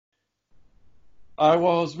I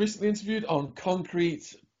was recently interviewed on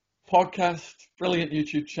Concrete podcast, brilliant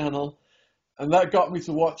YouTube channel, and that got me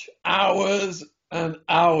to watch hours and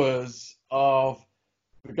hours of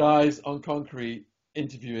the guys on Concrete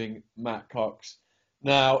interviewing Matt Cox.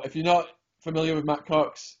 Now, if you're not familiar with Matt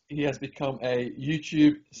Cox, he has become a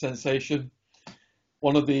YouTube sensation,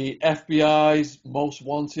 one of the FBI's most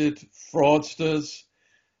wanted fraudsters.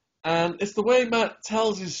 And it's the way Matt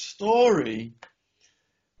tells his story.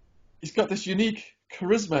 He's got this unique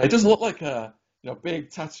charisma. He doesn't look like a big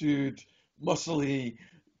tattooed, muscly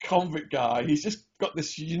convict guy. He's just got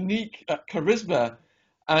this unique charisma,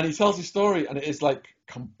 and he tells his story, and it is like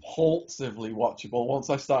compulsively watchable. Once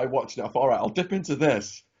I started watching it, I thought, all right, I'll dip into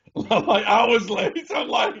this. Like hours later, I'm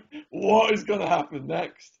like, what is going to happen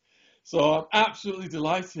next? So I'm absolutely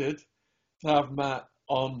delighted to have Matt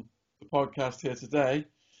on the podcast here today.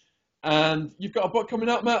 And you've got a book coming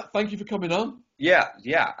out, Matt. Thank you for coming on. Yeah.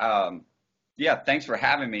 Thanks for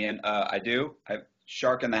having me. And I have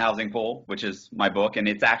Shark in the Housing Pool, which is my book, and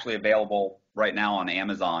it's actually available right now on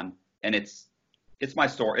Amazon. And it's my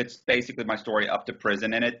story. It's basically my story up to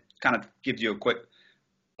prison, and it kind of gives you a quick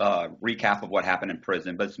recap of what happened in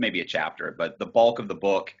prison, but it's maybe a chapter. But the bulk of the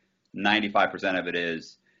book, 95% of it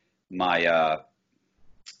is my,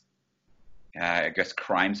 I guess,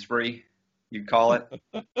 crime spree, you'd call it.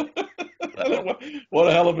 What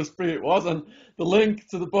a hell of a spree it was. And the link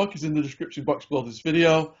to the book is in the description box below this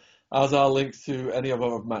video, as are links to any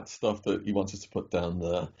of Matt's stuff that he wanted to put down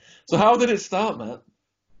there. So how did it start, Matt?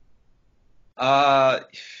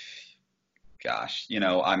 Gosh,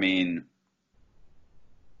 I mean,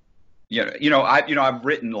 I've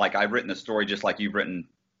written the story just like you've written,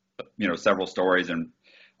 several stories. And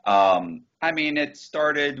I mean, it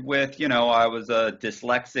started with, I was a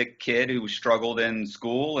dyslexic kid who struggled in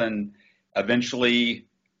school and eventually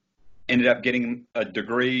ended up getting a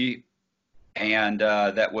degree. And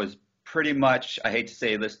that was pretty much, I hate to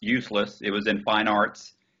say this, useless. It was in fine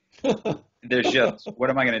arts. There's just, what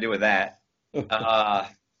am I going to do with that?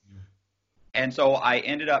 And so I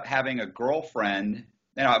ended up having a girlfriend,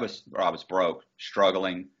 and I was broke,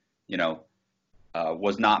 struggling,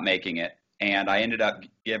 was not making it. And I ended up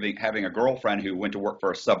having a girlfriend who went to work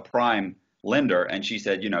for a subprime lender, and she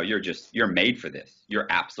said, you're made for this. You're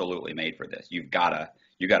absolutely made for this. You gotta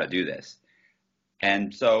do this.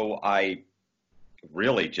 And so I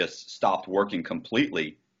really just stopped working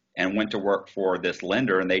completely and went to work for this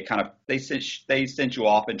lender, and they sent you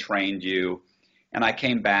off and trained you. And I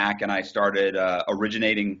came back and I started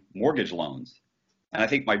originating mortgage loans. And I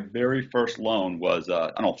think my very first loan was,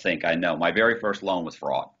 my very first loan was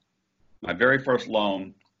fraud. My very first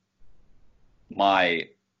loan,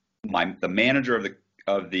 the manager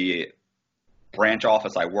of the branch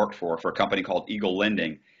office I worked for a company called Eagle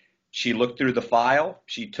Lending, she looked through the file.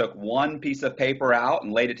 She took one piece of paper out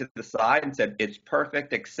and laid it to the side and said, it's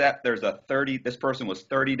perfect, except this person was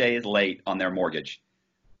 30 days late on their mortgage.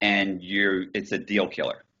 And it's a deal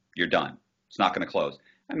killer. You're done. It's not going to close.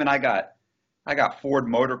 I mean, I got Ford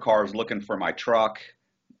Motor Cars looking for my truck.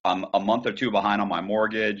 I'm a month or two behind on my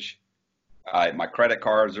mortgage. My credit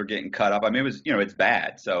cards are getting cut up. I mean, it was, it's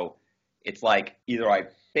bad. So it's like either I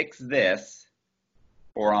fix this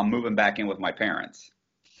or I'm moving back in with my parents.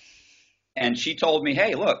 And she told me,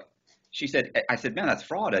 hey, look, I said, man, that's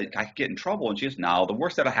fraud. I could get in trouble. And she goes, no, the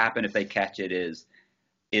worst that'll happen if they catch it is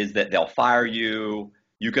that they'll fire you.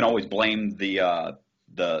 You can always blame the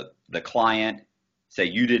client, say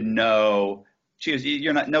you didn't know. She goes,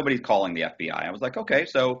 nobody's calling the FBI. I was like, okay.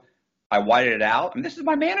 So I whited it out. And this is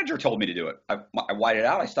my manager told me to do it. I whited it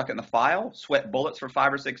out. I stuck it in the file, sweat bullets for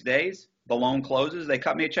 5 or 6 days. The loan closes. They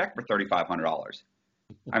cut me a check for $3,500.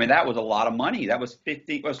 I mean, that was a lot of money. That was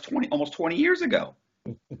almost 20 years ago.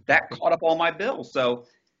 That caught up all my bills. So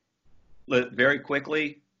very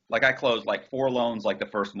quickly, I closed 4 loans the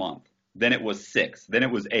first month. Then it was 6. Then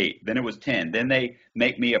it was 8. Then it was 10. Then they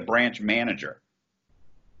make me a branch manager.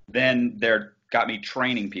 Then they're got me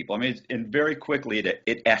training people. I mean, and very quickly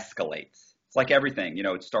it escalates. It's like everything,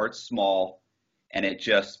 it starts small, and it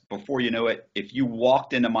just, before you know it, if you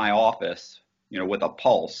walked into my office, with a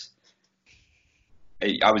pulse,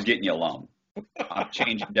 I was getting you a loan. I'm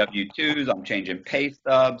changing W-2s. I'm changing pay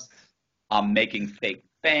stubs. I'm making fake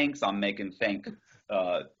banks. I'm making fake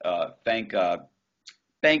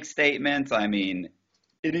bank statements. I mean,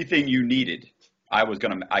 anything you needed, I was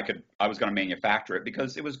gonna manufacture it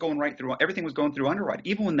because it was going right through. Everything was going through underwriting.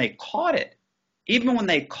 Even when they caught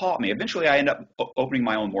me, eventually I ended up opening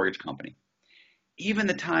my own mortgage company. Even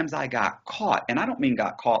the times I got caught, and I don't mean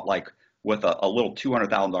got caught with a little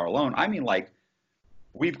 $200,000 loan. I mean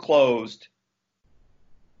we've closed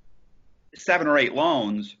 7 or 8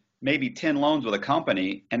 loans maybe 10 loans with a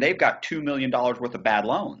company and they've got $2 million worth of bad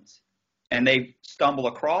loans and they stumble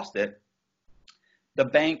across it, the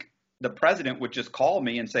bank, the president would just call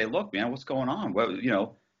me and say, look, man, what's going on?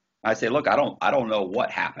 Well, I say, look, I don't know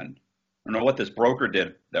what happened. I don't know what this broker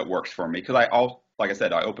did that works for me. Cause like I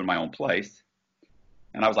said, I opened my own place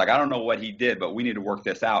and I was like, I don't know what he did, but we need to work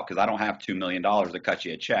this out. Cause I don't have $2 million to cut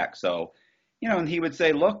you a check. So, and he would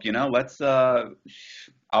say, look, let's, I'm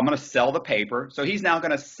going to sell the paper. So he's now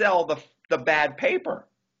going to sell the bad paper.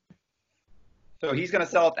 So he's going to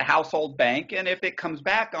sell it to Household Bank. And if it comes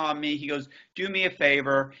back on me, he goes, do me a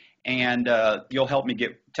favor and you'll help me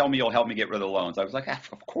tell me you'll help me get rid of the loans. I was like,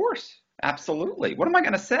 of course, absolutely. What am I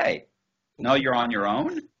going to say? No, you're on your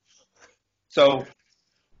own. So,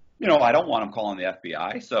 I don't want him calling the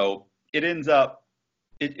FBI. So it ends up,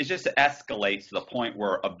 it just escalates to the point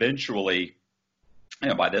where eventually,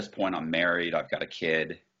 by this point I'm married, I've got a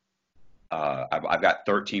kid. I've got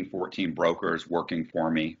 13, 14 brokers working for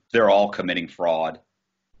me. They're all committing fraud.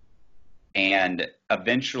 And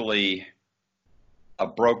eventually a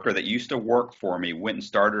broker that used to work for me went and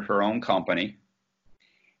started her own company.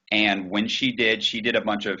 And when she did a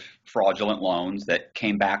bunch of fraudulent loans that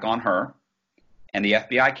came back on her. And the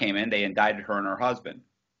FBI came in, they indicted her and her husband.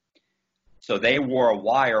 So they wore a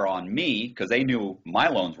wire on me because they knew my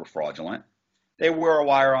loans were fraudulent. They wore a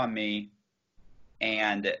wire on me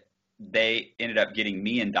and they ended up getting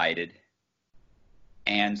me indicted.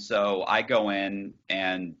 And so I go in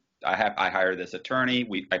and I hire this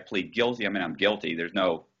attorney. I plead guilty. I mean, I'm guilty. There's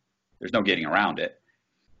no getting around it.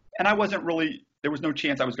 And there was no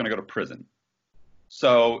chance I was going to go to prison.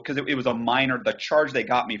 So, because it was a minor, the charge they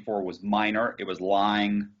got me for was minor. It was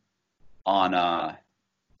lying on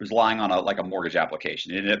like a mortgage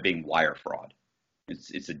application. It ended up being wire fraud.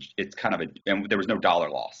 It's kind of and there was no dollar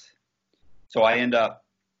loss. So I end up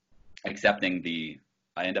accepting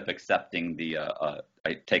I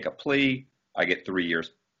take a plea. I get 3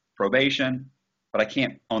 years probation, but I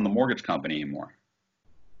can't own the mortgage company anymore.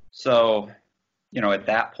 So, at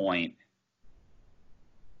that point,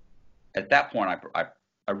 I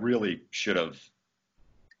really should have,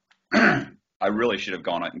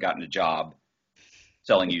 gone out and gotten a job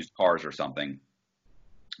selling used cars or something.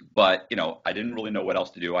 But, I didn't really know what else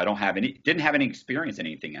to do. Didn't have any experience in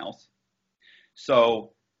anything else.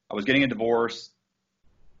 So I was getting a divorce.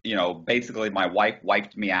 Basically my wife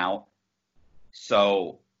wiped me out.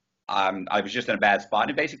 So I was just in a bad spot.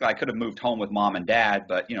 And basically I could have moved home with mom and dad,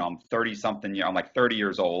 but I'm 30 something, I'm like 30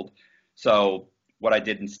 years old. So what I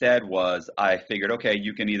did instead was I figured, okay,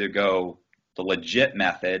 you can either go the legit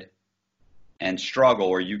method and struggle,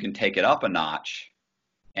 or you can take it up a notch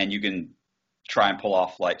and you can try and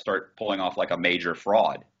start pulling off like a major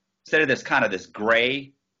fraud. Instead of this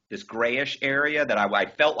grayish area that I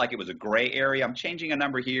felt like it was a gray area. I'm changing a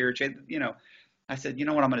number here. I said, you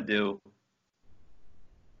know what I'm going to do?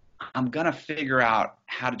 I'm going to figure out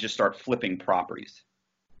how to just start flipping properties.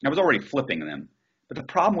 I was already flipping them. But the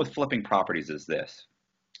problem with flipping properties is this.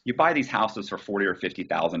 You buy these houses for $40,000 or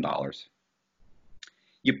 $50,000.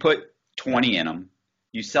 You put 20 in them.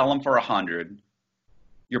 You sell them for 100.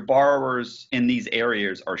 Your borrowers in these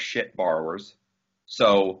areas are shit borrowers.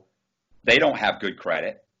 So they don't have good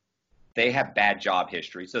credit. They have bad job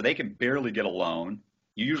history. So they can barely get a loan.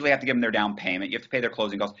 You usually have to give them their down payment. You have to pay their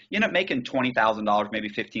closing costs. You end up making $20,000, maybe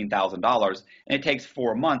 $15,000, and it takes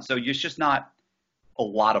 4 months. So it's just not a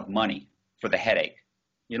lot of money for the headache,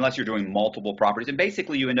 unless you're doing multiple properties. And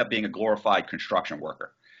basically you end up being a glorified construction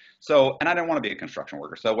worker. So, and I didn't want to be a construction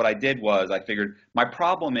worker. So what I did was I figured my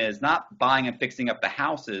problem is not buying and fixing up the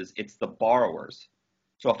houses, it's the borrowers.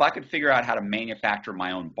 So if I could figure out how to manufacture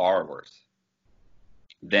my own borrowers,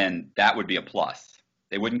 then that would be a plus.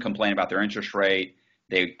 They wouldn't complain about their interest rate.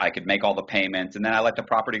 I could make all the payments, and then I let the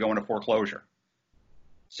property go into foreclosure.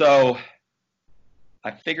 So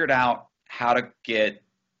I figured out how to get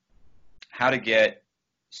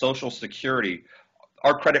Social Security.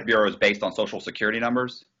 Our credit bureau is based on Social Security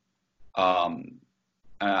numbers. I'm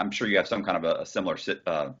sure you have some kind of a similar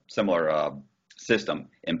system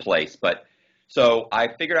in place. But so I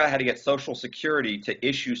figured out how to get Social Security to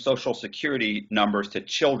issue Social Security numbers to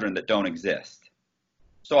children that don't exist.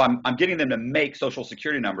 So I'm getting them to make Social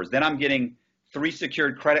Security numbers. Then I'm getting 3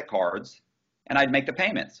 secured credit cards, and I'd make the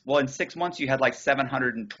payments. Well, in 6 months, you had like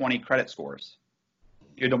 720 credit scores.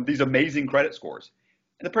 These amazing credit scores.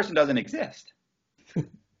 And the person doesn't exist.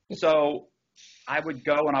 So I would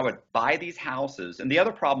go and I would buy these houses. And the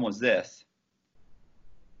other problem was this.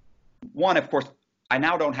 One, of course, I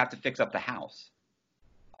now don't have to fix up the house.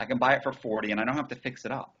 I can buy it for 40 and I don't have to fix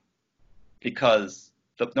it up because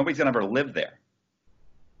nobody's going to ever live there.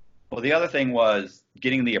 Well, the other thing was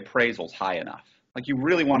getting the appraisals high enough. Like you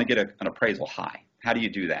really want to get an appraisal high. How do you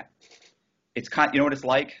do that? It's you know what it's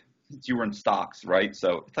like? You were in stocks, right?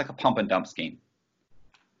 So it's like a pump and dump scheme.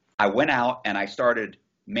 I went out and I started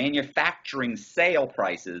manufacturing sale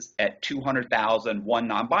prices at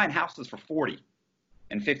 200,000. I'm buying houses for 40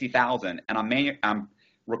 and 50,000, and I'm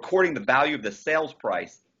recording the value of the sales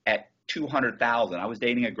price at 200,000. I was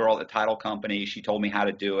dating a girl at the title company. She told me how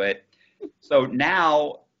to do it. So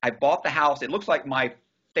now I bought the house. It looks like my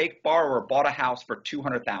fake borrower bought a house for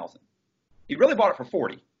 200,000. He really bought it for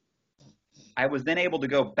 40. I was then able to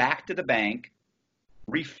go back to the bank,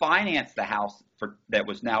 refinance the house that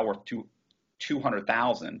was now worth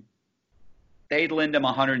 200,000. They'd lend him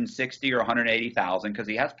 160 or 180,000 because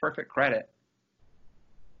he has perfect credit.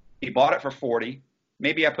 He bought it for 40.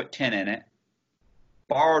 Maybe I put 10 in it.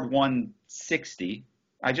 Borrowed 160.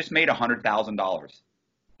 I just made $100,000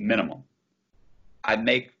 minimum. I'd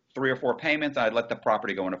make 3 or 4 payments. I'd let the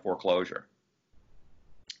property go into foreclosure.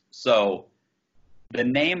 So the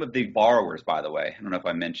name of the borrowers, by the way, I don't know if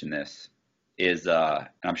I mentioned this, is, and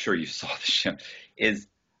I'm sure you saw the show, is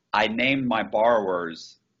I named my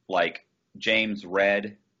borrowers like James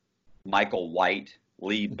Red, Michael White,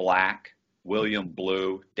 Lee Black, William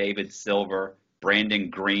Blue, David Silver, Brandon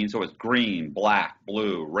Green. So it was green, black,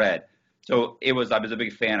 blue, red. So I was a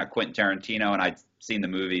big fan of Quentin Tarantino, and I'd seen the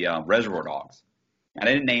movie Reservoir Dogs. And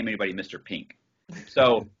I didn't name anybody Mr. Pink.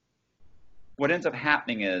 So what ends up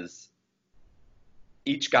happening is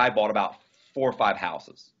each guy bought about 4 or 5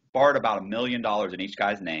 houses, borrowed about $1 million in each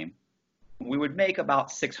guy's name. We would make about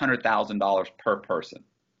 $600,000 per person.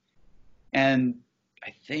 And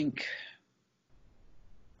I think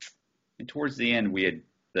towards the end,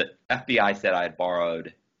 the FBI said I had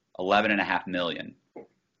borrowed $11.5 million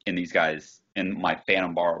in these guys, in my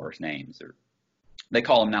phantom borrowers' names. Or they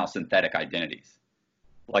call them now synthetic identities.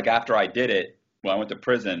 Like after I did it, when I went to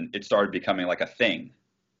prison, it started becoming like a thing.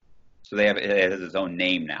 So it has its own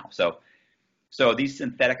name now. So these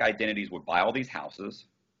synthetic identities would buy all these houses,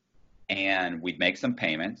 and we'd make some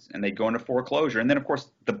payments, and they'd go into foreclosure. And then, of course,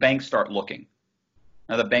 the banks start looking.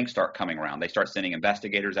 Now the banks start coming around. They start sending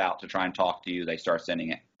investigators out to try and talk to you. They start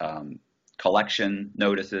sending collection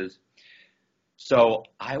notices. So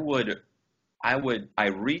I retyped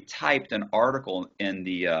an article in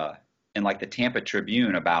in like the Tampa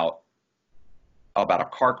Tribune about a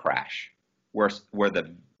car crash where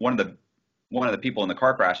one of the people in the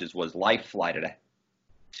car crashes was life flighted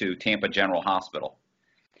to Tampa General Hospital.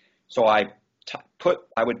 So I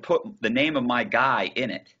would put the name of my guy in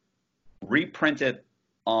it, reprint it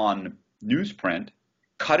on newsprint,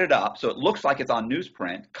 cut it up so it looks like it's on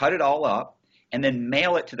newsprint, cut it all up, and then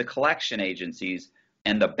mail it to the collection agencies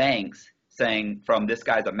and the banks saying, from this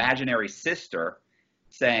guy's imaginary sister,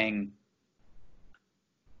 saying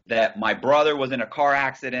that my brother was in a car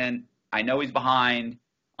accident. I know he's behind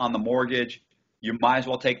on the mortgage. You might as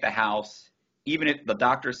well take the house. Even if the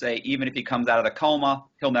doctors say, even if he comes out of the coma,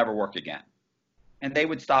 he'll never work again. And they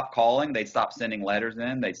would stop calling. They'd stop sending letters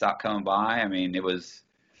in. They'd stop coming by. I mean, it was,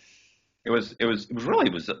 I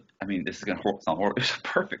mean, this is going to sound horrible. It was a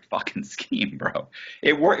perfect fucking scheme, bro.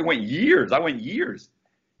 It worked. It went years. I went years.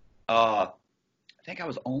 I think I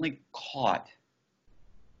was only caught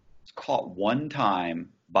one time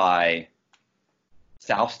by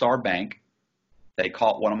South Star Bank. They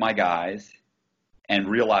caught one of my guys and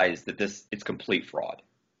realized that it's complete fraud.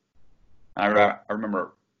 I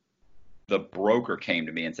remember the broker came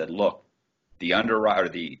to me and said, look, the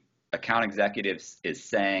account executive is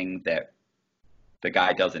saying that the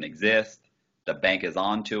guy doesn't exist. The bank is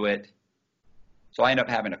onto it. So I ended up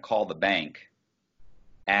having to call the bank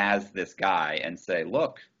as this guy and say,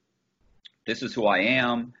 look, this is who I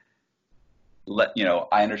am.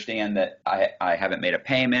 I understand that I haven't made a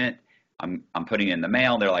payment. I'm putting it in the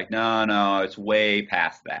mail. And they're like, no, it's way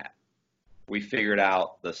past that. We figured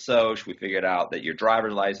out the SOCH. We figured out that your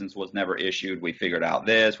driver's license was never issued. We figured out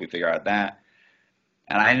this. We figured out that.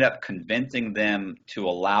 And I ended up convincing them to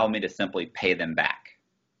allow me to simply pay them back.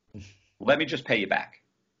 Let me just pay you back.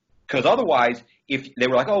 Because otherwise, if they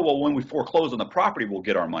were like, oh, well, when we foreclose on the property, we'll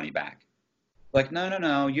get our money back. Like,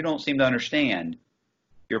 no, you don't seem to understand.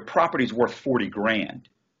 Your property's worth 40 grand.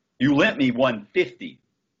 You lent me 150.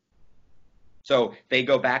 So they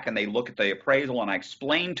go back and they look at the appraisal, and I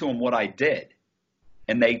explain to them what I did.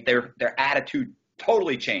 And their attitude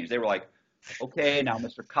totally changed. They were like, okay, now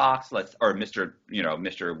Mr. Cox, or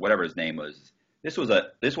Mr. whatever his name was. This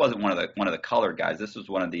wasn't one of the colored guys. This was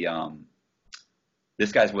one of the I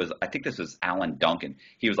think this was Alan Duncan.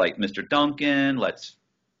 He was like, Mr. Duncan, let's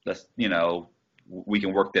we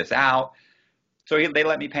can work this out. So they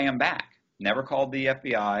let me pay him back. Never called the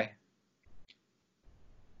FBI,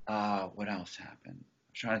 what else happened?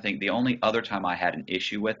 I'm trying to think. The only other time I had an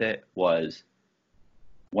issue with it was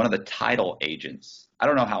one of the title agents. I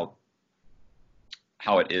don't know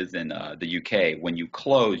how it is in the UK. When you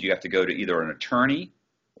close, you have to go to either an attorney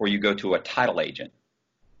or you go to a title agent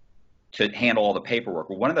to handle all the paperwork.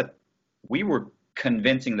 We were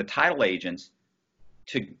convincing the title agents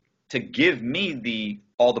to give me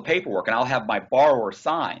all the paperwork, and I'll have my borrower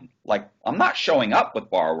sign. Like, I'm not showing up with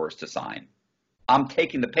borrowers to sign. I'm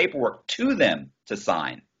taking the paperwork to them to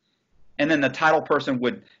sign. And then the title person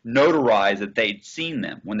would notarize that they'd seen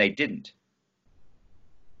them when they didn't.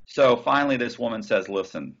 So finally this woman says,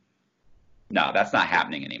 listen, no, that's not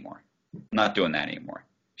happening anymore. I'm not doing that anymore.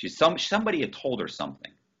 Somebody had told her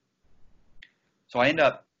something. So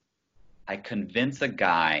I convince a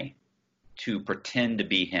guy to pretend to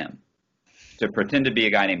be him, to pretend to be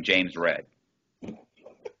a guy named James Redd.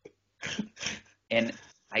 And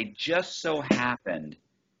I just so happened,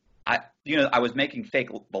 I was making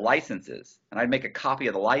the licenses, and I'd make a copy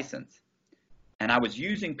of the license, and I was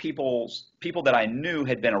using people that I knew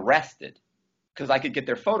had been arrested because I could get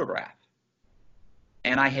their photograph.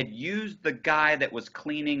 And I had used the guy that was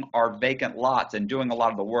cleaning our vacant lots and doing a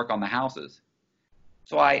lot of the work on the houses.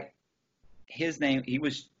 So his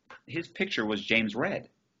picture was James Redd.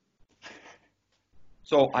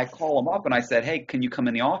 So I call him up and I said, hey, can you come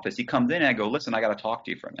in the office? He comes in and I go, listen, I got to talk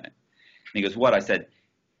to you for a minute. And he goes, what? I said,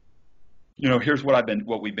 here's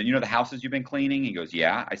what we've been, the houses you've been cleaning? He goes,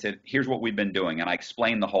 yeah. I said, here's what we've been doing. And I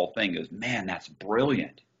explained the whole thing. He goes, man, that's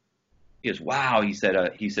brilliant. He goes, wow. He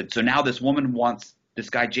said, so now this woman wants this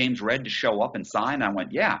guy, James Redd, to show up and sign? And I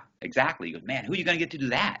went, yeah, exactly. He goes, man, who are you going to get to do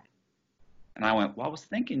that? And I went, well, I was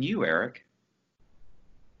thinking you, Eric.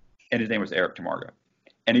 And his name was Eric Tamargo.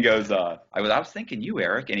 And he goes, I was thinking you,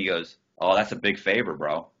 Eric. And he goes, oh, that's a big favor,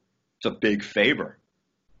 bro. It's a big favor.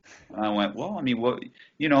 And I went, well, I mean,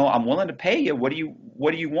 I'm willing to pay you. What do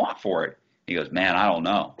you want for it? He goes, man, I don't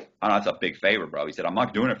know. That's a big favor, bro. He said, I'm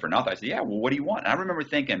not doing it for nothing. I said, yeah, well, what do you want? And I remember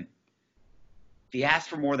thinking, if he asks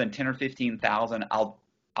for more than 10 or 15,000, I'll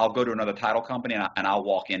go to another title company and I'll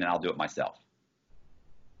walk in and I'll do it myself.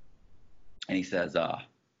 And he said, well,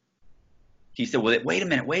 wait a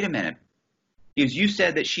minute. He goes, you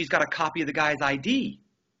said that she's got a copy of the guy's ID.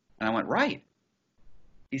 And I went, right.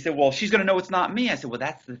 He said, well, she's going to know it's not me. I said, well,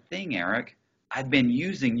 that's the thing, Eric. I've been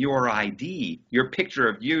using your ID, your picture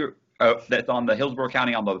of you that's on the Hillsborough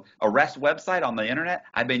County on the arrest website on the internet.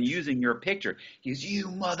 I've been using your picture. He goes, you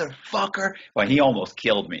motherfucker. Well, he almost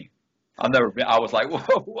killed me. I was like,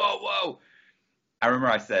 whoa. I remember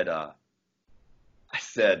I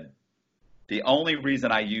said, the only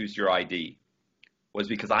reason I used your ID was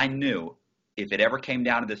because I knew if it ever came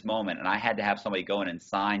down to this moment and I had to have somebody go in and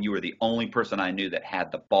sign, you were the only person I knew that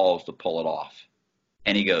had the balls to pull it off.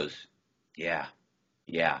 And he goes, yeah.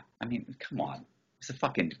 I mean, come on.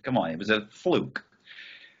 It was a fluke.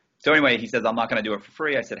 So anyway, he says, I'm not going to do it for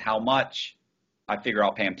free. I said, how much? I figure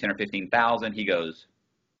I'll pay him 10 or 15,000. He goes,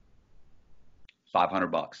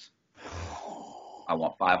 $500. I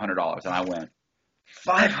want $500. And I went,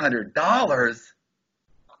 $500?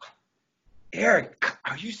 Eric,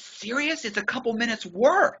 are you serious? It's a couple minutes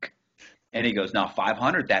work. And he goes, no,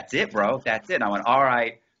 500. That's it, bro. That's it. And I went, all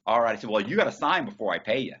right. I said, well, you got to sign before I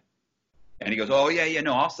pay you. And he goes, oh, yeah,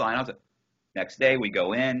 no, I'll sign. I was like, next day we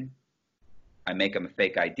go in. I make him a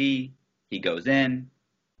fake ID. He goes in.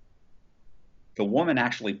 The woman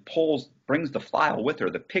actually brings the file with her,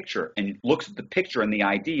 the picture, and looks at the picture and the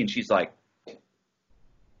ID. And she's like, dang.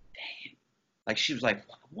 Like, she was like,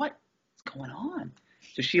 what's going on?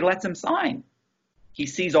 So she lets him sign. He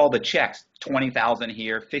sees all the checks, 20,000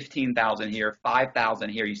 here, 15,000 here, 5,000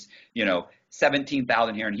 here, he's,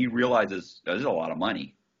 17,000 here, and he realizes this is a lot of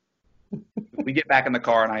money. We get back in the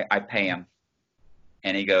car and I pay him.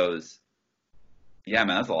 And he goes, yeah,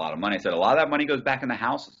 man, that's a lot of money. I said, a lot of that money goes back in the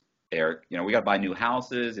houses, Eric. We got to buy new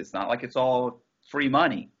houses. It's not like it's all free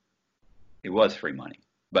money. It was free money.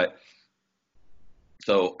 But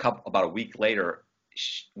so about a week later,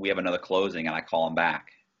 we have another closing and I call him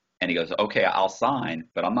back and he goes, okay, I'll sign,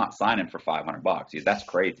 but I'm not signing for $500. He goes, that's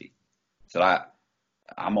crazy. I said,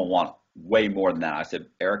 I'm going to want way more than that. I said,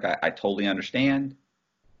 Eric, I totally understand.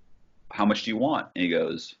 How much do you want? And he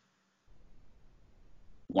goes,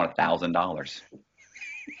 I want $1,000.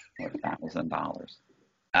 $1,000.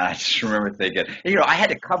 And I just remember thinking, I had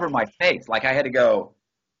to cover my face. Like I had to go,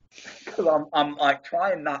 because I'm like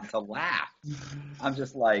trying not to laugh. I'm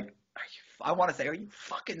just like, I want to say, are you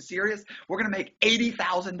fucking serious? We're going to make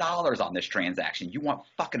 $80,000 on this transaction. You want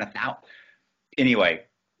fucking $1,000? Anyway,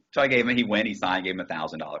 so I gave him, he went, he signed, gave him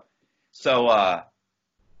 $1,000. So I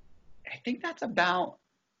think that's about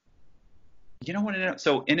you know what?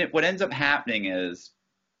 What ends up happening is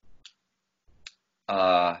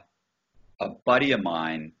uh, a buddy of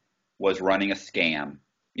mine was running a scam.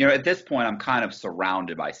 You know, at this point, I'm kind of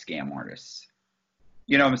surrounded by scam artists.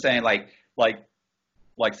 You know what I'm saying? Like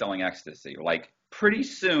selling ecstasy. Like pretty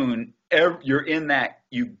soon, you're in that,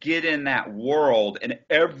 you get in that world, and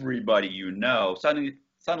everybody you know, suddenly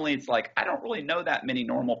it's like, I don't really know that many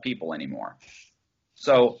normal people anymore.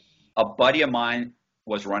 So a buddy of mine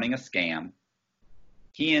was running a scam.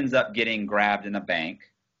 He ends up getting grabbed in a bank.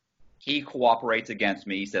 He cooperates against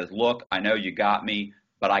me. He says, look, I know you got me,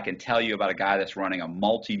 but I can tell you about a guy that's running a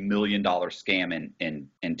multi-million-dollar scam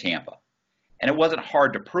in Tampa. And it wasn't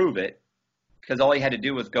hard to prove it because all he had to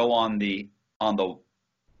do was go in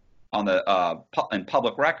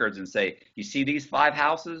public records and say, you see these 5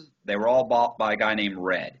 houses? They were all bought by a guy named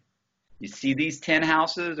Red. You see these 10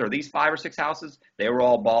 houses or these 5 or 6 houses? They were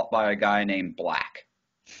all bought by a guy named Black.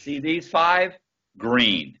 See these 5?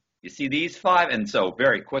 Green. You see these 5? And so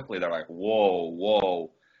very quickly they're like, whoa,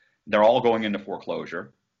 whoa. They're all going into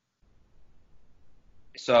foreclosure.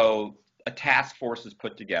 So a task force is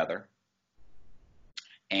put together,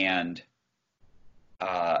 and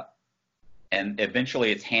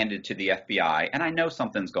eventually it's handed to the FBI. And I know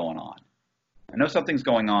something's going on. I know something's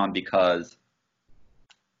going on because,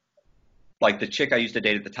 like the chick I used to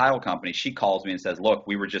date at the title company, she calls me and says, look,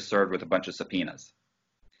 we were just served with a bunch of subpoenas.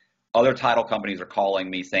 Other title companies are calling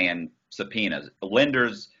me saying subpoenas.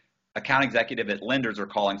 Lenders, account executive at lenders are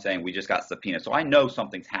calling saying we just got subpoenas. So I know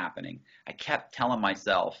something's happening. I kept telling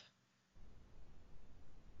myself,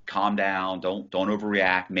 calm down, don't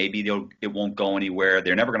overreact. Maybe it won't go anywhere.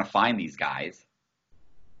 They're never going to find these guys.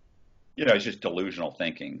 You know, it's just delusional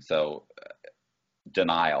thinking. So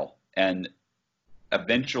denial. And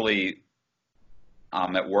eventually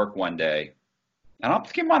I'm at work one day, and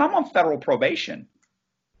I'm on federal probation.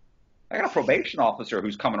 I got a probation officer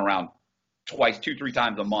who's coming around twice, 2-3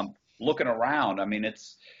 times a month, looking around. I mean,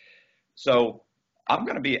 so I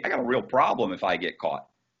got a real problem if I get caught.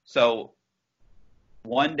 So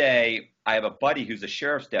one day I have a buddy who's a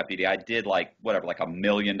sheriff's deputy. I did like $1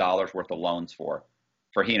 million worth of loans for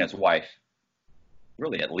he and his wife.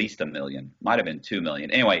 Really at least $1 million, might have been $2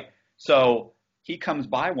 million. Anyway, so he comes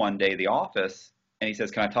by one day, the office, and he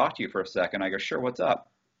says, can I talk to you for a second? I go, sure, what's up?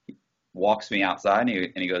 Walks me outside,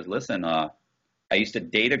 and he goes, listen, I used to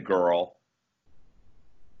date a girl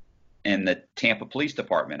in the Tampa Police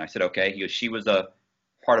Department. I said, okay. He goes, she was a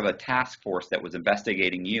part of a task force that was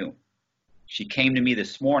investigating you. She came to me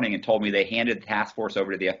this morning and told me they handed the task force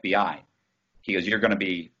over to the FBI. He goes,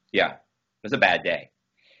 it was a bad day.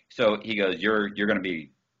 So he goes, you're going to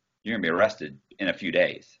be arrested in a few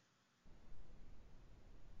days.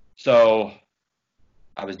 So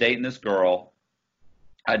I was dating this girl.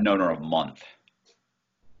 I'd known her a month.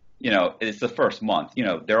 You know, it's the first month. You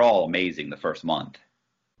know, they're all amazing the first month.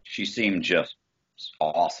 She seemed just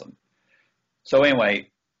awesome. So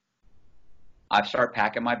anyway, I start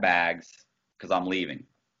packing my bags because I'm leaving.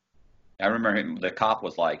 I remember the cop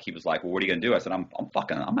was like, well, what are you going to do? I said, I'm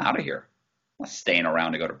out of here. I'm not staying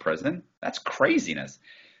around to go to prison. That's craziness.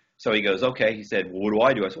 So he goes, okay. He said, well, what do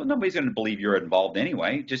I do? I said, well, nobody's going to believe you're involved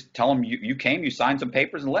anyway. Just tell them you came, you signed some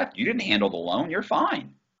papers and left. You didn't handle the loan. You're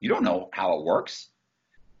fine. You don't know how it works.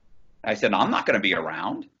 I said, no, I'm not going to be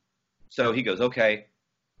around. So he goes, okay.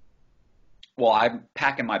 Well, I'm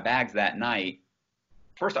packing my bags that night.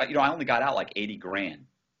 First, I only got out like 80 grand.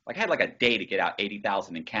 Like I had like a day to get out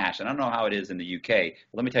 80,000 in cash. And I don't know how it is in the UK.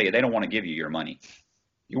 But let me tell you, they don't want to give you your money.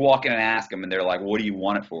 You walk in and ask them, and they're like, what do you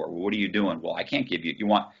want it for? What are you doing? Well, I can't give you. You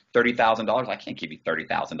want $30,000? I can't give you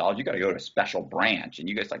 $30,000. You got to go to a special branch. And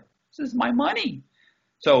you guys like, this is my money.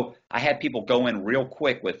 So I had people go in real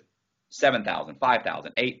quick with 7,000,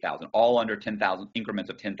 5,000, 8,000, all under 10,000 increments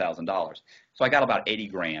of $10,000. So I got about 80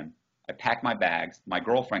 grand. I packed my bags. My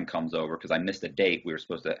girlfriend comes over because I missed a date. We were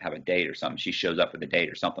supposed to have a date or something. She shows up for the date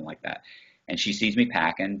or something like that. And she sees me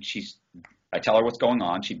packing. I tell her what's going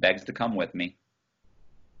on. She begs to come with me,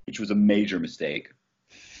 which was a major mistake.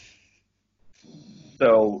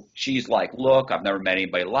 So she's like, look, I've never met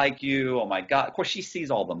anybody like you. Oh my God. Of course, she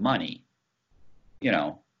sees all the money. You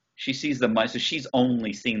know, she sees the money. So she's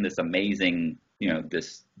only seen this amazing,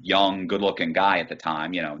 this young, good looking guy at the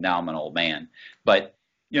time. Now I'm an old man. But,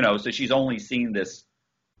 so she's only seen this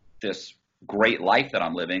great life that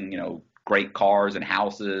I'm living, great cars and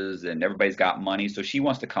houses, and everybody's got money. So she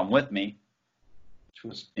wants to come with me.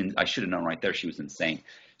 I should have known right there she was insane.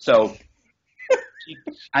 So,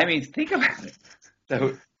 think about it.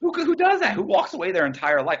 So who does that? Who walks away their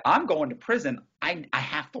entire life? I'm going to prison. I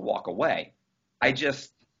have to walk away. I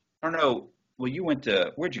don't know. Well,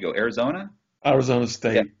 where'd you go? Arizona? Arizona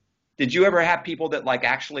State. Yeah. Did you ever have people that like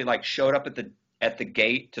actually like showed up at the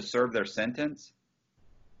gate to serve their sentence?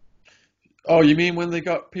 Oh, you mean when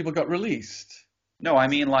people got released? No, I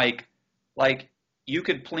mean like you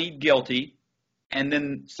could plead guilty, and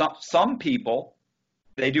then some people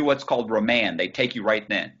they do what's called remand. They take you right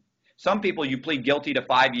then. Some people you plead guilty to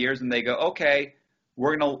 5 years and they go, okay,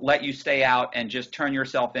 we're going to let you stay out and just turn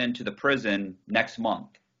yourself into the prison next month.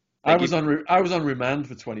 They give, I was on remand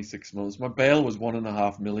for 26 months. My bail was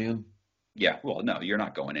 1.5 million. yeah, well, no, you're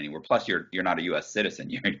not going anywhere. Plus, you're not a U.S. citizen.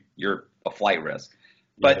 You're a flight risk.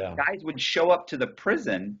 But Yeah. guys would show up to the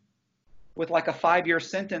prison with like a 5-year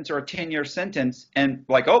sentence or a 10-year sentence, and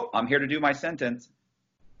like, oh, I'm here to do my sentence.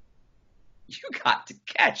 You got to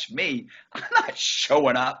catch me. I'm not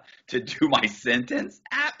showing up to do my sentence.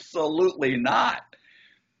 Absolutely not.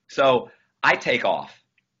 So I take off.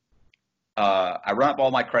 I run up all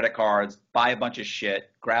my credit cards, buy a bunch of shit,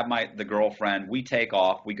 grab the girlfriend. We take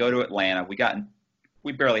off. We go to Atlanta.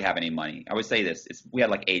 We barely have any money. I would say this: we had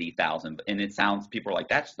like 80,000, and it sounds people are like,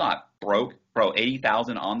 that's not broke, bro.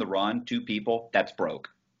 80,000 on the run, 2 people, that's broke.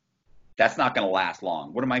 That's not going to last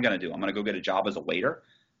long. What am I going to do? I'm going to go get a job as a waiter.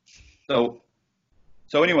 So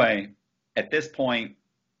anyway, at this point,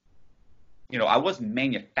 I was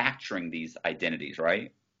manufacturing these identities,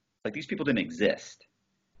 right? Like these people didn't exist.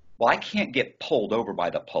 Well, I can't get pulled over by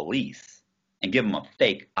the police and give him a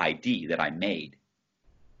fake ID that I made.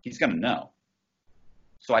 He's going to know.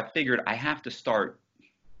 So I figured I have to start,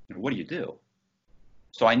 what do you do?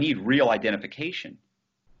 So I need real identification.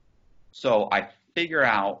 So I figure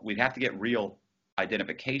out we'd have to get real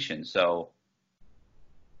identification. So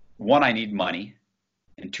 1, I need money,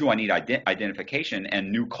 and 2, I need identification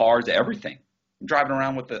and new cars, everything. I'm driving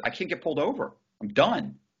around I can't get pulled over. I'm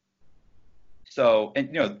done. So,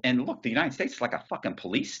 and look, the United States is like a fucking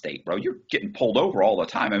police state, bro. You're getting pulled over all the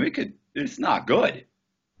time. I mean, it's not good.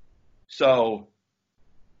 So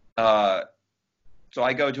I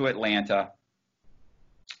go to Atlanta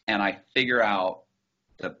and I figure out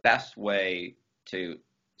the best way to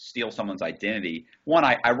steal someone's identity. One,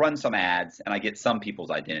 I run some ads and I get some people's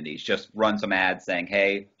identities. Just run some ads saying,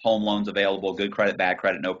 hey, home loans available, good credit, bad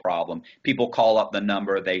credit, no problem. People call up the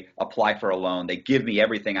number, they apply for a loan, they give me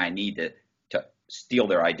everything I need to steal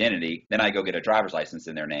their identity. Then I go get a driver's license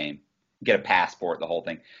in their name, get a passport, the whole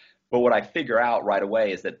thing. But what I figure out right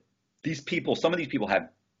away is that some of these people have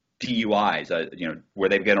DUIs, where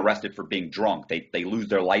they've been arrested for being drunk. They lose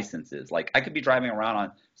their licenses. Like I could be driving around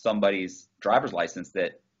on somebody's driver's license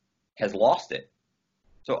that has lost it.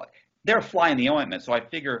 So they're flying the ointment. So I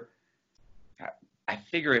figure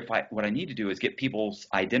what I need to do is get people's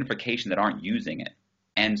identification that aren't using it.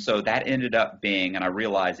 And so that ended up being, and I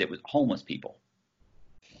realized it was homeless people.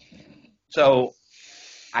 So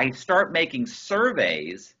I start making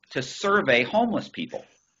surveys to survey homeless people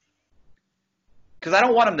because I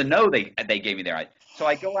don't want them to know they gave me their ID. So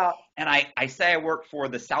I go out and I say I work for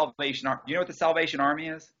the Salvation Army. You know what the Salvation Army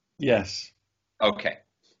is? Yes. Okay.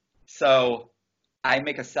 So I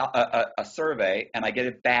make a survey and I get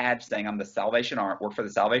a badge saying I'm work for the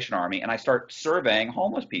Salvation Army, and I start surveying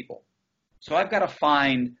homeless people. So I've got to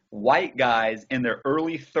find white guys in their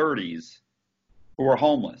early 30s who are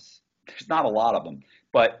homeless. There's not a lot of them,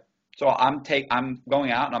 but so I'm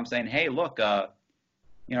going out and I'm saying, hey, look,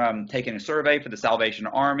 I'm taking a survey for the Salvation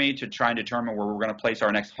Army to try and determine where we're going to place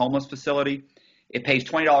our next homeless facility. It pays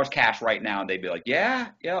 $20 cash right now, and they'd be like, yeah,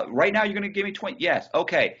 right now you're going to give me 20, yes,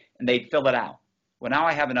 okay, and they'd fill it out. Well, now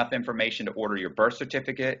I have enough information to order your birth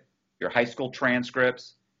certificate, your high school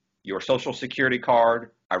transcripts, your social security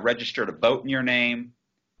card. I registered a vote in your name.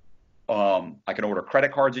 I can order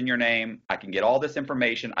credit cards in your name. I can get all this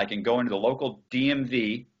information. I can go into the local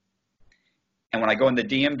DMV. And when I go in the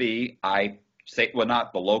DMV, I say, well,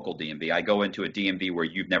 not the local DMV. I go into a DMV where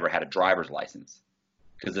you've never had a driver's license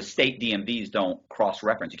because the state DMVs don't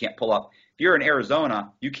cross-reference. You can't pull up. If you're in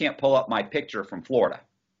Arizona, you can't pull up my picture from Florida.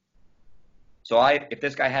 So if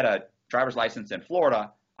this guy had a driver's license in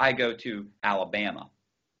Florida, I go to Alabama.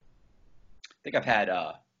 I think I've had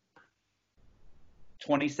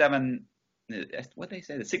 27, what they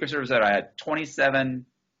say, the Secret Service said I had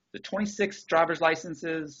 26 driver's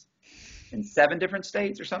licenses in 7 different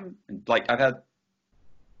states or something. And like I've had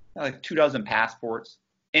like 24 passports.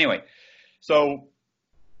 Anyway, so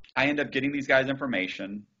I end up getting these guys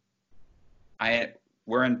information.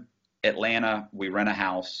 We're in Atlanta. We rent a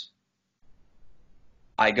house.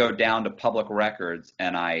 I go down to public records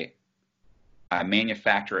and I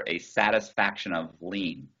manufacture a satisfaction of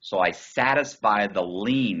lien. So I satisfy the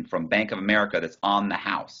lien from Bank of America that's on the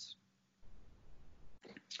house.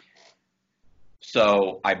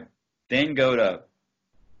 So I then go to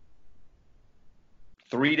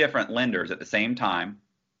 3 different lenders at the same time,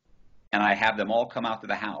 and I have them all come out to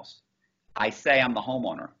the house. I say I'm the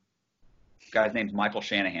homeowner. The guy's name's Michael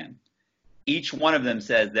Shanahan. Each one of them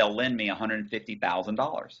says they'll lend me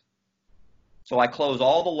 $150,000. So I close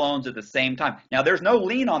all the loans at the same time. Now, there's no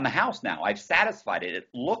lien on the house now. I've satisfied it. It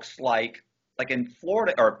looks like in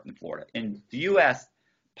in the U.S.,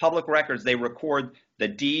 public records, they record the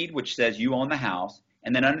deed, which says you own the house,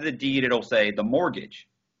 and then under the deed, it'll say the mortgage.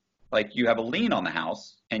 Like you have a lien on the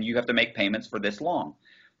house, and you have to make payments for this long.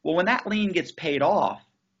 Well, when that lien gets paid off,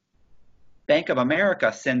 Bank of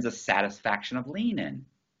America sends a satisfaction of lien in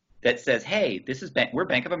that says, hey, we're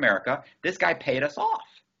Bank of America. This guy paid us off.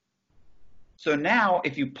 So now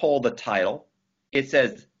if you pull the title, it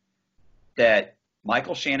says that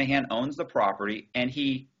Michael Shanahan owns the property and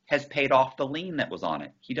he has paid off the lien that was on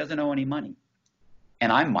it. He doesn't owe any money.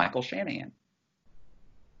 And I'm Michael Shanahan.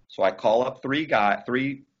 So I call up 3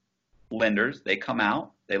 lenders. They come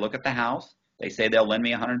out. They look at the house. They say they'll lend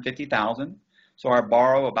me $150,000. So I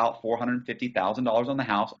borrow about $450,000 on the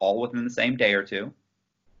house, all within the same day or two.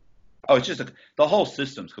 Oh, it's just the whole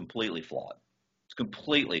system's completely flawed. It's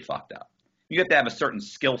completely fucked up. You have to have a certain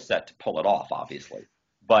skill set to pull it off, obviously.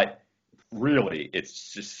 But really,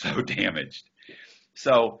 it's just so damaged.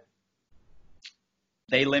 So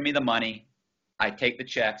they lend me the money. I take the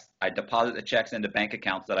checks. I deposit the checks into bank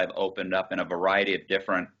accounts that I've opened up in a variety of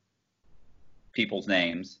different people's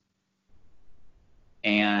names.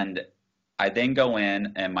 And I then go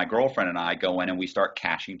in, and my girlfriend and I go in, and we start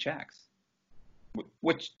cashing checks,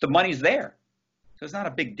 which the money's there. So it's not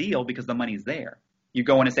a big deal because the money's there. You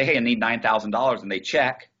go in and say, hey, I need $9,000, and they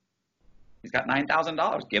check. He's got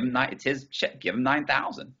 $9,000. Give him it's his check. Give him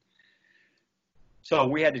 $9,000. So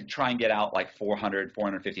we had to try and get out like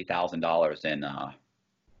 $450,000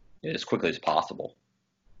 in as quickly as possible.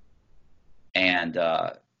 And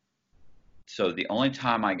so the only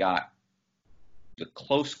time I got the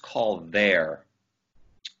close call there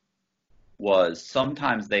was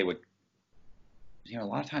sometimes they would,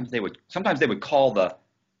 sometimes they would call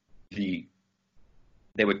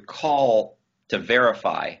they would call to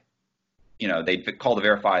verify, they'd call to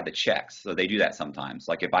verify the checks. So they do that sometimes.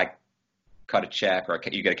 Like if I cut a check or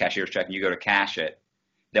you get a cashier's check and you go to cash it,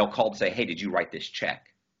 they'll call to say, hey, did you write this check?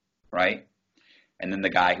 Right? And then the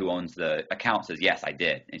guy who owns the account says, yes, I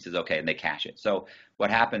did. And he says, okay, and they cash it. So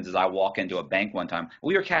what happens is I walk into a bank one time.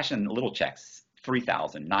 We were cashing little checks,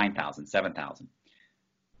 $3,000, $9,000, $7,000.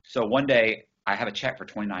 So one day I have a check for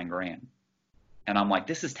 $29,000. And I'm like,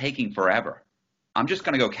 this is taking forever. I'm just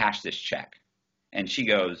going to go cash this check. And she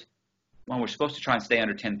goes, well, we're supposed to try and stay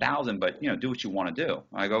under 10,000, but do what you want to do.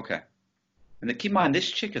 I go, okay. And then keep in mind,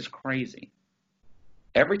 this chick is crazy.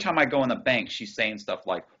 Every time I go in the bank, she's saying stuff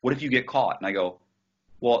like, what if you get caught? And I go,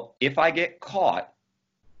 well, if I get caught,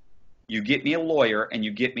 you get me a lawyer and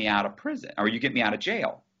you get me out of prison, or you get me out of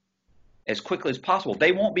jail as quickly as possible.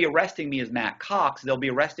 They won't be arresting me as Matt Cox. They'll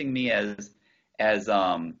be arresting me as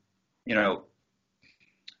like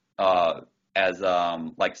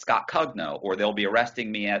Scott Cugno, or they'll be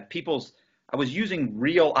arresting me at I was using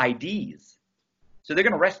real IDs. So they're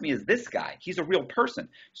going to arrest me as this guy. He's a real person.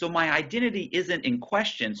 So my identity isn't in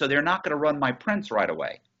question, so they're not going to run my prints right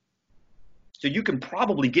away. So you can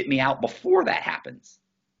probably get me out before that happens.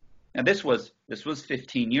 Now this was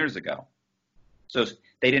 15 years ago. So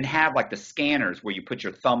they didn't have like the scanners where you put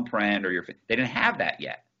your thumbprint or they didn't have that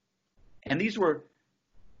yet. And these are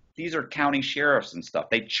county sheriffs and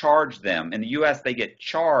stuff. They charge them. In the US, they get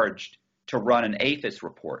charged to run an APHIS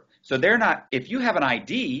report. So they're not, if you have an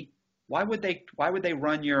ID, why would they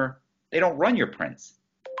run they don't run your prints.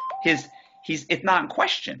 It's not in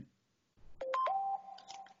question.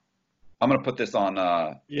 I'm going to put this on.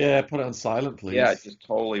 Yeah, put it on silent, please. Yeah, I just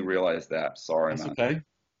totally realized that. Sorry, That's man. okay.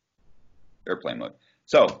 Airplane mode.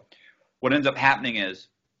 So what ends up happening is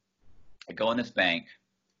I go in this bank.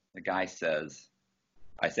 The guy says,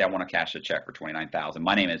 I say I want to cash a check for $29,000.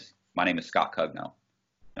 My name is Scott Cugno,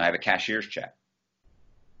 and I have a cashier's check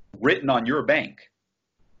written on your bank.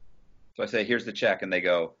 So I say, here's the check, and they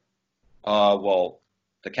go, well,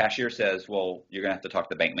 the cashier says, well, you're going to have to talk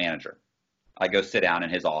to the bank manager. I go sit down in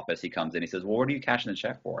his office. He comes in. He says, well, what are you cashing the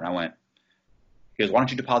check for? And I went, he goes, why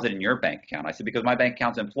don't you deposit in your bank account? I said, because my bank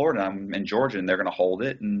account's in Florida. I'm in Georgia, and they're going to hold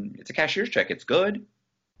it, and it's a cashier's check. It's good.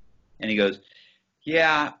 And he goes,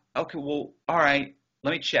 yeah, okay, well, all right,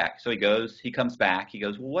 let me check. So he comes back. He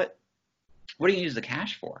goes, well, what do you use the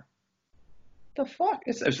cash for? The fuck?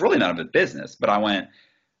 It's really none of his business. But I went,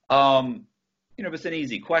 it's an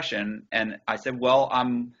easy question. And I said, well,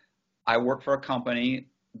 I work for a company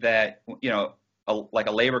that, like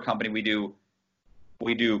a labor company, we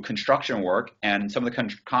do construction work, and some of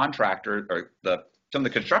the contractors or the some of the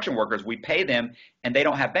construction workers, we pay them and they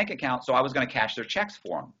don't have bank accounts, so I was going to cash their checks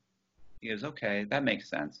for them. He goes, okay, that makes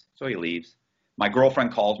sense. So he leaves. My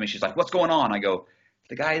girlfriend calls me. She's like, what's going on? I go,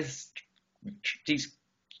 the guy's, he's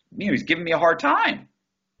giving me a hard time.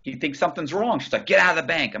 He thinks something's wrong. She's like, get out of the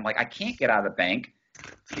bank. I'm like, I can't get out of the bank.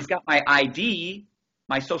 He's got my ID,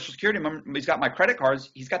 my social security number. He's got my credit cards.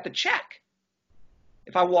 He's got the check.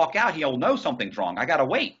 If I walk out, he'll know something's wrong. I got to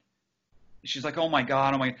wait. She's like, oh my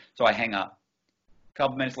God. So I hang up. A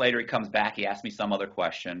couple minutes later, he comes back. He asks me some other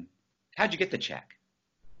question. How'd you get the check?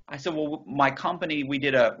 I said, well, my company,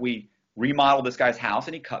 we remodeled this guy's house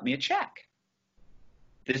and he cut me a check.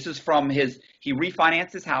 This is from he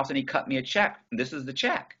refinanced his house and he cut me a check. And this is the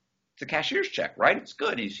check. It's a cashier's check, right? It's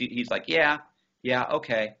good. He's like, yeah,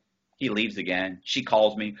 okay. He leaves again. She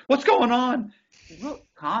calls me. What's going on? Look,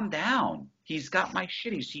 calm down. He's got my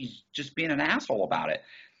shit. He's just being an asshole about it.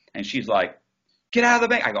 And she's like, get out of the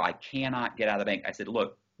bank. I go, I cannot get out of the bank. I said,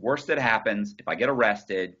 look, worst that happens, if I get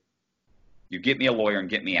arrested, you get me a lawyer and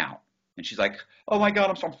get me out. And she's like, oh my God,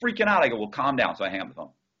 I'm freaking out. I go, well, calm down. So I hang up the phone.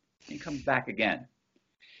 And he comes back again.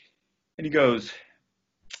 And he goes,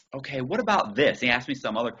 okay, what about this? He asked me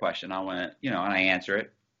some other question. I went, and I answer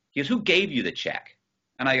it. He goes, who gave you the check?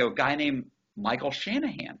 And I go, a guy named Michael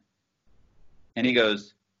Shanahan. And he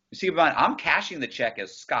goes, you see, I'm cashing the check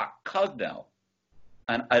as Scott Cugno,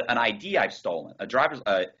 an ID I've stolen,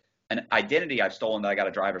 an identity I've stolen that I got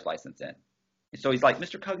a driver's license in. And so he's like,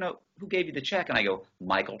 Mr. Cugno, who gave you the check? And I go,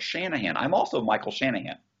 Michael Shanahan. I'm also Michael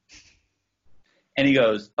Shanahan. And he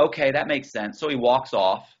goes, okay, that makes sense. So he walks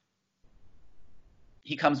off.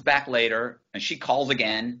 He comes back later, and she calls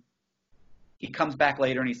again. He comes back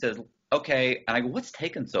later, and he says, okay. And I go, what's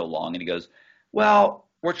taking so long? And he goes, well,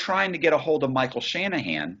 we're trying to get a hold of Michael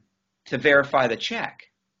Shanahan to verify the check.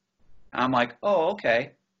 And I'm like, oh,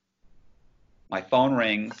 okay. My phone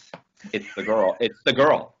rings. It's the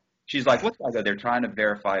girl. She's like, what's that? They're trying to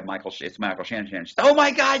verify it's Michael Shanahan. She's like, oh, my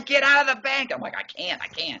God, get out of the bank. I'm like, I can't.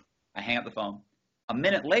 I hang up the phone. A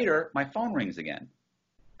minute later, my phone rings again.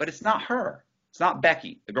 But it's not her. It's not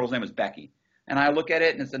Becky. The girl's name is Becky. And I look at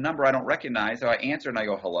it, and it's a number I don't recognize. So I answer, and I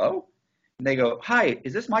go, hello? And they go, hi,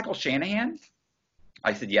 is this Michael Shanahan?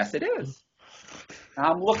 I said, yes, it is. And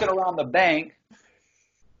I'm looking around the bank,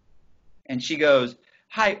 and she goes,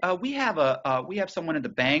 hi, we have someone at the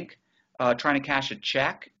bank trying to cash a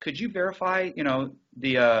check. Could you verify,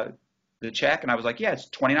 the check? And I was like, yeah, it's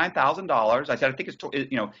 $29,000. I said, I think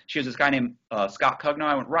it's, she has this guy named Scott Cugno.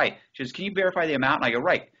 I went, right. She goes, can you verify the amount? And I go,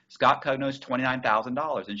 right. Scott Cugno is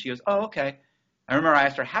 $29,000. And she goes, oh, okay. I remember I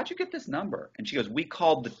asked her, how'd you get this number? And she goes, we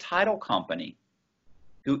called the title company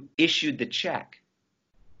who issued the check.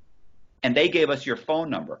 And they gave us your phone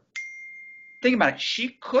number. Think about it. She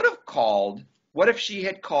could have called. What if she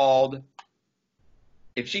had called?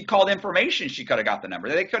 If she called information, she could have got the number.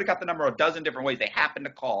 They could have got the number a dozen different ways. They happened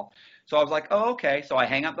to call. So I was like, oh, okay. So I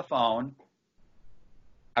hang up the phone.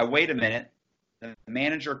 I wait a minute. The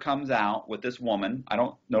manager comes out with this woman. I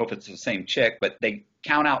don't know if it's the same chick, but they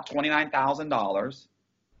count out $29,000.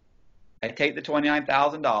 I take the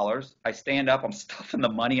 $29,000. I stand up. I'm stuffing the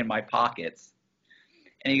money in my pockets.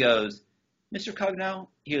 And he goes, Mr. Cugno?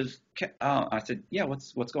 He goes, I said, yeah,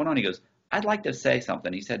 what's going on? He goes, I'd like to say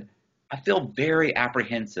something. He said, I feel very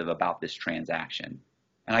apprehensive about this transaction.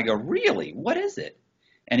 And I go, really? What is it?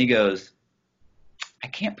 And he goes, I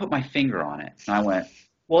can't put my finger on it. And I went,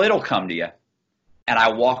 well, it'll come to you. And I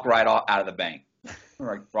walked right out of the bank.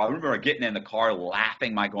 I remember getting in the car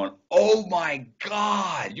laughing, going, oh my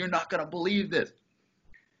God, you're not going to believe this.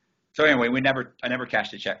 So anyway, I never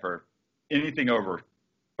cashed a check for anything over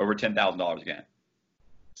 $10,000 again.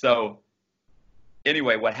 So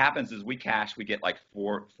anyway, what happens is we get like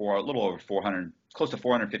for a little over 400, close to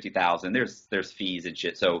 450,000. There's fees and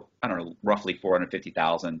shit. So I don't know, roughly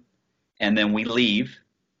 450,000. And then we leave,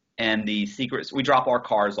 and we drop our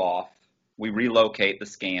cars off. We relocate the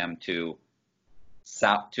scam to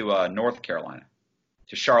North Carolina,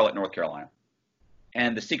 to Charlotte, North Carolina.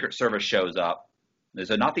 And the Secret Service shows up.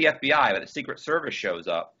 So not the FBI, but the Secret Service shows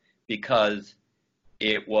up because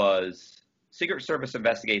Secret Service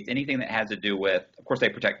investigates anything that has to do with, of course, they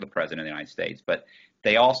protect the President of the United States, but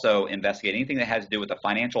they also investigate anything that has to do with the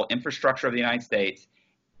financial infrastructure of the United States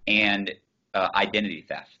and identity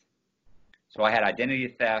theft. So I had identity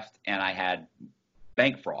theft and I had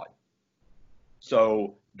bank fraud.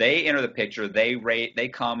 So they enter the picture. They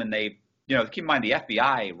come and they, keep in mind the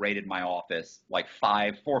FBI raided my office like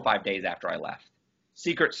 4 or 5 days after I left.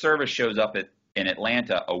 Secret Service shows up in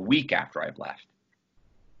Atlanta a week after I've left.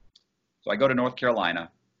 So I go to North Carolina,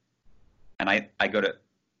 and I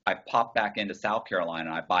pop back into South Carolina,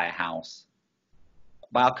 and I buy a house,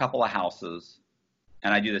 buy a couple of houses,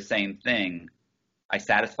 and I do the same thing. I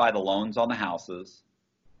satisfy the loans on the houses.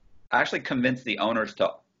 I actually convince the owners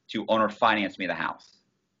to owner finance me the house.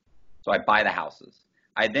 So I buy the houses.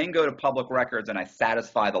 I then go to public records and I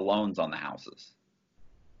satisfy the loans on the houses.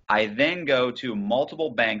 I then go to multiple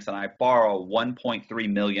banks and I borrow $1.3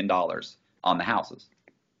 million on the houses.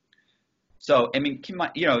 So, I mean,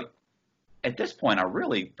 at this point,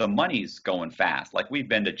 the money's going fast. Like, we've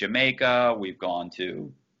been to Jamaica, we've gone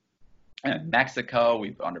to Mexico,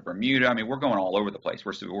 we've gone to Bermuda. I mean, we're going all over the place.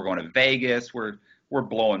 We're going to Vegas. We're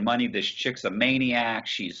blowing money. This chick's a maniac.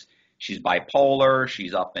 She's bipolar.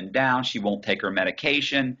 She's up and down. She won't take her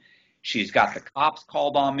medication. She's got the cops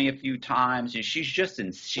called on me a few times. And she's just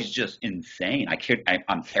insane.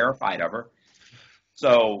 I'm terrified of her.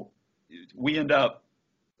 So we end up,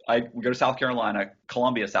 we go to South Carolina,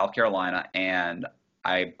 Columbia, South Carolina, and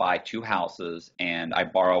I buy 2 houses and I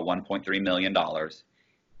borrow $1.3 million.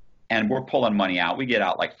 And we're pulling money out. We get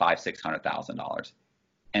out like $500,000-$600,000.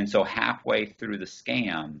 And so halfway through the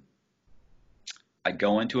scam, I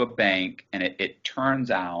go into a bank, and it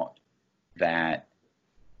turns out that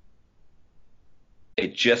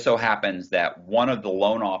it just so happens that one of the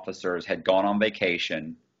loan officers had gone on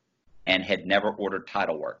vacation and had never ordered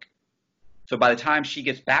title work. So by the time she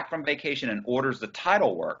gets back from vacation and orders the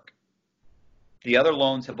title work, the other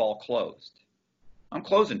loans have all closed. I'm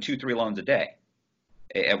closing 2-3 loans a day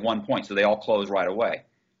at one point, so they all close right away.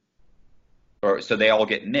 Or so they all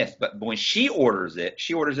get missed. But when she orders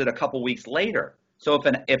it a couple weeks later. So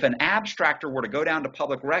if an abstractor were to go down to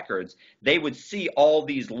public records, they would see all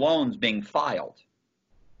these loans being filed,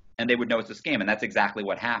 and they would know it's a scam, and that's exactly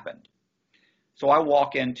what happened. So I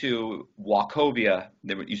walk into Wachovia.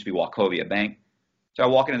 There used to be Wachovia Bank. So I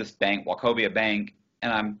walk into this bank, Wachovia Bank,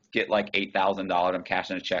 and I get like $8,000. I'm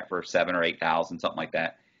cashing a check for $7,000 or $8,000, something like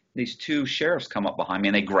that. These 2 sheriffs come up behind me,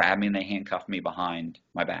 and they grab me and they handcuff me behind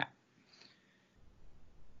my back.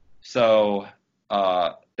 So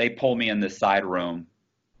they pull me in this side room,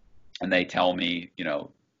 and they tell me,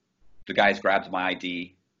 the guy grabs my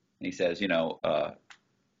ID, and he says,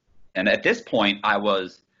 and at this point I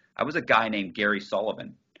was a guy named Gary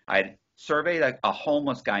Sullivan. I had surveyed a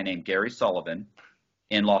homeless guy named Gary Sullivan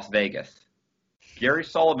in Las Vegas. Gary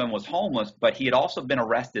Sullivan was homeless, but he had also been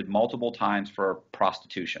arrested multiple times for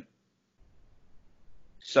prostitution.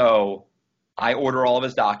 So I order all of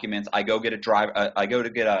his documents. I go get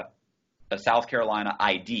a South Carolina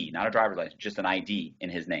ID, not a driver's license, just an ID in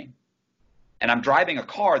his name. And I'm driving a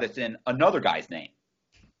car that's in another guy's name.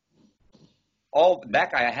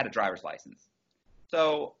 That guy had a driver's license.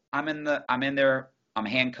 So I'm in there, I'm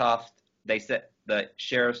handcuffed. The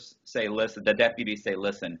sheriffs say, listen, the deputies say,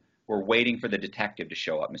 listen, we're waiting for the detective to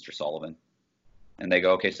show up, Mr. Sullivan. And they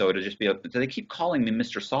go, okay, so it'll just be so they keep calling me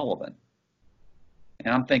Mr. Sullivan.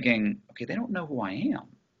 And I'm thinking, okay, they don't know who I am.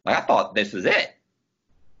 Like, I thought this is it.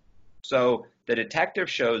 So the detective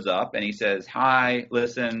shows up and he says, hi,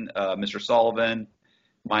 listen, Mr. Sullivan,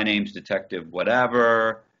 my name's Detective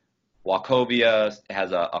whatever. Wachovia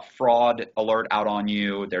has a fraud alert out on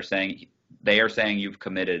you. They are saying you've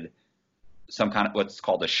committed some kind of what's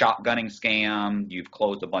called a shotgunning scam. You've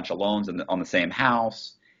closed a bunch of loans on the same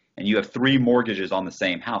house, and you have 3 mortgages on the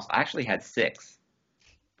same house. I actually had 6,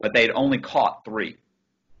 but they'd only caught 3.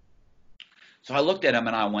 So I looked at him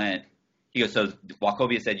and I went, he goes, so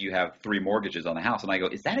Wachovia said you have 3 mortgages on the house. And I go,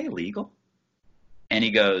 is that illegal? And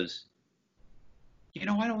he goes, I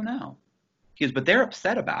don't know. He goes, but they're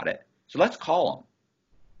upset about it. So let's call them.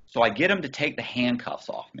 So I get him to take the handcuffs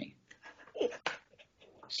off me.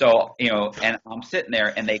 So, and I'm sitting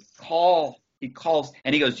there and he calls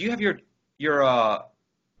and he goes, do you have your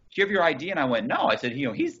ID? And I went, no. I said,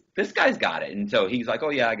 this guy's got it. And so he's like, oh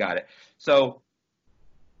yeah, I got it. So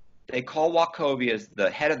they call Wachovia as the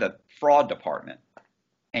head of the fraud department.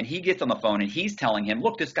 And he gets on the phone and he's telling him,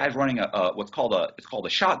 look, this guy's running it's called a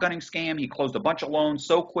shotgunning scam. He closed a bunch of loans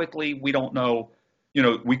so quickly. We don't know,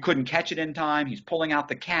 we couldn't catch it in time. He's pulling out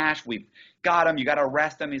the cash. We've got him. You got to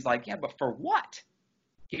arrest him. He's like, yeah, but for what?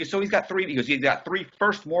 He goes, so he's got 3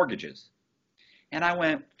 first mortgages. And I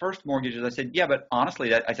went, first mortgages? I said, yeah, but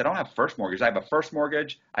honestly, I said, I don't have first mortgages. I have a first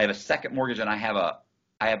mortgage. I have a second mortgage, and I have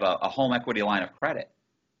a home equity line of credit.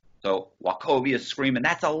 So Wachovia is screaming,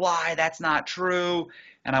 that's a lie. That's not true.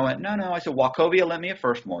 And I went, no. I said, Wachovia lent me a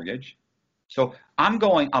first mortgage. So I'm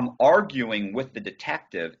arguing with the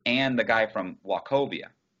detective and the guy from Wachovia.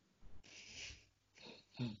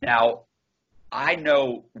 Now, I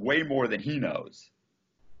know way more than he knows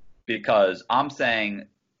because I'm saying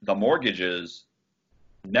the mortgages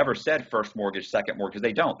never said first mortgage, second mortgage.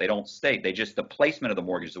 They don't state. The placement of the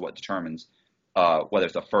mortgage is what determines whether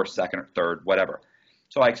it's a first, second, or third, whatever.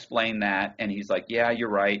 So I explained that, and he's like, yeah, you're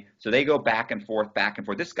right. So they go back and forth, back and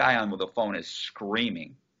forth. This guy on the phone is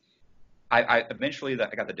screaming. I eventually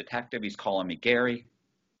I got the detective. He's calling me Gary.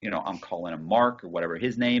 I'm calling him Mark or whatever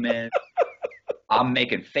his name is. I'm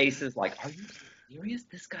making faces like, are you serious?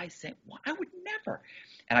 This guy's saying, well, I would never.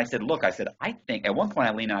 And I said, look, I think, at one point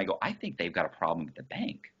I lean and I go, I think they've got a problem at the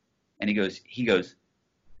bank. And he goes,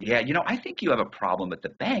 yeah, I think you have a problem at the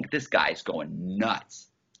bank. This guy's going nuts.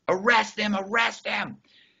 Arrest him, arrest him.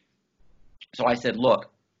 So I said,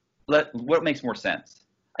 look, what makes more sense?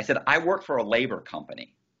 I said, I work for a labor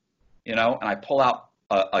company, and I pull out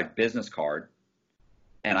a business card,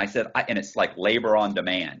 and I said, and it's like labor on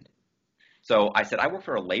demand. So I said, I work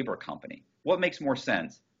for a labor company. What makes more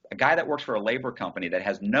sense? A guy that works for a labor company that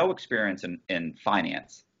has no experience in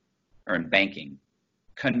finance or in banking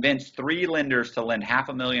convinced 3 lenders to lend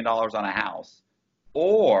 $500,000 on a house,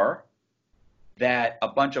 or that a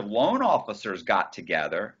bunch of loan officers got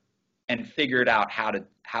together and figured out how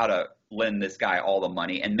to lend this guy all the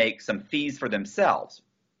money and make some fees for themselves.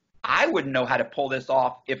 I wouldn't know how to pull this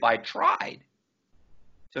off if I tried.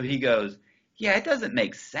 So he goes, yeah, it doesn't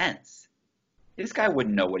make sense. This guy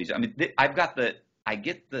wouldn't know what he's. I mean, I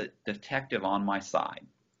get the detective on my side.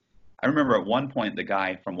 I remember at one point the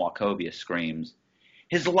guy from Wachovia screams,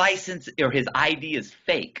 his license or his ID is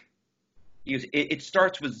fake. He goes, it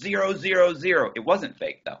starts with 000. It wasn't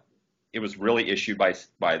fake though. It was really issued by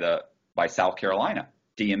South Carolina,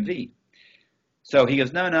 DMV. So he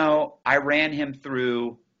goes, no, I ran him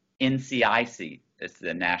through NCIC. It's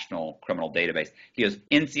the National Criminal Database. He goes,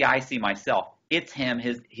 NCIC myself. It's him.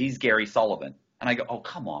 He's Gary Sullivan. And I go, oh,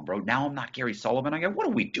 come on, bro. Now I'm not Gary Sullivan. I go, what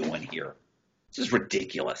are we doing here? This is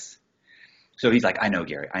ridiculous. So he's like, I know,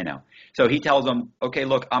 Gary, I know. So he tells him, okay,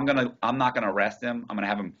 look, I'm not gonna arrest him. I'm gonna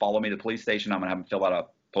have him follow me to the police station. I'm gonna have him fill out a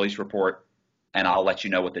police report, and I'll let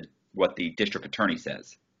you know what the district attorney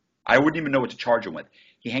says. I wouldn't even know what to charge him with.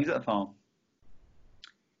 He hangs up the phone,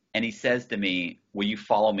 and he says to me, will you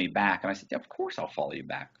follow me back? And I said, yeah, of course I'll follow you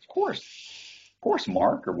back. Of course,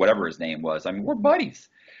 Mark, or whatever his name was. I mean, we're buddies.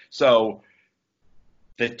 So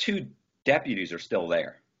the 2 deputies are still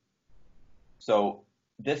there. So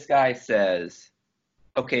this guy says,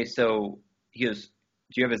 okay, so he goes,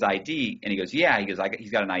 do you have his ID? And he goes, yeah. He goes,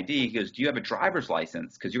 he's got an ID. He goes, do you have a driver's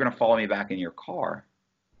license? Because you're going to follow me back in your car.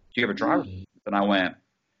 Do you have a driver's license? And I went,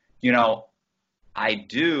 I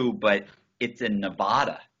do, but it's in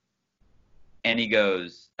Nevada. And he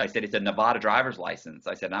goes, I said, it's a Nevada driver's license.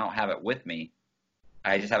 I said, I don't have it with me.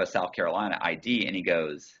 I just have a South Carolina ID. And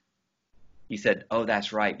he said, oh,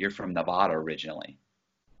 that's right. You're from Nevada originally.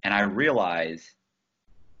 And I realized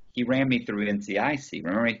he ran me through NCIC.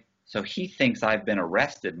 Remember? So he thinks I've been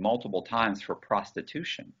arrested multiple times for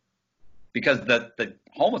prostitution, because the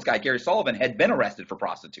homeless guy, Gary Sullivan, had been arrested for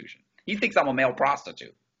prostitution. He thinks I'm a male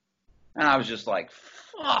prostitute. And I was just like,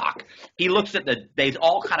 fuck. He looks at they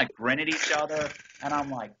all kind of grin at each other. And I'm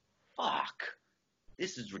like, fuck,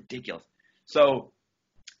 this is ridiculous. So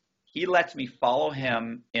he lets me follow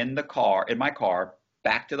him in my car,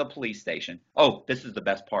 back to the police station. Oh, this is the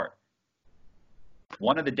best part.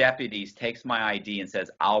 One of the deputies takes my ID and says,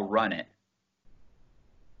 I'll run it.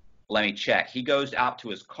 Let me check. He goes out to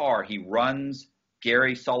his car. He runs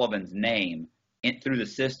Gary Sullivan's name through the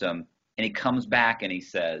system, and he comes back and he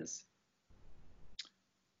says,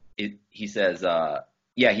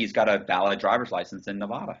 yeah, he's got a valid driver's license in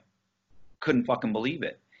Nevada. Couldn't fucking believe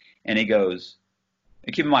it. And he goes,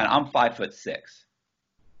 and keep in mind, I'm 5'6".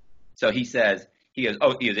 So he goes,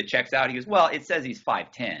 it checks out. He goes, well, it says he's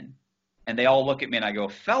 5'10". And they all look at me and I go,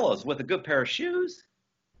 fellas, with a good pair of shoes?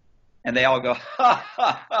 And they all go, ha,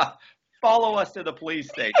 ha, ha, follow us to the police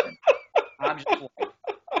station. I'm just like,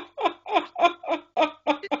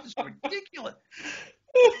 this is ridiculous.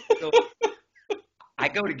 So I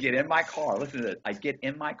go to get in my car. Listen to this. I get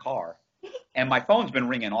in my car, and my phone's been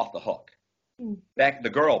ringing off the hook.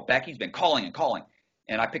 Becky's been calling and calling.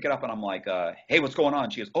 And I pick it up and I'm like, hey, what's going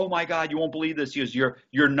on? She goes, oh my God, you won't believe this. She goes,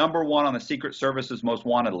 you're number 1 on the Secret Service's most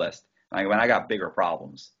wanted list. And I got bigger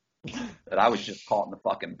problems. That I was just caught in the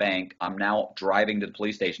fucking bank. I'm now driving to the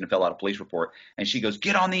police station to fill out a police report. And she goes,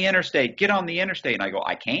 get on the interstate. And I go,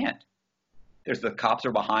 I can't. The cops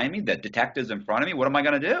are behind me. The detective's in front of me. What am I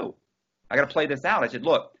going to do? I got to play this out. I said,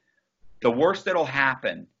 look, the worst that'll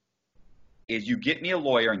happen is you get me a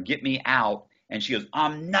lawyer and get me out. And she goes,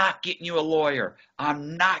 I'm not getting you a lawyer.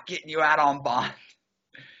 I'm not getting you out on bond.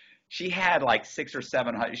 She had like 600 or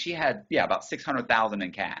 700. She had, about 600,000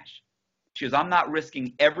 in cash. She goes, I'm not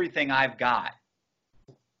risking everything I've got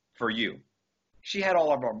for you. She had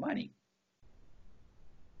all of our money.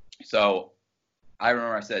 So I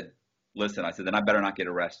remember I said, listen, then I better not get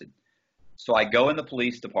arrested. So I go in the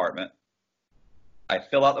police department. I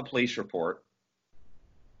fill out the police report.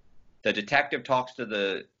 The detective talks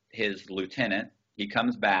to his lieutenant. He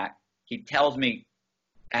comes back. He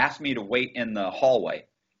asks me to wait in the hallway.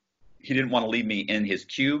 He didn't want to leave me in his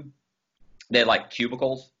cube. They had like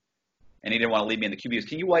cubicles, and he didn't want to leave me in the cube. He goes,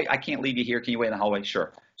 "Can you wait? I can't leave you here. Can you wait in the hallway?"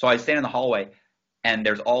 Sure. So I stand in the hallway, and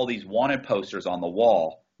there's all these wanted posters on the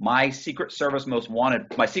wall. My Secret Service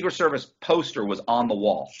poster was on the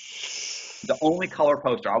wall. The only color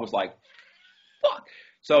poster. I was like, fuck.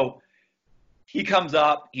 So he comes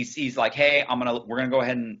up, he's like, "Hey, we're gonna go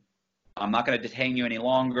ahead and I'm not gonna detain you any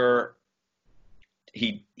longer."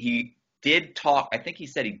 He did talk. I think he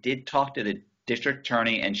said he did talk to the district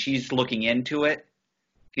attorney, and she's looking into it.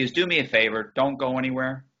 He goes, "Do me a favor, don't go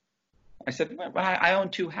anywhere." I said, "But I own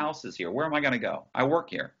 2 houses here. Where am I gonna go? I work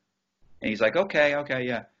here." And he's like, okay,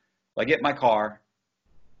 yeah. So I get in my car.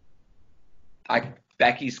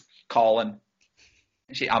 Becky's calling.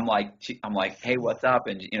 I'm like, "Hey, what's up?"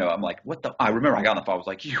 And I'm like, "What the?" I remember I got on the phone. I was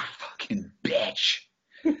like, "You fucking bitch."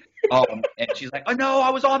 And she's like, "Oh no, I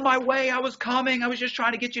was on my way. I was coming. I was just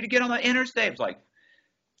trying to get you to get on the interstate." I was like,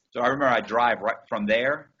 so I remember I drive right from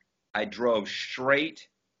there. I drove straight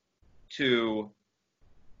to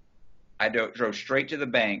the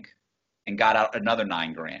bank and got out another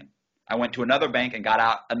 $9,000. I went to another bank and got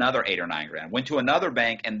out another $8,000 or $9,000. Went to another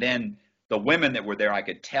bank, and then the women that were there, I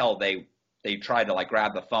could tell they tried to like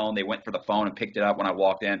grab the phone. They went for the phone and picked it up when I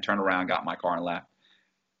walked in, turned around, got in my car and left.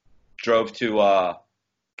 Drove to,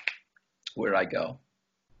 where did I go?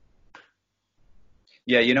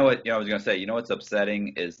 Yeah, you know what, I was going to say, you know what's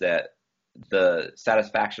upsetting is that the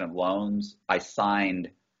satisfaction of loans, I signed,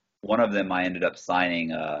 one of them I ended up signing,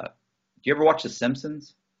 do you ever watch The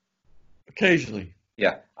Simpsons? Occasionally.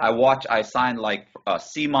 Yeah, I signed like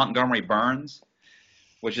C. Montgomery Burns,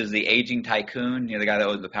 which is the aging tycoon, the guy that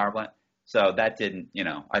owns the power plant. So that didn't,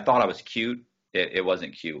 I thought I was cute. It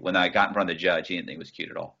wasn't cute. When I got in front of the judge, he didn't think it was cute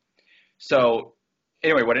at all. So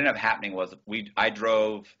anyway, what ended up happening was I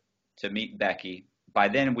drove to meet Becky. By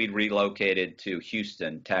then we'd relocated to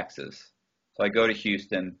Houston, Texas. So I go to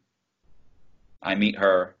Houston. I meet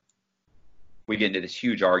her. We get into this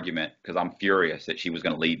huge argument because I'm furious that she was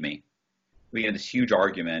going to leave me. We get into this huge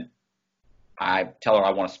argument. I tell her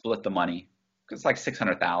I want to split the money because it's like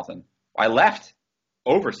 $600,000. I left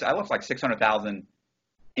like $600,000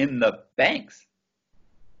 in the banks.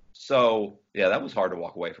 So yeah, that was hard to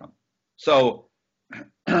walk away from. So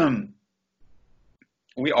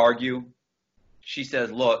we argue. She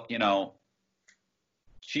says, "Look,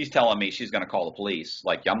 she's telling me she's going to call the police.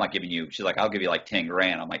 Like, I'm not giving you," she's like, "I'll give you like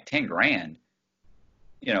 $10,000. I'm like, $10,000?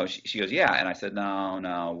 She goes, "Yeah." And I said,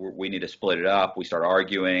 no, we need to split it up. We start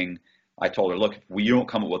arguing. I told her, "Look, if you don't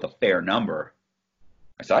come up with a fair number,"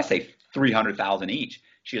 I said, "I say 300,000 each."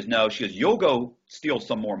 She goes, "No." She goes, "You'll go steal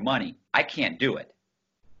some more money. I can't do it."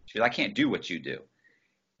 She goes, "I can't do what you do."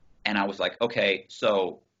 And I was like, "Okay,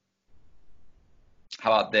 so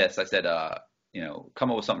how about this?" I said,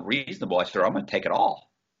 "Come up with something reasonable." I said, "I'm going to take it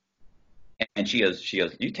all." And she goes,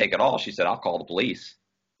 "You take it all?" She said, "I'll call the police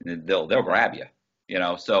and they'll grab you."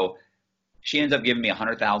 So she ends up giving me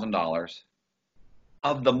 $100,000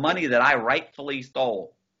 of the money that I rightfully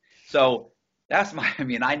stole. So that's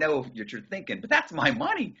I know what you're thinking, but that's my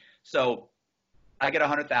money. So I get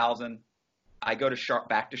 $100,000. I go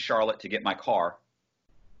back to Charlotte to get my car.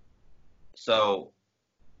 So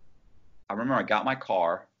I remember I got my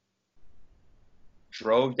car,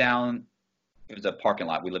 drove down. It was a parking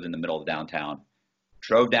lot. We lived in the middle of downtown.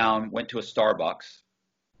 Drove down, went to a Starbucks.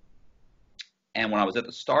 And when I was at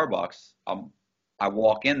the Starbucks, I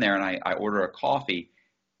walk in there and I order a coffee,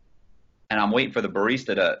 and I'm waiting for the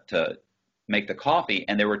barista to make the coffee,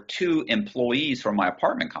 and there were 2 employees from my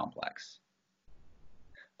apartment complex.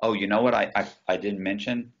 Oh, you know what I didn't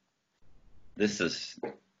mention? This is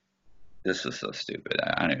so stupid.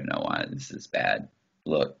 I don't even know why this is bad.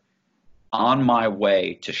 Look, on my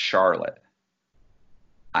way to Charlotte,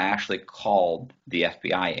 I actually called the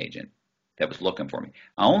FBI agent that was looking for me.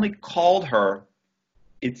 I only called her.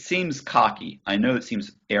 It seems cocky. I know it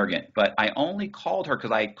seems arrogant, but I only called her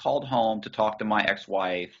because I called home to talk to my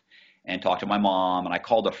ex-wife and talk to my mom, and I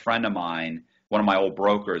called a friend of mine, one of my old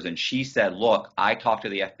brokers, and she said, "Look, I talked to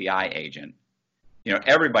the FBI agent."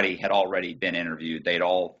 Everybody had already been interviewed. They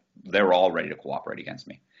were all ready to cooperate against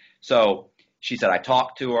me. So she said, "I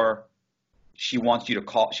talked to her. She wants you to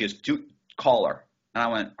call. She has to call her." And I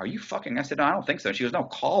went, "Are you fucking?" I said, "No, I don't think so." She goes, "No,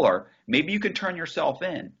 call her. Maybe you can turn yourself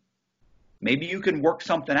in. Maybe you can work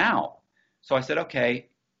something out." So I said, "Okay."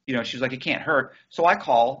 She's like, "It can't hurt." So I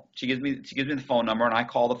call. She gives me the phone number, and I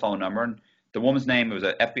call the phone number. And the woman's name was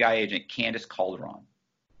an FBI agent, Candace Calderon.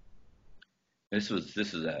 this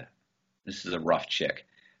is a rough chick.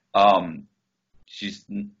 She's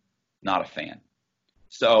not a fan.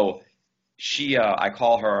 So I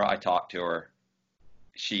call her, I talk to her.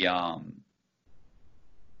 She,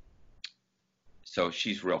 so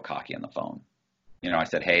she's real cocky on the phone. I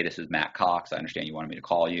said, hey, this is Matt Cox. I understand you wanted me to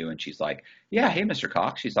call you. And she's like, yeah, hey, Mr.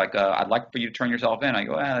 Cox. She's like, I'd like for you to turn yourself in. I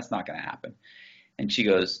go, that's not going to happen. And she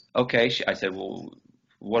goes, okay. I said, well,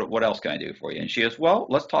 what else can I do for you? And she goes, well,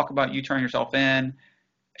 let's talk about you turning yourself in.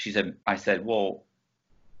 I said, well,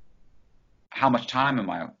 how much time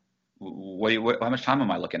am I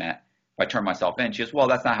looking at if I turn myself in? She goes, well,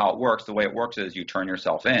 that's not how it works. The way it works is you turn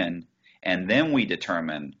yourself in, and then we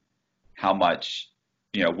determine how much,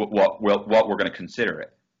 what we're going to consider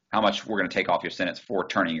it, how much we're going to take off your sentence for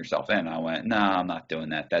turning yourself in. And I went, no, I'm not doing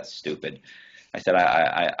that. That's stupid. I said,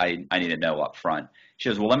 I need to know up front. She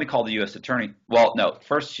goes, well, let me call the U.S. attorney. Well, no,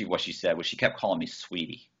 first what she said was she kept calling me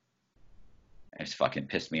sweetie. It just fucking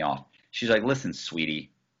pissed me off. She's like, listen,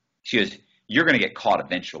 sweetie. She goes, you're going to get caught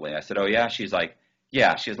eventually. I said, oh, yeah? She's like,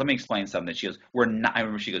 yeah. She goes, let me explain something. She goes, I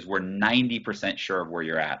remember she goes, we're 90% sure of where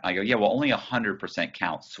you're at. I go, yeah, well, only 100%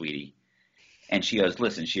 counts, sweetie. And she goes,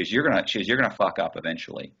 listen, she goes, you're going to fuck up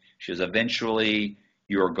eventually. She goes, eventually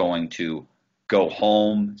you're going to go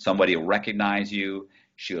home. Somebody will recognize you.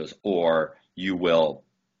 She goes, or you will,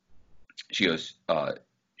 she goes,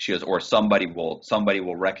 or some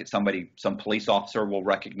police officer will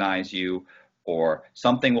recognize you, or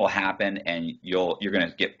something will happen and you're going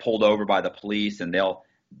to get pulled over by the police and they'll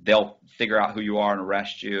figure out who you are and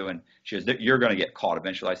arrest you. And she goes, you're going to get caught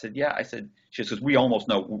eventually. I said, yeah. I said, she goes, we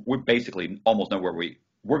basically almost know where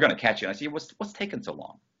we're going to catch you. And I said, what's taking so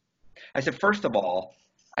long? I said, first of all,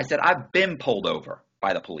 I said, I've been pulled over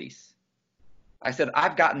by the police. I said,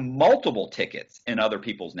 I've gotten multiple tickets in other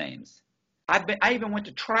people's names. I even went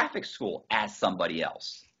to traffic school as somebody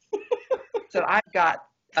else. I said, I've got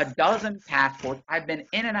a dozen passports. I've been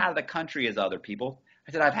in and out of the country as other people.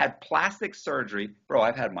 I said, I've had plastic surgery. Bro,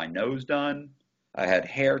 I've had my nose done. I had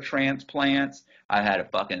hair transplants. I had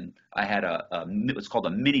what's called a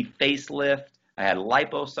mini facelift. I had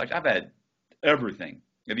liposuction. I've had everything.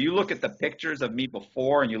 If you look at the pictures of me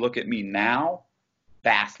before and you look at me now,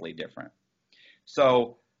 vastly different.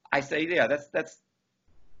 So I say, yeah,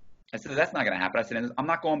 I said, that's not going to happen. I said, I'm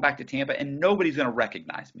not going back to Tampa and nobody's going to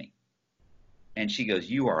recognize me. And she goes,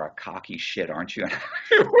 you are a cocky shit, aren't you?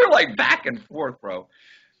 We're like back and forth, bro.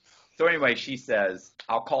 So anyway, she says,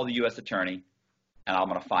 I'll call the U.S. attorney and I'm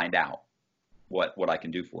going to find out what I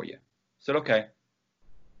can do for you. I said, okay.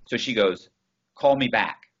 So she goes, call me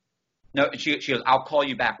back. No, she goes, I'll call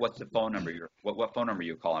you back. What's the phone number? What phone number are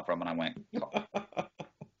you calling from? And I went,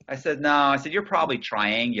 I said, no. I said, you're probably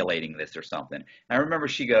triangulating this or something. And I remember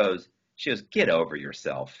she goes, get over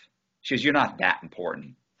yourself. She goes, you're not that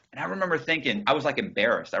important. And I remember thinking, I was like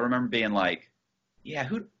embarrassed. I remember being like, yeah,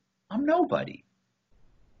 I'm nobody.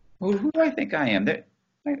 Who do I think I am?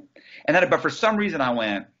 But for some reason I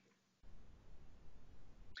went,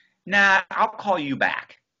 nah, I'll call you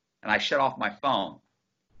back. And I shut off my phone.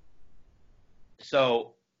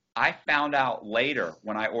 So I found out later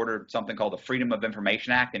when I ordered something called the Freedom of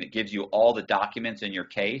Information Act, and it gives you all the documents in your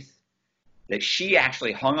case, that she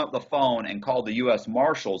actually hung up the phone and called the U.S.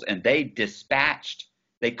 Marshals, and they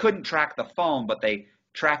couldn't track the phone, but they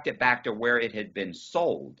tracked it back to where it had been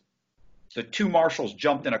sold. So 2 marshals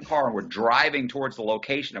jumped in a car and were driving towards the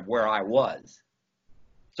location of where I was.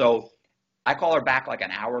 So I call her back like an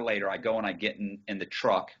hour later. I go and I get in the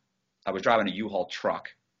truck. I was driving a U-Haul truck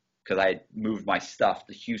because I had moved my stuff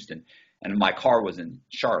to Houston, and my car was in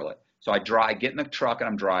Charlotte. So I get in the truck and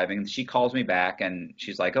I'm driving, and she calls me back and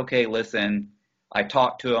she's like, okay, listen, I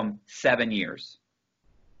talked to him 7 years.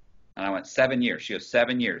 And I went, 7 years. She goes,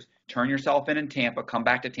 7 years. Turn yourself in Tampa, come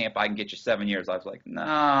back to Tampa, I can get you 7 years. I was like,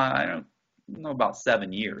 nah, I don't know about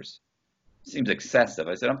 7 years. Seems excessive.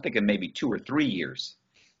 I said, I'm thinking maybe 2 or 3 years.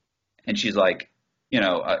 And she's like,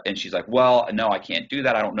 well, no, I can't do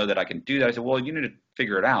that. I don't know that I can do that. I said, well, you need to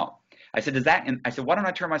figure it out. I said, why don't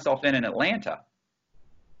I turn myself in Atlanta?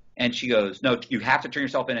 And she goes, no, you have to turn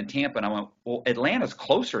yourself in Tampa. And I went, well, Atlanta's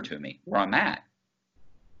closer to me where I'm at.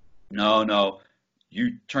 No,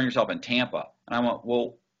 you turn yourself in Tampa. And I went,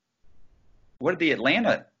 well, what did the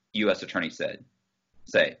Atlanta U.S. attorney say?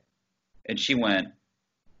 And she went,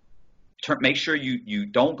 make sure you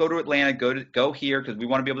don't go to Atlanta, go here, because we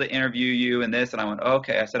want to be able to interview you and this. And I went,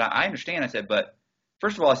 okay. I said, I understand. I said, but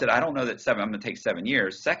first of all, I said, I don't know that I'm going to take 7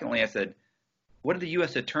 years. Secondly, I said, what did the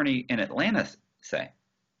U.S. attorney in Atlanta say?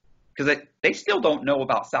 Because they still don't know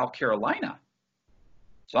about South Carolina.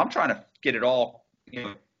 So I'm trying to get it all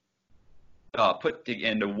put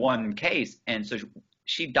into one case. And so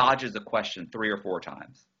she dodges the question 3 or 4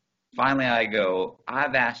 times. Finally, I go,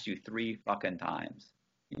 I've asked you 3 fucking times,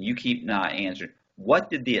 and you keep not answering. What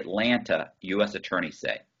did the Atlanta U.S. attorney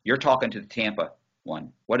say? You're talking to the Tampa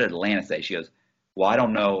one. What did Atlanta say? She goes, well, I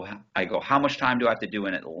don't know. I go, how much time do I have to do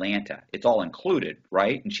in Atlanta? It's all included,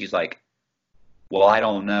 right? And she's like, well, I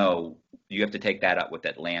don't know. You have to take that up with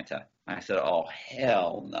Atlanta. I said, oh,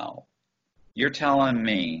 hell no. You're telling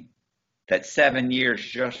me that 7 years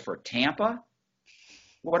just for Tampa?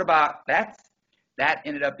 What about that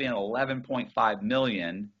ended up being 11.5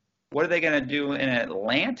 million. What are they going to do in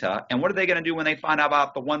Atlanta? And what are they going to do when they find out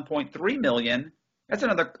about the 1.3 million? That's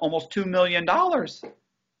another almost $2 million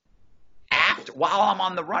after, while I'm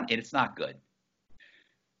on the run. And it's not good.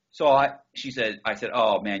 So I said,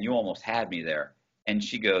 oh man, you almost had me there. And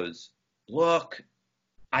she goes, look,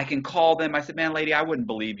 I can call them. I said, man, lady, I wouldn't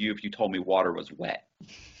believe you if you told me water was wet.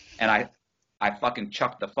 And I fucking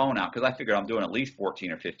chucked the phone out because I figured I'm doing at least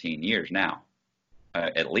 14 or 15 years now,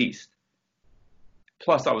 at least.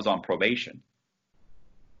 Plus, I was on probation.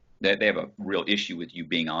 They have a real issue with you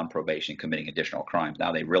being on probation, committing additional crimes.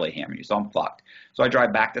 Now they really hammer you, so I'm fucked. So I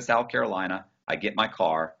drive back to South Carolina. I get my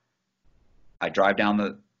car. I drive down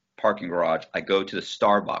the parking garage. I go to the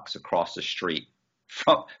Starbucks across the street.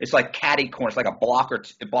 It's like catty corner. It's like a block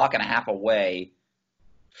and a half away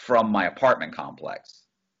from my apartment complex.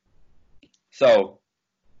 So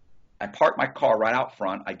I park my car right out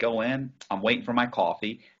front. I go in. I'm waiting for my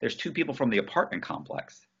coffee. There's 2 people from the apartment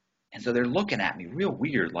complex. And so they're looking at me real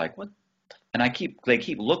weird, like, what? And they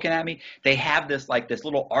keep looking at me. They have this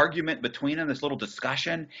little argument between them, this little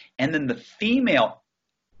discussion. And then the female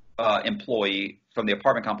employee from the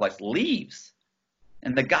apartment complex leaves.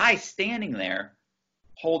 And the guy's standing there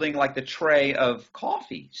holding like the tray of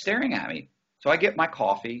coffee, staring at me. So I get my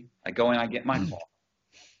coffee. I go in, I get my coffee,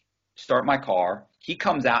 start my car. He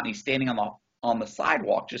comes out and he's standing on the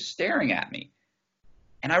sidewalk just staring at me.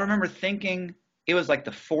 And I remember thinking it was like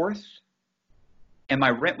the 4th and my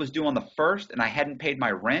rent was due on the 1st and I hadn't paid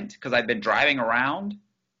my rent because I'd been driving around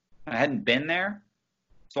and I hadn't been there.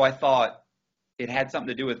 So I thought it had something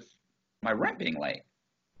to do with my rent being late.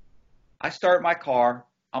 I start my car.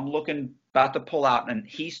 I'm looking, about to pull out, and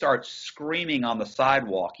he starts screaming on the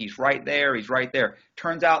sidewalk. He's right there. He's right there.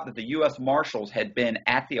 Turns out that the U.S. Marshals had been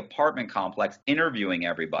at the apartment complex interviewing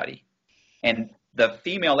everybody. And the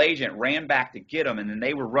female agent ran back to get him, and then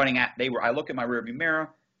they were running I look in my rearview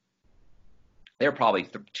mirror. They're probably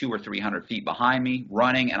 200 or 300 feet behind me,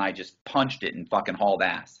 running, and I just punched it and fucking hauled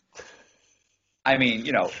ass. I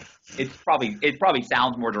mean, it probably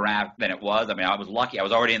sounds more dramatic than it was. I mean, I was lucky. I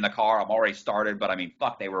was already in the car. I'm already started, but I mean,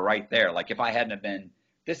 fuck, they were right there. Like if I hadn't have been,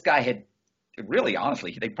 this guy had really,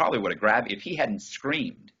 honestly, they probably would have grabbed me if he hadn't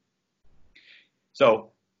screamed.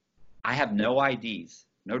 So I have no IDs,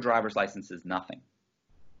 no driver's licenses, nothing,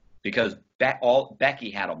 because Becky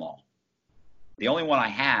had them all. The only one I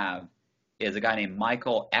have is a guy named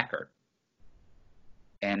Michael Eckert,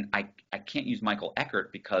 and I can't use Michael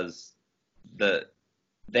Eckert because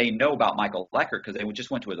they know about Michael Eckert because they just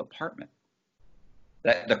went to his apartment.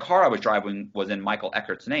 The car I was driving was in Michael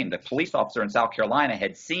Eckert's name. The police officer in South Carolina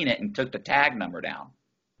had seen it and took the tag number down.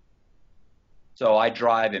 So I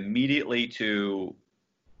drive immediately to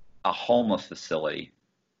a homeless facility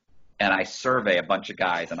and I survey a bunch of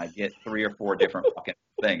guys and I get 3 or 4 different fucking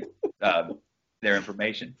things, their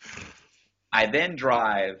information. I then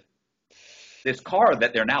drive this car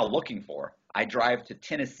that they're now looking for. I drive to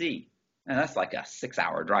Tennessee. And that's like a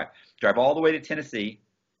 6-hour drive. Drive all the way to Tennessee.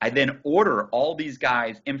 I then order all these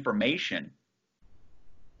guys' information.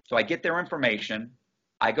 So I get their information.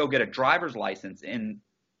 I go get a driver's license in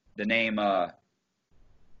the name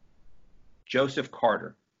Joseph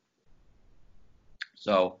Carter.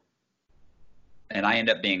 So, and I end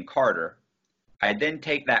up being Carter. I then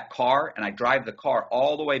take that car and I drive the car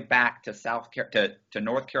all the way back to to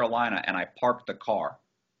North Carolina, and I park the car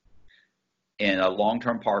in a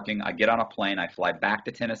long-term parking. I get on a plane. I fly back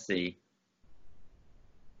to Tennessee.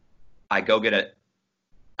 I go get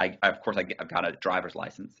I've got a driver's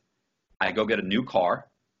license. I go get a new car,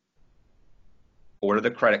 order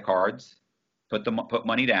the credit cards, put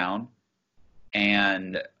money down,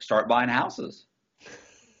 and start buying houses.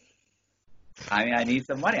 I mean, I need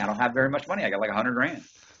some money. I don't have very much money. I got like $100,000.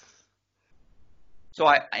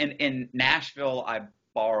 So in Nashville, I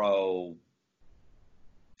borrow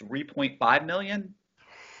 $3.5 million.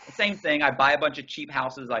 The same thing. I buy a bunch of cheap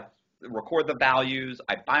houses. I record the values.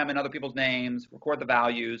 I buy them in other people's names, record the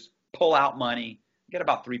values, pull out money, get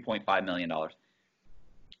about $3.5 million. And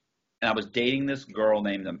I was dating this girl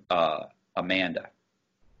named Amanda.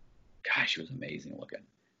 Gosh, she was amazing looking.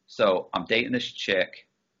 So I'm dating this chick.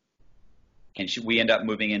 and we end up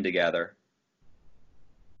moving in together,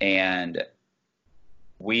 and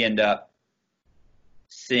we end up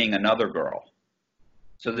seeing another girl.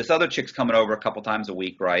 So this other chick's coming over a couple times a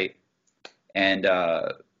week, right? And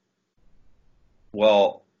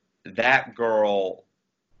well, that girl,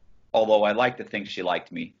 although I like to think she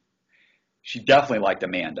liked me, she definitely liked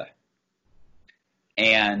Amanda.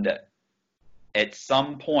 And at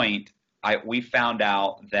some point, we found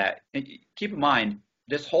out that, keep in mind,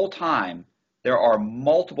 this whole time, there are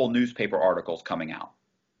multiple newspaper articles coming out.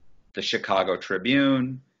 The Chicago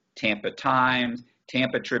Tribune, Tampa Times,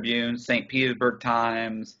 Tampa Tribune, St. Petersburg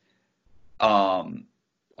Times. I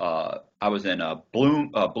was in a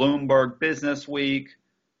Bloomberg Business Week,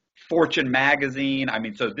 Fortune Magazine. I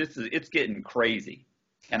mean, so it's getting crazy,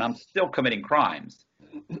 and I'm still committing crimes.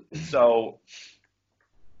 So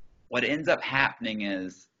what ends up happening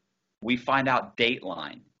is we find out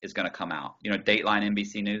Dateline is going to come out. You know, Dateline,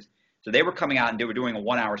 NBC News. So they were coming out and they were doing a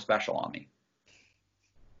 1-hour special on me.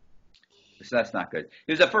 So that's not good.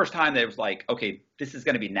 It was the first time that it was like, okay, this is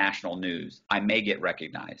going to be national news. I may get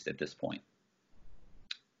recognized at this point.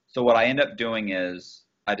 So what I end up doing is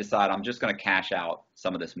I decide I'm just going to cash out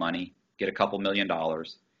some of this money, get a couple $1 million,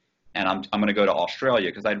 and I'm going to go to Australia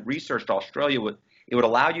because I'd researched Australia. It would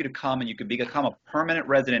allow you to come and you could become a permanent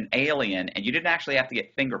resident alien, and you didn't actually have to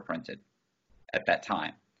get fingerprinted at that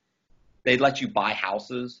time. They'd let you buy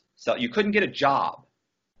houses. So you couldn't get a job,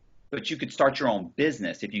 but you could start your own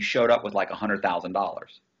business if you showed up with like $100,000.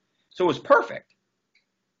 So it was perfect.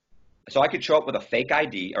 So I could show up with a fake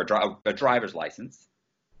ID or a driver's license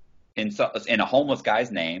in a homeless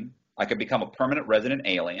guy's name. I could become a permanent resident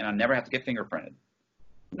alien. I'd never have to get fingerprinted.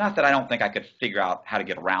 Not that I don't think I could figure out how to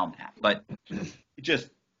get around that, but it just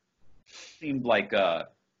seemed like doable.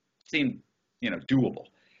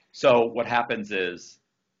 So what happens is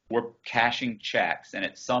we're cashing checks, and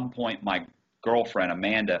at some point my girlfriend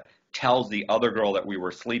Amanda tells the other girl that we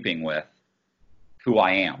were sleeping with who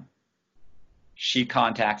I am. She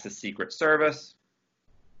contacts the Secret Service.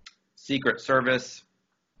 Secret Service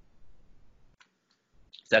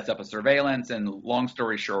sets up a surveillance, and long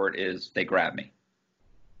story short is they grab me.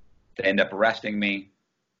 They end up arresting me.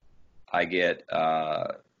 I get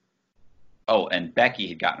and Becky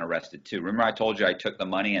had gotten arrested too. Remember I told you I took the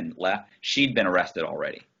money and left? She'd been arrested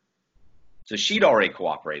already. So she'd already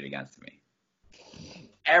cooperated against me.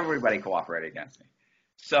 Everybody cooperated against me.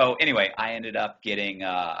 So anyway, I ended up getting,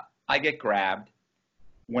 I get grabbed.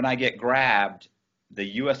 When I get grabbed, the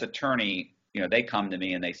U.S. attorney, they come to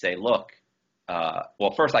me and they say, look,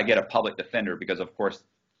 well, first I get a public defender because, of course,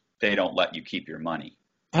 they don't let you keep your money.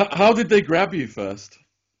 How did they grab you first?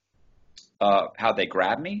 How'd they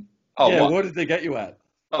grab me? What did they get you at?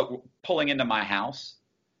 Pulling into my house.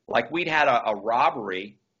 Like we'd had a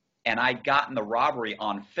robbery, and I'd gotten the robbery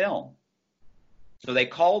on film. So they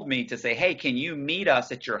called me to say, hey, can you meet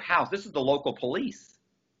us at your house? This is the local police.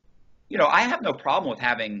 I have no problem with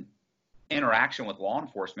having interaction with law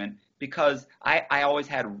enforcement because I always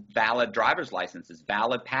had valid driver's licenses,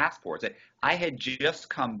 valid passports. I had just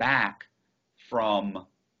come back from,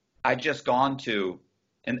 I'd just gone to,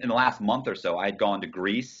 in the last month or so, I'd gone to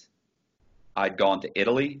Greece, I'd gone to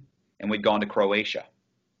Italy, and we'd gone to Croatia.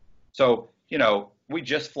 So, we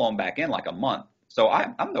just flown back in like a month. So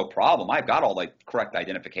I'm no problem. I've got all the correct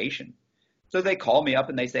identification. So they call me up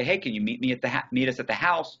and they say, hey, can you meet us at the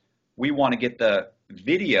house? We want to get the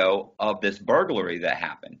video of this burglary that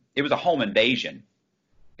happened. It was a home invasion,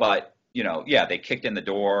 but they kicked in the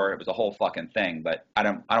door. It was a whole fucking thing, but I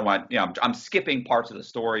don't want, I'm skipping parts of the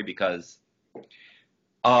story because,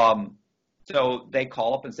 so they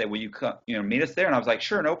call up and say, will you come, meet us there? And I was like,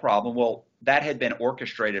 sure, no problem. Well, that had been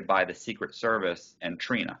orchestrated by the Secret Service and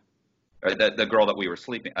Trina, or the girl that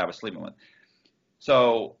I was sleeping with.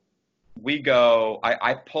 So we go,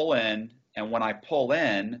 I pull in, and when I pull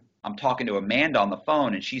in, I'm talking to Amanda on the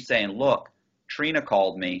phone, and she's saying, look, Trina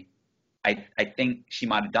called me. I think she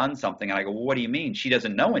might have done something. And I go, well, what do you mean? She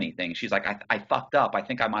doesn't know anything. She's like, I fucked up. I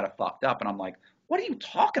think I might have fucked up. And I'm like, what are you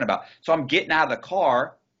talking about? So I'm getting out of the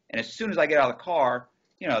car, and as soon as I get out of the car,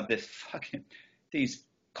 these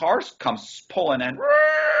cars come pulling in.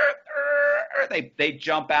 They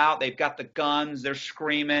jump out. They've got the guns. They're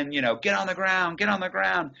screaming, get on the ground, get on the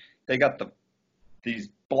ground. They got these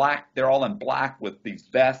black, they're all in black with these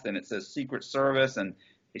vests, and it says Secret Service, and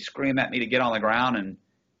they scream at me to get on the ground, and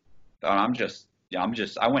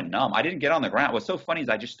I went numb. I didn't get on the ground. What's so funny is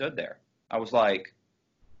I just stood there. I was like,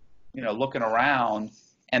 looking around,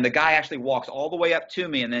 and the guy actually walks all the way up to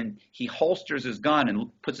me, and then he holsters his gun and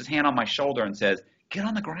puts his hand on my shoulder and says, get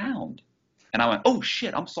on the ground. And I went, oh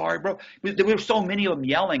shit, I'm sorry, bro. There were so many of them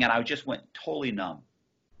yelling, and I just went totally numb.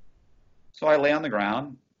 So I lay on the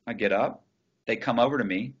ground. I get up. They come over to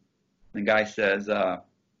me. The guy says,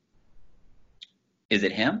 "Is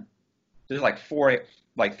it him?" There's like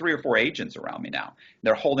three or four agents around me now.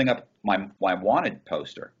 They're holding up my wanted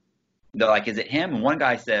poster. They're like, "Is it him?" And one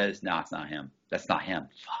guy says, "No, it's not him. That's not him."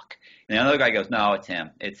 Fuck. And the other guy goes, "No, it's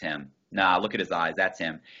him. It's him. Nah, look at his eyes. That's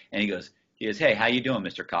him." And he goes, "Hey, how you doing,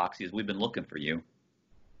 Mr. Cox?" He goes, "We've been looking for you."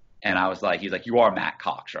 And I was like, he's like, "You are Matt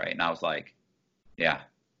Cox, right?" And I was like, "Yeah,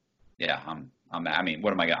 yeah, I mean,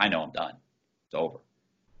 what am I gonna? I know I'm done. It's over."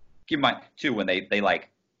 Keep in mind too, when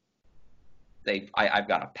I've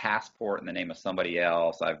got a passport in the name of somebody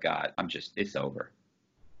else. It's over.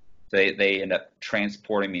 They end up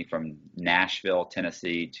transporting me from Nashville,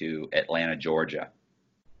 Tennessee to Atlanta, Georgia.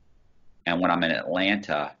 And when I'm in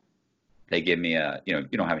Atlanta, they give me you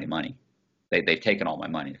don't have any money. They've taken all my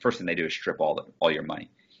money. The first thing they do is strip all your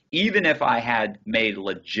money. Even if I had made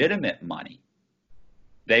legitimate money,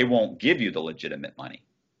 they won't give you the legitimate money.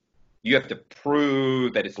 You have to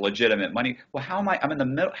prove that it's legitimate money. Well, how am I? I'm in the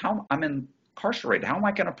middle. I'm incarcerated. How am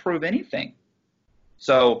I going to prove anything?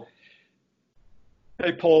 So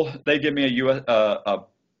they give me a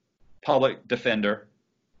public defender,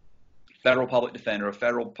 federal public defender. A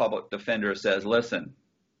federal public defender says, "Listen,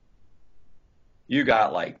 you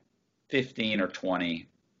got like 15 or 20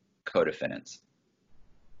 co-defendants.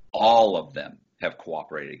 All of them have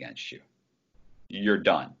cooperated against you. You're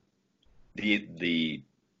done. The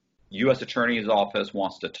U.S. Attorney's Office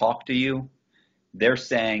wants to talk to you. They're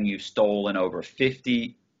saying you've stolen over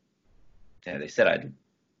 50." They said I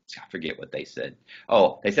forget what they said.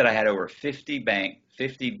 Oh, they said I had over 50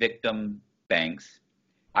 victim banks.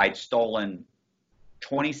 I'd stolen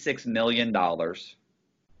 $26 million.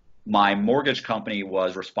 My mortgage company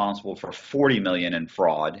was responsible for $40 million in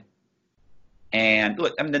fraud. And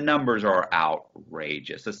look, I mean, the numbers are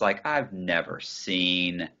outrageous. It's like, I've never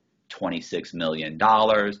seen $26 million.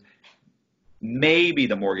 Maybe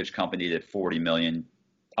the mortgage company did 40 million.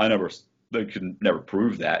 They could never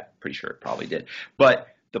prove that. Pretty sure it probably did. But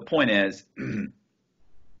the point is,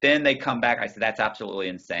 then they come back. I said, "That's absolutely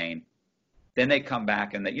insane." Then they come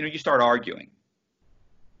back and you start arguing.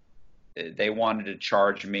 They wanted to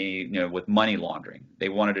charge me, with money laundering. They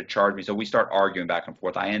wanted to charge me. So we start arguing back and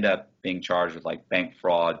forth. I end up being charged with like bank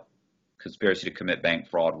fraud, conspiracy to commit bank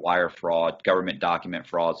fraud, wire fraud, government document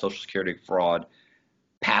fraud, Social Security fraud,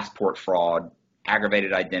 passport fraud,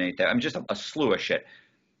 aggravated identity theft. I mean, just a slew of shit.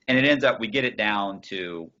 And it ends up, we get it down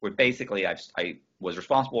to where basically I was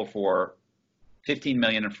responsible for 15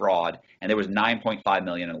 million in fraud, and there was 9.5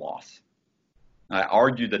 million in loss. I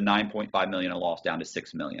argued the 9.5 million in loss down to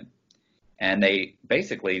 6 million. And they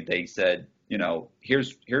said,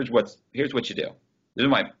 here's what you do. This is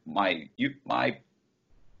my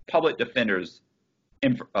public defender's,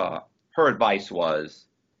 her advice was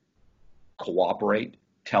cooperate,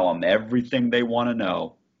 tell them everything they want to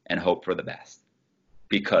know, and hope for the best,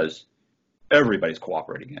 because everybody's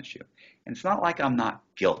cooperating against you. And it's not like I'm not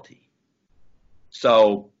guilty.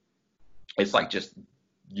 So it's like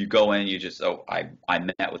you go in, I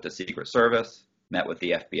met with the Secret Service, met with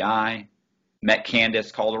the FBI, met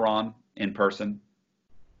Candace Calderon in person.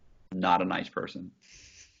 Not a nice person.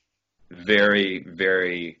 Very,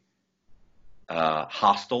 very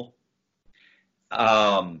hostile.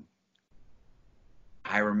 I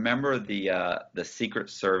remember the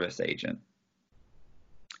Secret Service agent.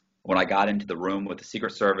 When I got into the room with the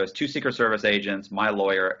Secret Service, 2 Secret Service agents, my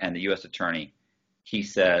lawyer, and the U.S. Attorney, he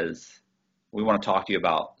says, "We want to talk to you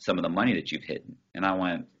about some of the money that you've hidden." And I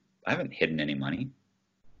went, "I haven't hidden any money."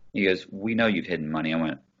 He goes, "We know you've hidden money." I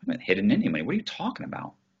went, "I haven't hidden any money. What are you talking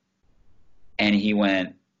about?" And he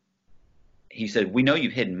said, "We know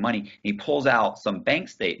you've hidden money." He pulls out some bank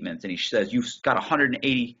statements and he says, "You've got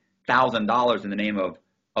 $180,000 in the name of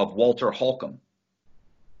Walter Holcomb."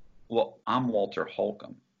 Well, I'm Walter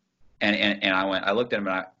Holcomb. And I looked at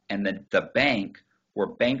him and the bank were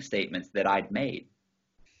bank statements that I'd made.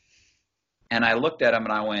 And I looked at him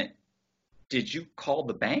and I went, "Did you call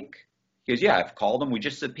the bank?" He goes, "Yeah, I've called them. We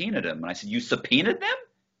just subpoenaed them." And I said, "You subpoenaed them?"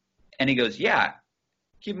 And he goes, "Yeah.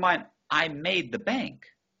 Keep in mind, I made the bank.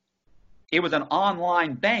 It was an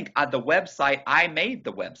online bank. The website, I made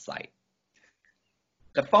the website.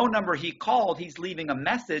 The phone number he called, he's leaving a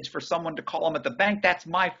message for someone to call him at the bank. That's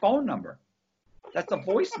my phone number. That's a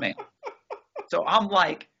voicemail." So I'm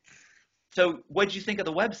like, "So what'd you think of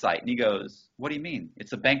the website?" And he goes, "What do you mean?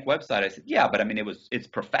 It's a bank website." I said, "Yeah, but I mean, it's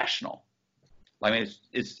professional. I mean,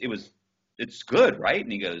 it's good, right?"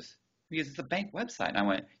 And he goes, "It's a bank website." And I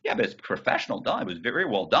went, "Yeah, but it's professional done. It was very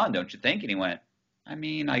well done, don't you think?" And he went, I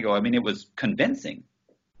mean, it was convincing."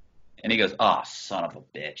 And he goes, "Oh, son of a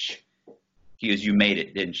bitch. He goes, you made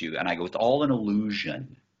it, didn't you? And I go, it's all an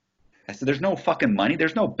illusion. I said, there's no fucking money.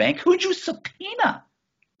 There's no bank. Who'd you subpoena?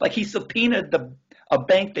 Like he subpoenaed a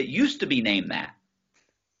bank that used to be named that.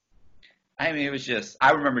 I mean, it was just,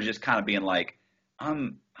 I remember just kind of being like,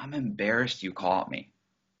 I'm embarrassed you caught me.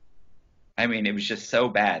 I mean, it was just so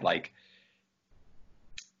bad. Like,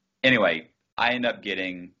 anyway, I end up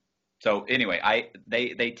getting, so anyway,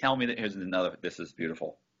 they tell me that here's another, this is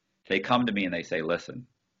beautiful. They come to me and they say, listen,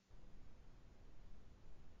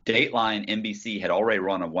 Dateline NBC had already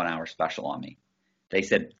run a 1-hour special on me. They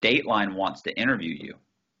said, Dateline wants to interview you.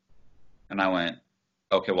 And I went,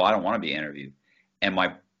 okay, well, I don't want to be interviewed. And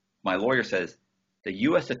my lawyer says, the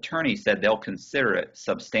U.S. attorney said they'll consider it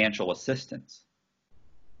substantial assistance,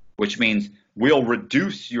 which means we'll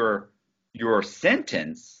reduce your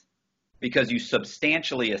sentence because you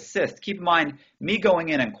substantially assist. Keep in mind, me going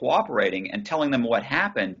in and cooperating and telling them what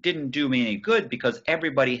happened didn't do me any good because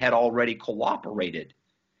everybody had already cooperated.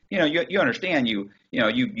 You know, you understand, you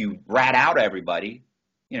rat out everybody,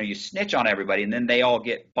 you snitch on everybody, and then they all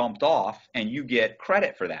get bumped off, and you get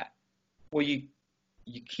credit for that. Well, you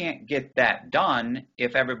can't get that done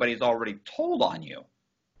if everybody's already told on you.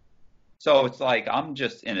 So it's like I'm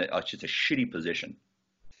just in just a shitty position.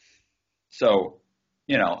 So,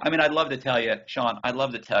 I mean, I'd love to tell you, Sean, I'd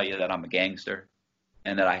love to tell you that I'm a gangster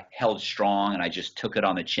and that I held strong and I just took it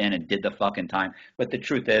on the chin and did the fucking time. But the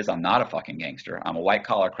truth is, I'm not a fucking gangster. I'm a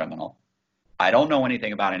white-collar criminal. I don't know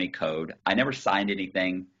anything about any code. I never signed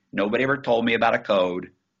anything. Nobody ever told me about a code.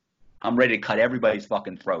 I'm ready to cut everybody's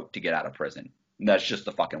fucking throat to get out of prison. And that's just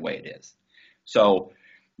the fucking way it is. So,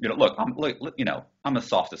 look, I'm the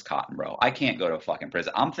softest cotton, bro. I can't go to a fucking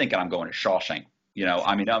prison. I'm thinking I'm going to Shawshank.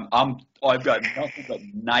 I mean, I've got nothing but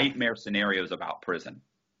nightmare scenarios about prison.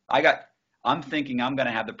 I'm thinking I'm going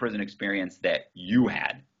to have the prison experience that you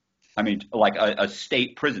had. I mean, like a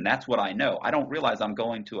state prison. That's what I know. I don't realize I'm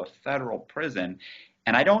going to a federal prison,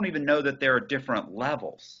 and I don't even know that there are different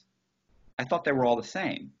levels. I thought they were all the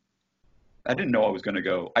same. I didn't know I was going to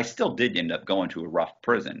go. I still did end up going to a rough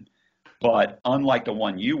prison, but unlike the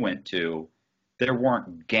one you went to, there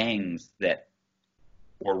weren't gangs that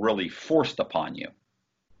were really forced upon you.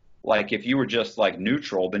 Like if you were just like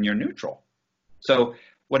neutral, then you're neutral. So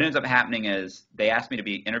what ends up happening is they asked me to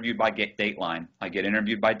be interviewed by Dateline. I get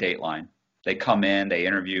interviewed by Dateline. They come in, they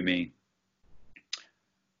interview me.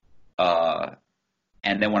 And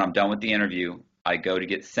then when I'm done with the interview, I go to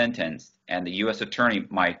get sentenced, and the U.S. attorney,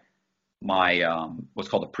 my what's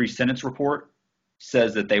called a pre-sentence report,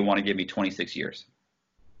 says that they want to give me 26 years.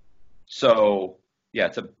 So yeah,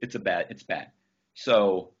 it's bad.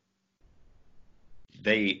 So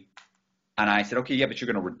I said, okay, yeah, but you're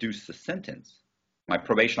going to reduce the sentence. My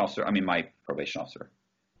public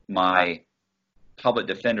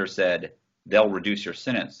defender said they'll reduce your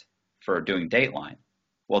sentence for doing Dateline.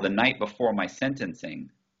 Well, the night before my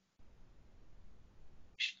sentencing,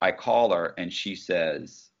 I call her and she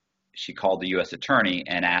says, she called the U.S. attorney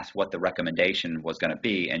and asked what the recommendation was going to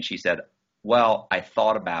be. And she said, well, I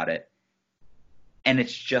thought about it and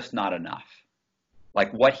it's just not enough.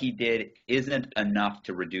 Like what he did isn't enough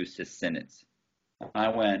to reduce his sentence. I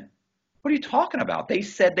went, what are you talking about? They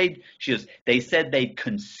said they'd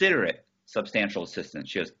consider it substantial assistance.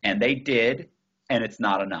 She goes, and they did, and it's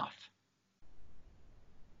not enough.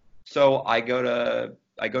 So I go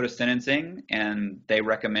to sentencing, and they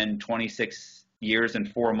recommend 26 years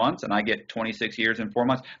and 4 months, and I get 26 years and 4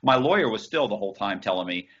 months. My lawyer was still the whole time telling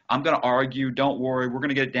me, I'm going to argue, don't worry, we're going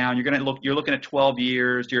to get it down. You're looking at 12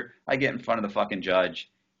 years. I get in front of the fucking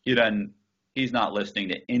judge. He's not listening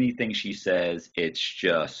to anything she says. It's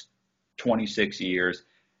just 26 years.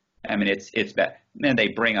 I mean, it's bad. Man, they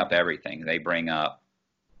bring up everything. They bring up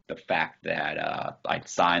the fact that I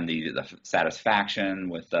signed the satisfaction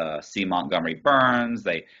with C. Montgomery Burns.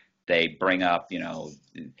 They bring up, that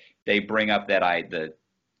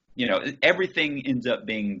everything ends up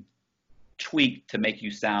being tweaked to make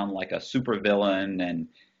you sound like a supervillain. And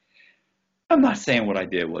I'm not saying what I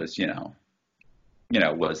did was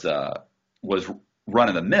run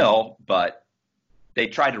of the mill, but they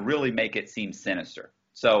tried to really make it seem sinister.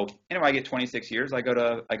 So anyway, I get 26 years. I go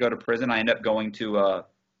to prison. I end up going to a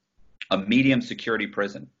medium security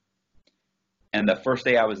prison. And the first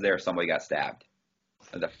day I was there, somebody got stabbed.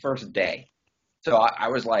 The first day. So I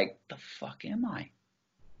was like, the fuck am I?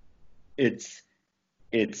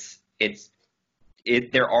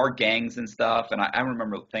 There are gangs and stuff. And I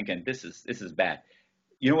remember thinking, this is bad.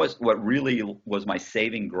 You know what really was my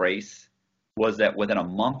saving grace was that within a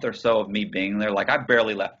month or so of me being there, like I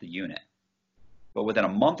barely left the unit, but within a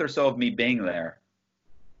month or so of me being there,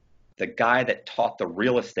 the guy that taught the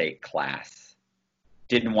real estate class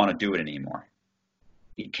didn't want to do it anymore.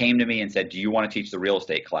 he came to me and said, "Do you want to teach the real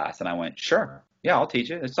estate class?" And I went, "Sure. Yeah, I'll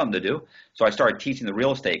teach it. It's something to do." So I started teaching the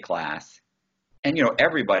real estate class. And,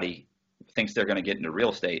 everybody thinks they're going to get into real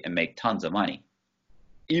estate and make tons of money,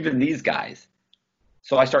 even these guys.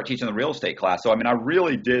 So I started teaching the real estate class. So, I mean, I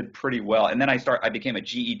really did pretty well. And then I became a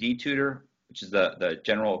GED tutor, which is the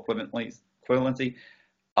general equivalency,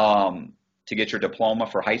 to get your diploma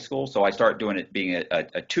for high school. So I started doing it, being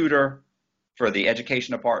a tutor for the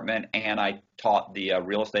education department, and I taught the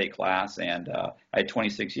real estate class, and I had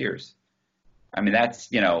 26 years. I mean, I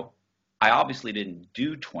obviously didn't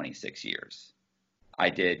do 26 years. I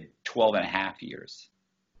did 12 and a half years.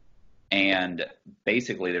 And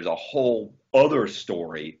basically, there's a whole other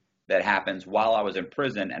story that happens while I was in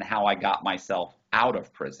prison and how I got myself out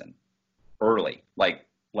of prison early, like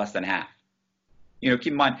less than half. Keep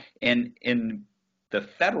in mind, in the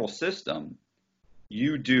federal system,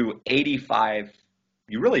 you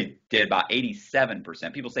really did about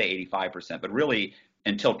 87%. People say 85%, but really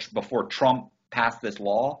before Trump passed this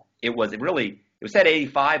law, it was said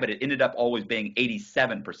 85, but it ended up always being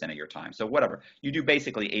 87% of your time. So whatever, you do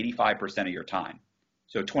basically 85% of your time.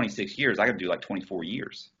 So 26 years, I got to do like 24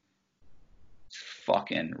 years. It's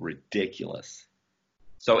fucking ridiculous.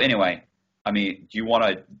 So anyway, I mean, do you want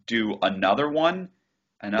to do another one?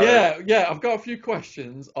 Yeah, I've got a few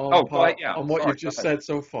questions on what you've just said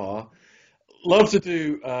so far. Love to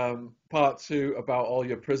do part 2 about all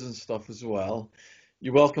your prison stuff as well.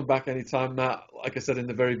 You're welcome back anytime, Matt. Like I said in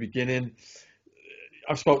the very beginning,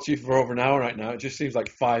 I've spoke to you for over an hour right now. It just seems like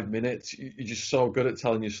 5 minutes. You're just so good at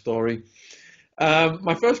telling your story.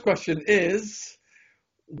 My first question is,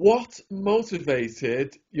 what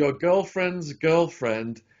motivated your girlfriend's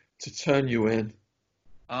girlfriend to turn you in?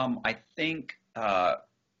 I think the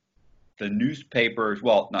newspapers,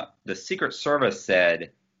 the Secret Service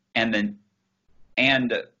said, and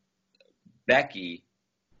Becky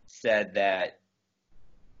said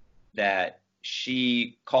that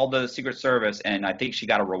she called the Secret Service, and I think she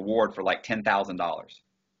got a reward for like $10,000,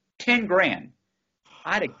 $10,000.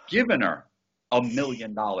 I'd have given her $1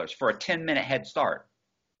 million for a 10-minute head start.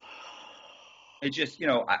 It just,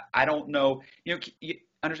 I don't know. You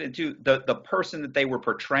understand too, the person that they were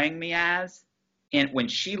portraying me as, and when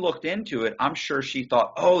she looked into it, I'm sure she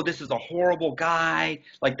thought, oh, this is a horrible guy.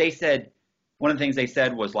 Like they said, one of the things they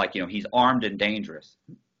said was like, he's armed and dangerous.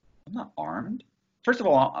 I'm not armed. First of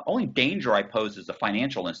all, only danger I pose is the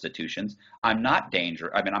financial institutions. I'm not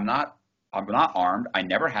danger. I mean, I'm not armed. I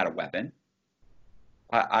never had a weapon.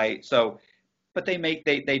 But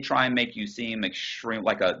they try and make you seem extreme,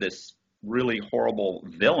 like this really horrible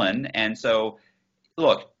villain. And so,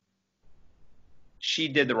 look, she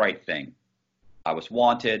did the right thing. I was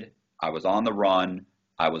wanted. I was on the run.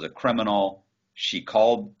 I was a criminal. She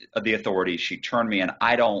called the authorities. She turned me in.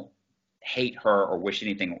 I don't hate her or wish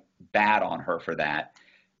anything bad on her for that.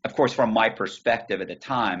 Of course, from my perspective at the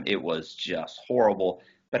time, it was just horrible.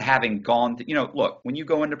 But having gone look, when you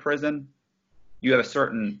go into prison, you have a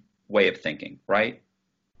certain way of thinking, right?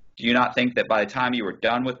 Do you not think that by the time you were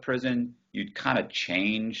done with prison, you'd kind of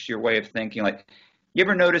change your way of thinking? Like, you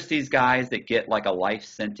ever notice these guys that get like a life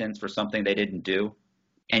sentence for something they didn't do?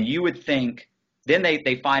 And you would think, then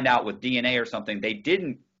they find out with DNA or something, they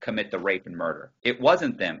didn't commit the rape and murder. It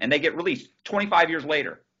wasn't them. And they get released 25 years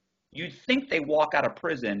later. You'd think they walk out of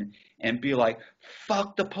prison and be like,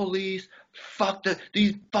 fuck the police, fuck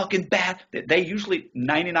these fucking bad. They usually,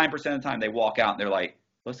 99% of the time, they walk out and they're like,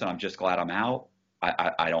 listen, I'm just glad I'm out.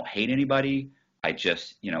 I don't hate anybody. I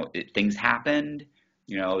just, things happened.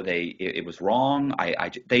 It was wrong.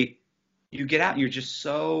 You get out and you're just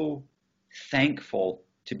so thankful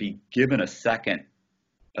to be given a second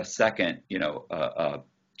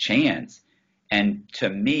chance. And to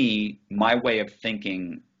me, my way of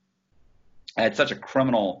thinking, I had such a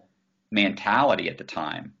criminal mentality at the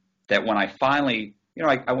time that when I finally,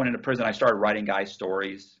 I went into prison, I started writing guys'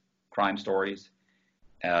 stories, crime stories.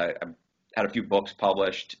 I had a few books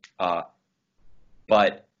published,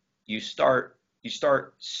 but you start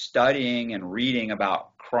studying and reading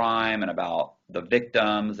about crime and about the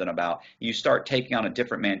victims and you start taking on a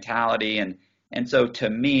different mentality. And so to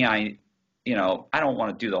me, I don't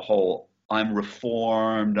want to do the whole, I'm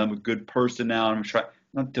reformed, I'm a good person now, I'm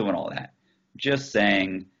not doing all that. I'm just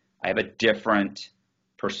saying I have a different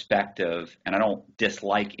perspective, and I don't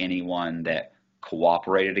dislike anyone that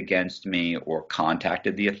cooperated against me or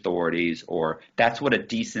contacted the authorities, or that's what a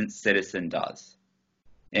decent citizen does.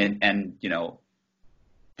 And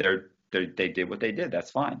they did what they did.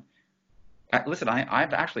 That's fine. Listen,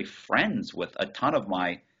 I've actually friends with a ton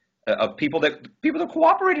of people that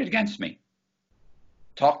cooperated against me.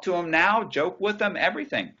 Talk to them now, joke with them,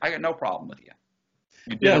 everything. I got no problem with you.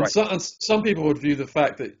 You did Yeah, the and, right. and some people would view the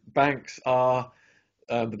fact that banks are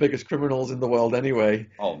the biggest criminals in the world anyway,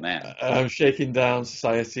 Oh man. shaking down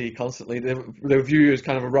society constantly. They view you as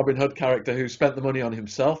kind of a Robin Hood character who spent the money on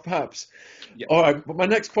himself, perhaps. Yeah. All right, but my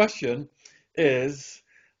next question is,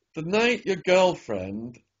 the night your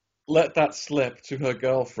girlfriend let that slip to her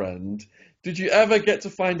girlfriend, did you ever get to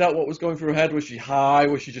find out what was going through her head? Was she high?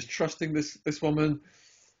 Was she just trusting this woman?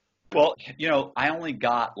 Well, I only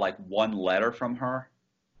got like one letter from her,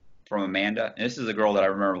 from Amanda. And this is a girl that I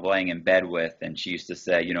remember laying in bed with, and she used to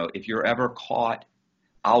say, if you're ever caught,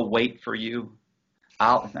 I'll wait for you.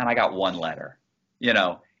 And I got one letter. You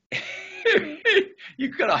know, you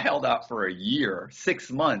could have held out for a year,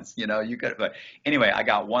 6 months. You could. But anyway, I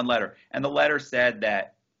got one letter, and the letter said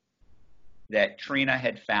that Trina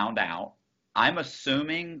had found out. I'm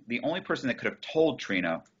assuming the only person that could have told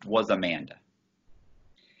Trina was Amanda.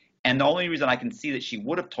 And the only reason I can see that she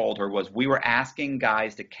would have told her was we were asking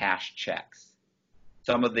guys to cash checks.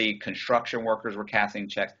 Some of the construction workers were cashing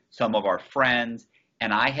checks, some of our friends,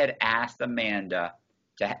 and I had asked Amanda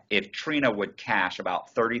if Trina would cash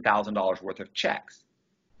about $30,000 worth of checks,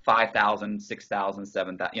 5,000, 6,000,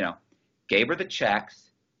 7,000, gave her the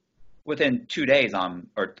checks. Within 2 days,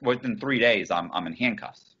 within 3 days, I'm in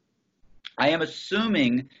handcuffs. I am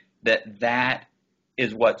assuming that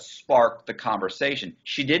is what sparked the conversation.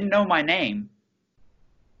 She didn't know my name.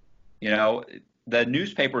 The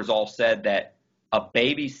newspapers all said that a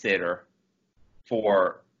babysitter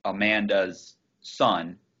for Amanda's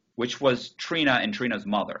son, which was Trina and Trina's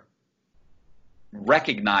mother,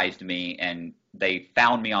 recognized me, and they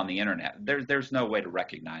found me on the internet. There's no way to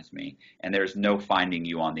recognize me, and there's no finding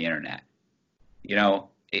you on the internet.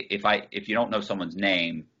 If you don't know someone's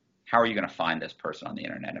name, how are you going to find this person on the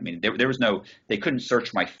internet? I mean, there was they couldn't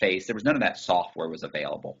search my face. There was none of that software was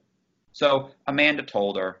available. So Amanda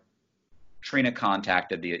told her. Trina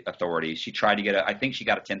contacted the authorities. She tried to I think she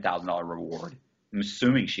got a $10,000 reward. I'm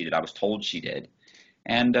assuming she did. I was told she did.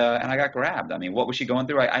 And I got grabbed. I mean, what was she going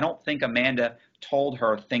through? I don't think Amanda told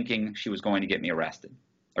her thinking she was going to get me arrested.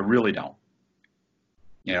 I really don't.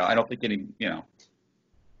 I don't think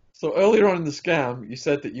So earlier on in the scam, you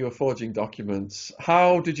said that you were forging documents.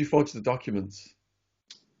 How did you forge the documents?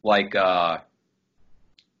 like, gosh,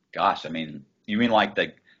 I mean, you mean like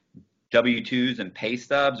the W-2s and pay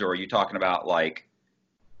stubs, or are you talking about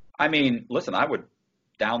listen, I would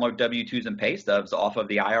download W-2s and pay stubs off of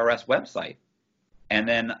the IRS website. And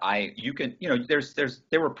then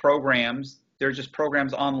there were programs, there's just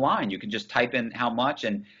programs online. You can just type in how much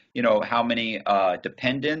and, how many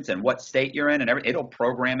dependents and what state you're in, and it'll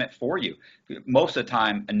program it for you. Most of the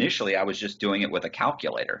time, initially, I was just doing it with a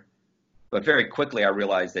calculator. But very quickly, I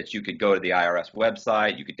realized that you could go to the IRS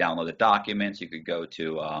website, you could download the documents, you could go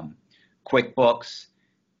to QuickBooks,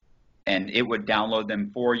 and it would download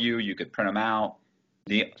them for you. You could print them out.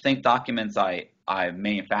 The documents I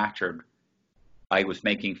manufactured, I was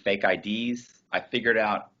making fake IDs. I figured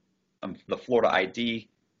out the Florida ID.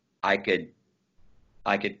 I could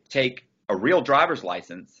take a real driver's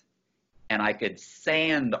license and I could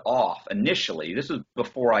sand off initially. This was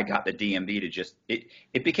before I got the DMV to just it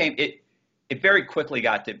very quickly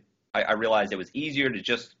got to. I realized it was easier to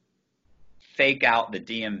just fake out the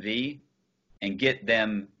DMV and get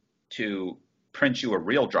them to print you a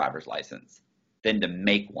real driver's license than to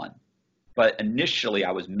make one. But initially,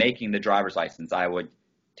 I was making the driver's license. I would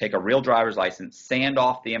take a real driver's license, sand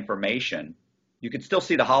off the information. You could still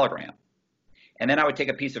see the hologram. And then I would take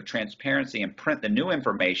a piece of transparency and print the new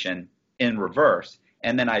information in reverse.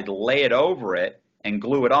 And then I'd lay it over it and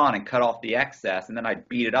glue it on and cut off the excess. And then I'd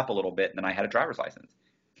beat it up a little bit, and then I had a driver's license.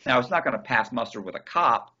 Now, it's not going to pass muster with a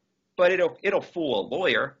cop, but it'll fool a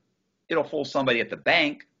lawyer. It'll fool somebody at the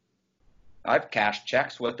bank. I've cashed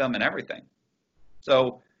checks with them and everything.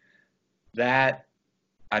 So that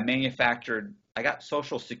I got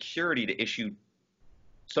Social Security to issue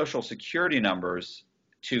Social Security numbers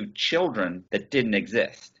to children that didn't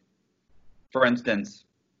exist. For instance,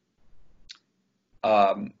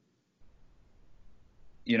 the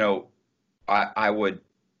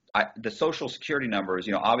Social Security numbers,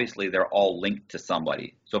 obviously they're all linked to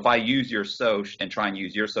somebody. So if I use your Soch and try and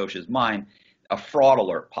use your Soch as mine, a fraud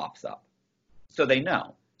alert pops up. So they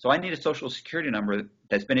know. So I need a Social Security number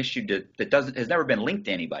that's been issued that has never been linked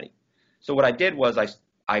to anybody. So what I did was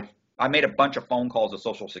I made a bunch of phone calls to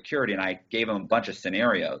Social Security, and I gave them a bunch of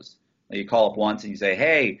scenarios. You call up once and you say,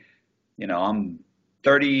 hey, I'm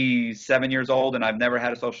 37 years old and I've never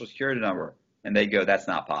had a Social Security number. And they go, that's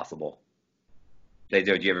not possible. They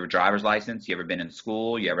go, do you ever have a driver's license? You ever been in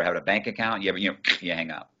school? You ever have a bank account? You hang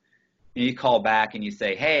up. And you call back and you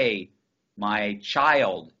say, hey, my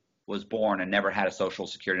child was born and never had a social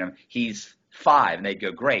security number. He's 5. And they'd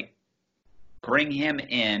go, great. Bring him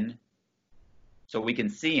in so we can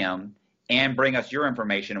see him and bring us your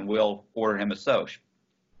information and we'll order him a social.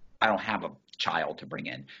 I don't have a child to bring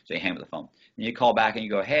in. So you hang up the phone. And you call back and you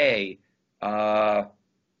go, hey,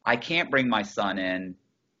 I can't bring my son in.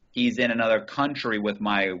 He's in another country with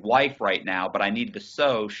my wife right now, but I need the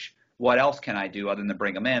social. What else can I do other than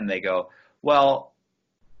bring him in? They go, well,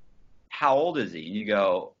 how old is he? And you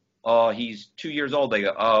go, oh, he's 2 years old. They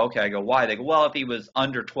go, oh, okay. I go, why? They go, well, if he was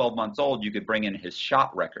under 12 months old, you could bring in his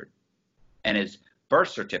shot record and his birth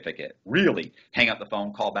certificate. Really? Hang up the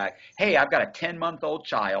phone, call back. Hey, I've got a 10-month-old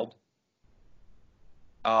child.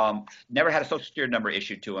 Never had a social security number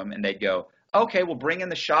issued to him. And they'd go, okay, we'll bring in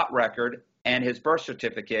the shot record and his birth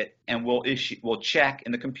certificate, and we'll check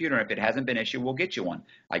in the computer. If it hasn't been issued, we'll get you one.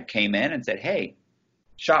 I came in and said, hey,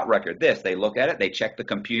 shot record, this. They look at it, they check the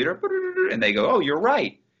computer, and they go, oh, you're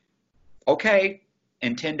right. Okay,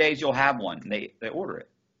 in 10 days you'll have one. And they order it.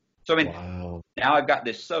 So, I mean, wow. Now I've got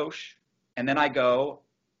this social, and then I go,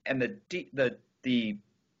 and the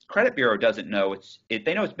credit bureau doesn't know.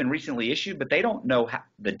 They know it's been recently issued, but they don't know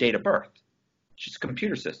the date of birth. It's just a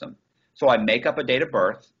computer system. So I make up a date of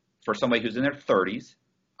birth for somebody who's in their 30s.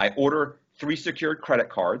 I order 3 secured credit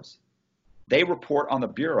cards. They report on the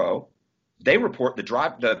bureau. They report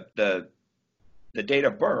the date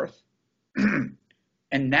of birth.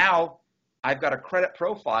 And now I've got a credit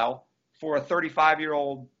profile for a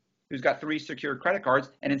 35-year-old who's got 3 secured credit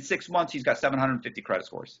cards, and in 6 months he's got 750 credit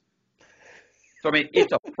scores. So I mean,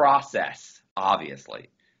 it's a process, obviously.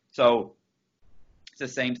 So it's the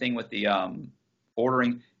same thing with the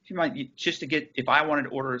ordering. If I wanted to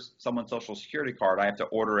order someone's social security card, I have to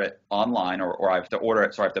order it online or I have to order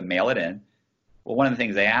it, so I have to mail it in. Well, one of the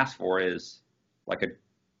things they ask for is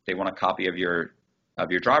they want a copy of your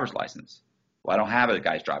driver's license. Well, I don't have a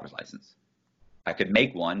guy's driver's license. I could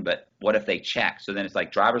make one, but what if they check? So then it's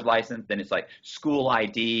like driver's license, then it's like school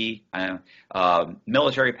ID,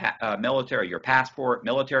 military, your passport,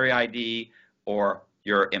 military ID, or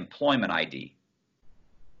your employment ID.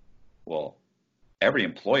 Well, every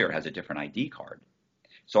employer has a different ID card.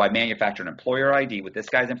 So I manufacture an employer ID with this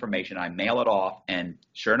guy's information. I mail it off, and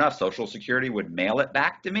sure enough, Social Security would mail it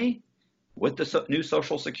back to me with the new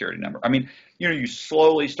Social Security number. I mean, you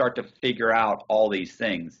slowly start to figure out all these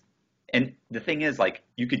things. And the thing is,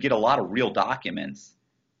 you could get a lot of real documents.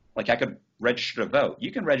 I could register to vote.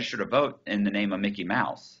 You can register to vote in the name of Mickey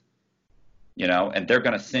Mouse, and they're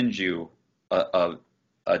going to send you the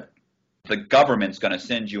government's going to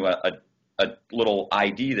send you a little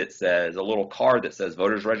ID that says, a little card that says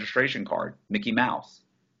voter's registration card, Mickey Mouse.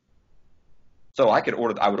 So I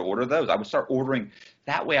would order those. I would start ordering.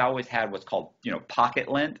 That way I always had what's called, pocket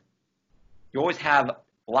lint. You always have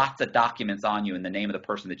lots of documents on you in the name of the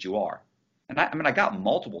person that you are. And I got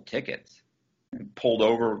multiple tickets and pulled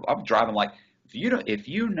over. I'm driving if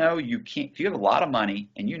you have a lot of money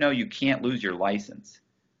and you can't lose your license,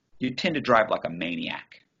 you tend to drive like a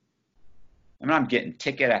maniac. I'm getting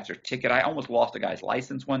ticket after ticket. I almost lost a guy's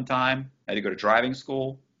license one time. I had to go to driving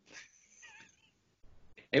school.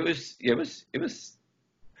 It was.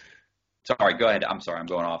 Sorry, go ahead. I'm sorry, I'm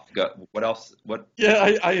going off. What else? What?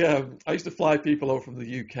 Yeah, I used to fly people over from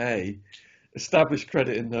the UK, establish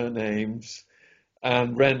credit in their names,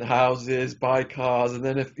 and rent houses, buy cars, and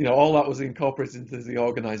then if all that was incorporated into the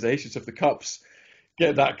organization. So if the cops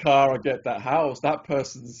get that car or get that house, that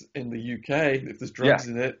person's in the UK. If there's drugs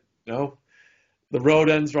in it, the road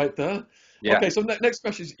ends right there. Yeah. Okay, so next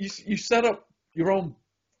question is, you set up your own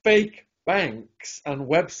fake banks and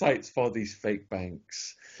websites for these fake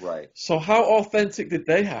banks. Right. So how authentic did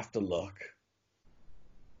they have to look?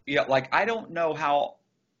 Yeah, I don't know how.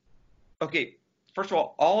 Okay, first of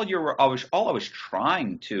all, the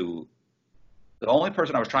only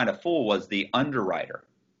person I was trying to fool was the underwriter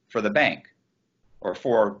for the bank or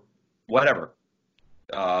for whatever.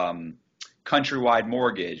 Countrywide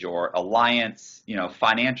Mortgage or Alliance,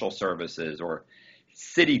 Financial Services or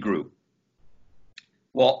Citigroup.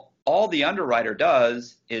 Well, all the underwriter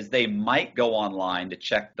does is they might go online to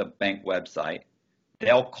check the bank website.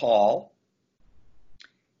 They'll call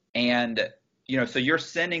and, so you're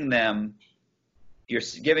giving them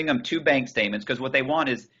 2 bank statements because what they want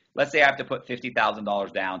is, let's say I have to put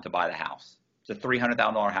 $50,000 down to buy the house. It's a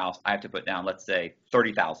 $300,000 house. I have to put down, let's say,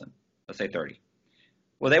 $30,000. Let's say 30.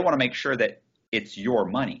 Well, they want to make sure that it's your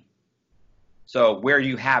money. So where do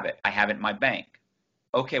you have it? I have it in my bank.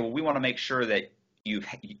 Okay, well, we want to make sure that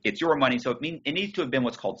it's your money. So it needs to have been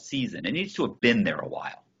what's called seasoned. It needs to have been there a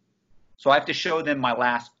while. So I have to show them my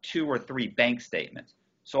last 2 or 3 bank statements.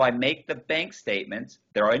 So I make the bank statements.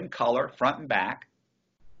 They're in color, front and back.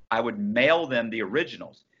 I would mail them the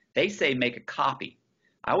originals. They say make a copy.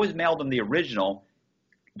 I always mailed them the original.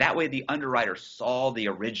 That way the underwriter saw the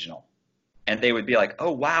original. And they would be like,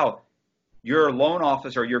 oh, wow, your loan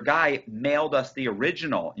officer, your guy mailed us the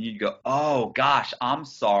original. And you'd go, oh, gosh, I'm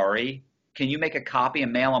sorry. Can you make a copy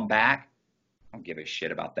and mail them back? I don't give a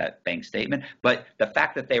shit about that bank statement. But the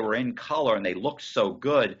fact that they were in color and they looked so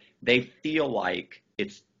good, they feel like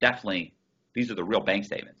it's definitely, these are the real bank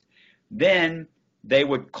statements. Then they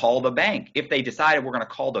would call the bank. If they decided we're going to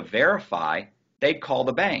call to verify, they'd call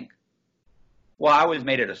the bank. Well, I always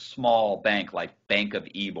made it a small bank like Bank of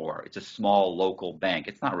Ybor. It's a small local bank.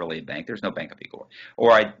 It's not really a bank. There's no Bank of Ybor.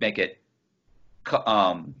 Or I'd make it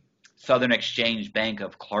Southern Exchange Bank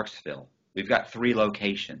of Clarksville. We've got 3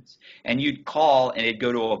 locations. And you'd call and it'd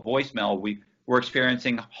go to a voicemail. We're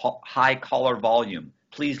experiencing high caller volume.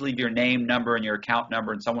 Please leave your name, number, and your account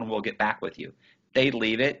number, and someone will get back with you. They'd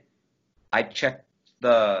leave it. I'd check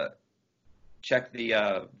the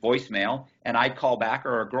voicemail, and I'd call back,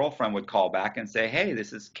 or a girlfriend would call back and say, hey,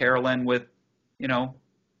 this is Carolyn with,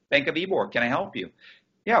 Bank of Ybor. Can I help you?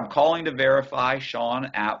 Yeah, I'm calling to verify Sean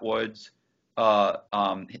Atwood's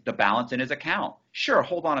the balance in his account. Sure,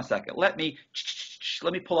 hold on a second. Let me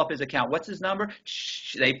pull up his account. What's his number?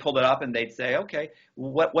 They pulled it up and they'd say, okay,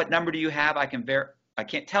 what number do you have? I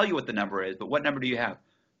can't tell you what the number is, but what number do you have?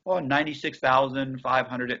 Oh,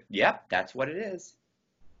 96,500. Yep, that's what it is.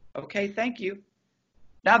 Okay, thank you.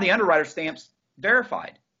 Now the underwriter stamps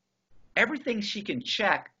verified. Everything she can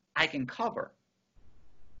check, I can cover.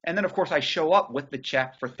 And then, of course, I show up with the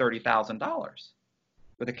check for $30,000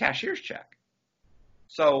 with a cashier's check.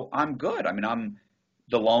 So I'm good. I mean,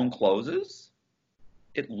 the loan closes.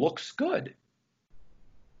 It looks good.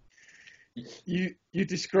 You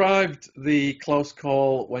described the close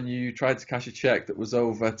call when you tried to cash a check that was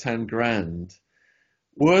over 10 grand.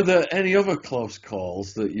 Were there any other close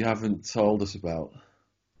calls that you haven't told us about?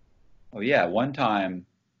 Oh yeah, one time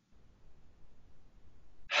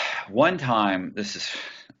this is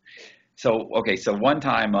so one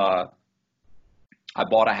time I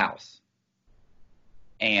bought a house.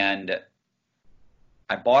 And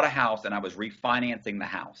I bought a house and I was refinancing the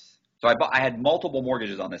house. So I had multiple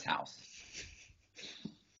mortgages on this house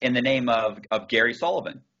in the name of Gary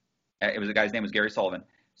Sullivan. It was, the guy's name was Gary Sullivan.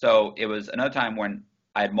 So it was another time when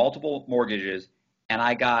I had multiple mortgages and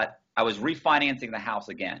I was refinancing the house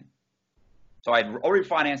again. So I'd already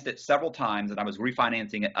financed it several times and I was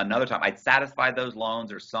refinancing it another time. I'd satisfied those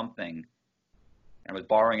loans or something. I was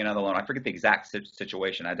borrowing another loan. I forget the exact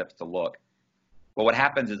situation. I'd have to look. But what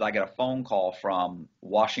happens is I get a phone call from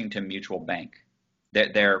Washington Mutual Bank.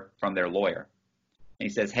 They're from their lawyer. And he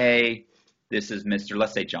says, hey, this is Mr.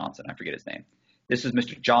 Let's say Johnson. I forget his name. This is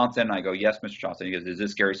Mr. Johnson. I go, yes, Mr. Johnson. He goes, is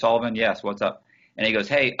this Gary Sullivan? Yes, what's up? And he goes,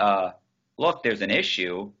 hey, look, there's an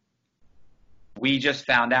issue. We just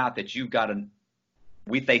found out that you've got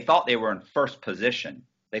they thought they were in first position.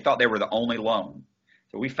 They thought they were the only loan.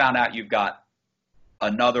 So we found out you've got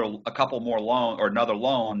another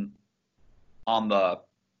loan on the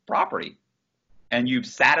property, and you've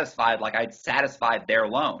satisfied, like I'd satisfied their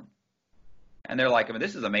loan. And they're like, I mean,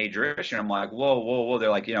 this is a major issue. And I'm like, whoa.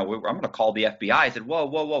 They're like, I'm going to call the FBI. I said,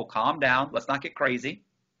 whoa, calm down. Let's not get crazy.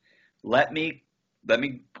 The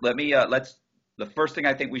first thing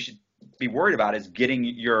I think we should be worried about is getting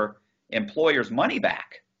your employer's money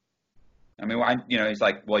back. I mean, he's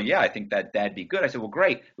like, well, yeah, I think that'd be good. I said, well,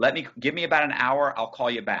 great. Give me about an hour. I'll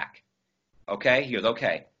call you back. Okay. He goes,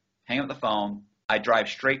 okay. Hang up the phone. I drive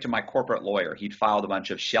straight to my corporate lawyer. He'd filed a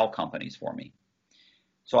bunch of shell companies for me.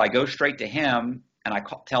 So I go straight to him and I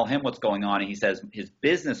tell him what's going on. And he says his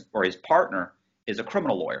business or his partner is a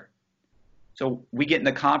criminal lawyer. So we get in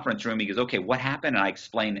the conference room. He goes, okay, what happened? And I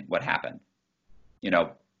explain what happened.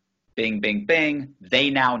 Bing, bing, bing. They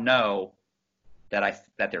now know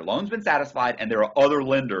that their loan's been satisfied and there are other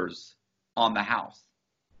lenders on the house.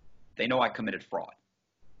 They know I committed fraud.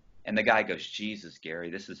 And the guy goes, Jesus,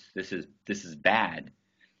 Gary, this is bad.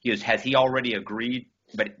 He goes, has he already agreed?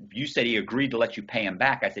 But you said he agreed to let you pay him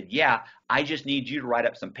back. I said, yeah, I just need you to write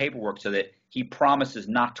up some paperwork so that he promises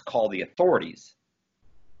not to call the authorities.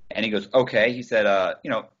 And he goes, okay. He said,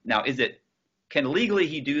 now can legally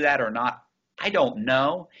he do that or not? I don't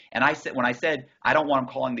know. And when I said, I don't want him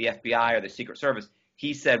calling the FBI or the Secret Service,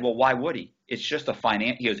 he said, well, why would he? It's just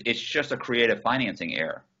it's just a creative financing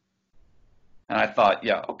error. And I thought,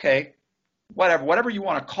 yeah, okay, whatever you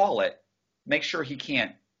want to call it, make sure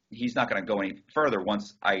he's not going to go any further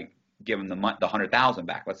once I give him the 100,000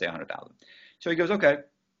 back, let's say 100,000. So he goes, okay.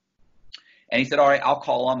 And he said, all right, I'll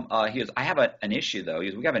call him. He goes, I have an issue though. He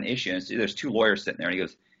goes, we have an issue. And there's 2 lawyers sitting there. And he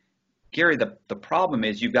goes, Gary, the problem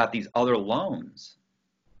is you've got these other loans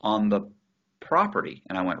on the property.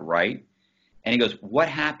 And I went, right. And he goes, what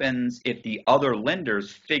happens if the other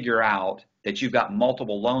lenders figure out that you've got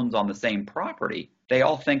multiple loans on the same property? They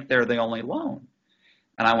all think they're the only loan.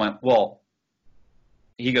 And I went, well,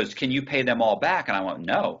 he goes, can you pay them all back? And I went,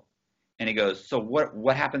 no. And he goes, so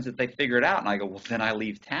what happens if they figure it out? And I go, well, then I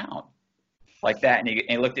leave town. Like that. And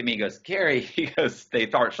he looked at me, he goes, Gary, he goes, they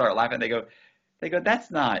start laughing. They go,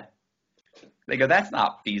 that's not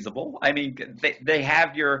feasible. I mean,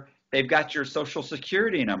 they've got your social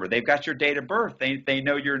security number. They've got your date of birth. They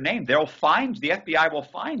know your name. The FBI will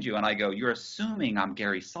find you. And I go, you're assuming I'm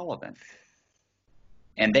Gary Sullivan.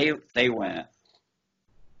 And they went,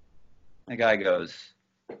 the guy goes,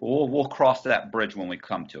 we'll cross that bridge when we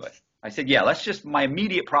come to it. I said, yeah, my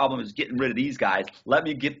immediate problem is getting rid of these guys. Let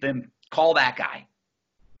me call that guy.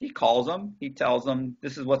 He calls them. He tells them,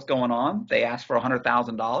 this is what's going on. They ask for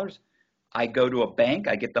 $100,000. I go to a bank.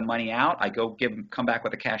 I get the money out. I come back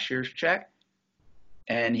with a cashier's check.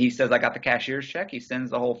 And he says, I got the cashier's check. He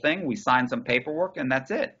sends the whole thing. We sign some paperwork, and that's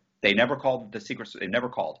it. They never called the Secret Service. They never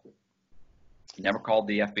called. Never called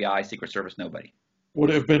the FBI, Secret Service, nobody. Would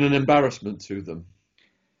it have been an embarrassment to them?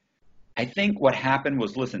 I think what happened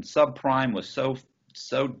was, listen, subprime was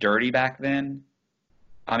so dirty back then.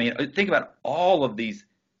 I mean, think about all these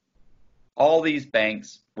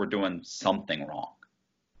banks were doing something wrong.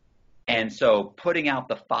 And so putting out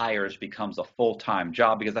the fires becomes a full-time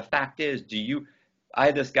job, because the fact is, I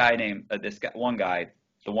had this guy named, the one guy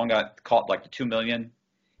caught like the 2 million.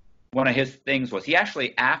 One of his things was, he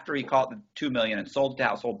actually, after he caught the 2 million and sold it to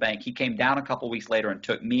Household Bank, he came down a couple weeks later and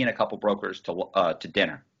took me and a couple brokers to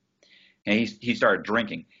dinner. And he started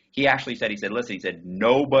drinking. He actually said, listen, he said,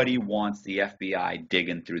 nobody wants the FBI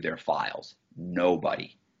digging through their files.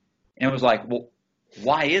 Nobody. And it was like, well,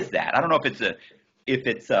 why is that? I don't know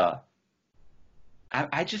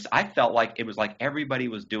I felt like it was like everybody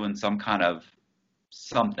was doing some kind of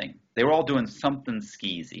something. They were all doing something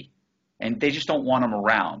skeezy, and they just don't want them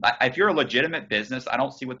around. If you're a legitimate business, I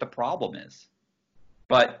don't see what the problem is.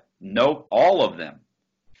 But no, all of them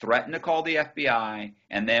threatened to call the FBI,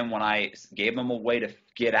 and then when I gave them a way to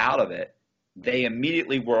get out of it, they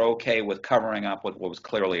immediately were okay with covering up with what was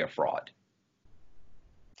clearly a fraud.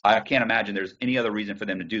 I can't imagine there's any other reason for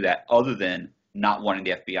them to do that other than not wanting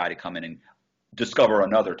the FBI to come in and discover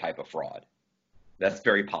another type of fraud. That's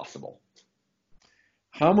very possible.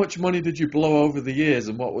 How much money did you blow over the years,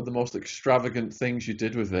 and what were the most extravagant things you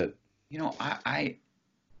did with it? You know, I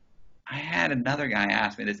had another guy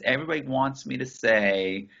ask me this. Everybody wants me to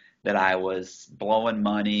say that I was blowing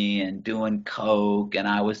money and doing coke and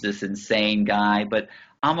I was this insane guy, but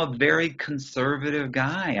I'm a very conservative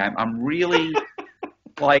guy. I'm really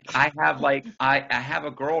like, I have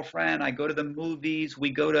a girlfriend. I go to the movies.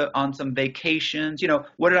 We go on some vacations. You know,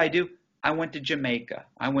 what did I do? I went to Jamaica.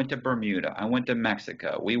 I went to Bermuda. I went to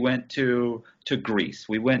Mexico. We went to Greece.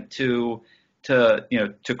 We went to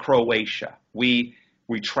Croatia. We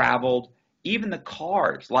traveled. Even the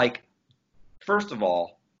cars. Like, first of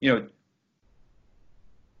all, you know,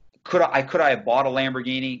 could I have bought a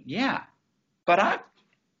Lamborghini? Yeah, but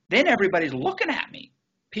then everybody's looking at me.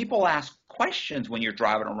 People ask questions when you're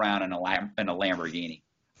driving around in a Lamborghini.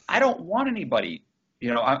 I don't want anybody.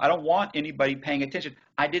 You know, I don't want anybody paying attention.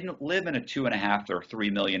 I didn't live in a $2.5 or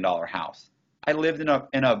 $3 million house. I lived in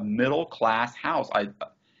a middle class house. I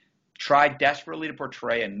tried desperately to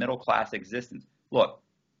portray a middle class existence. Look,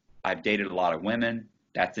 I've dated a lot of women.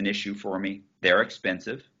 That's an issue for me. They're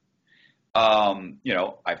expensive. You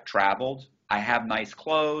know, I've traveled. I have nice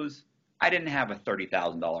clothes. I didn't have a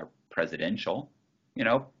 $30,000 presidential, you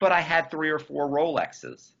know, but I had 3 or 4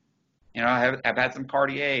 Rolexes. You know, I've had some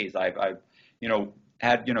Cartiers. I've you know,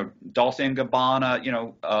 had, you know, Dolce & Gabbana, you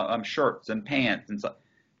know, shirts and pants and stuff.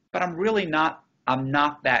 But I'm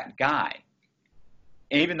not that guy.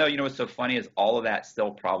 And even though, you know, what's so funny is all of that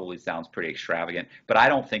still probably sounds pretty extravagant, but I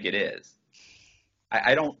don't think it is.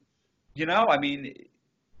 I don't, you know, I mean.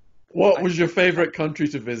 What was your favorite country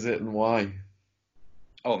to visit and why?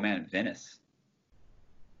 Oh man, Venice.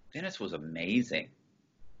 Venice was amazing.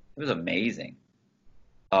 It was amazing.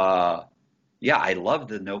 Yeah, I loved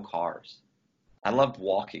the no cars. I loved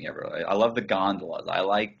walking everywhere. I loved the gondolas. I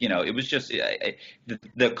like, you know, it was just,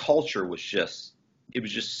 the culture was just, there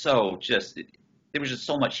was just so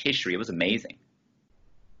much history. It was amazing.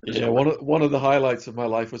 Yeah, one of the highlights of my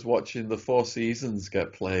life was watching the Four Seasons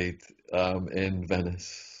get played in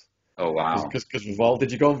Venice. Oh wow! Because Vivaldi,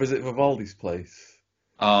 did you go and visit Vivaldi's place?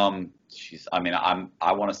 Jeez, I mean,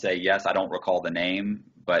 I want to say yes. I don't recall the name,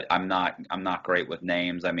 but I'm not great with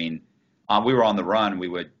names. I mean, we were on the run.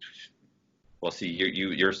 Well, see,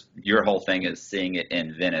 your whole thing is seeing it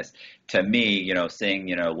in Venice. To me, seeing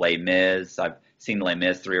Les Mis. I've seen Les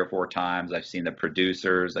Mis 3 or 4 times. I've seen The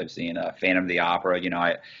Producers. I've seen Phantom of the Opera.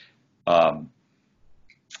 Um,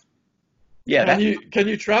 yeah, Can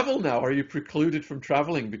you travel now? Are you precluded from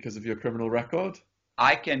traveling because of your criminal record?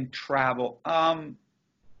 I can travel. No,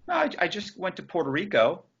 I just went to Puerto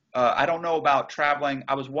Rico. I don't know about traveling.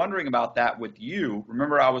 I was wondering about that with you.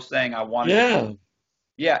 Remember, I was saying I wanted to. Yeah.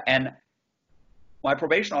 Yeah, and my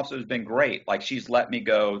probation officer has been great. Like she's let me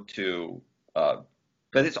go to, but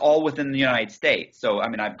it's all within the United States. So I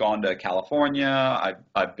mean, I've gone to California.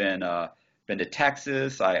 I've been to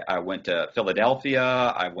Texas. I went to Philadelphia.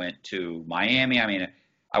 I went to Miami. I mean,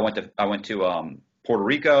 I went to Puerto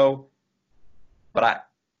Rico. But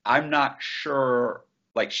I'm not sure.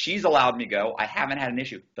 Like she's allowed me go. I haven't had an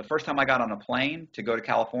issue. The first time I got on a plane to go to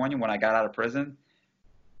California when I got out of prison,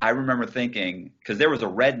 I remember thinking because there was a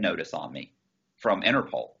red notice on me from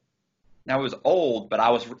Interpol. Now it was old, but I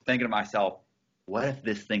was thinking to myself, what if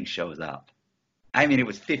this thing shows up? I mean, it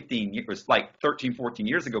was 15 years, it was like 13, 14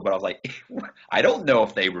 years ago, but I was like, I don't know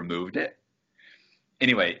if they removed it.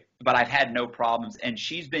 Anyway, but I've had no problems, and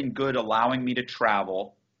she's been good allowing me to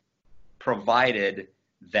travel, provided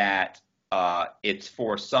that it's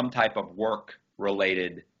for some type of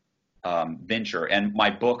work-related venture. And my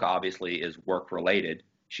book obviously is work-related.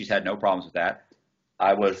 She's had no problems with that.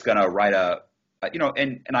 I was gonna write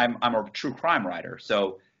and I'm a true crime writer,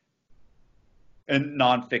 so in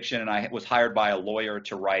nonfiction, and I was hired by a lawyer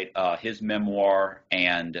to write his memoir,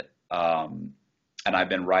 and I've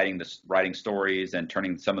been writing stories and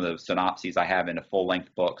turning some of the synopses I have into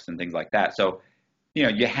full-length books and things like that. So,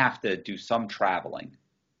 you have to do some traveling.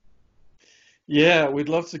 Yeah, we'd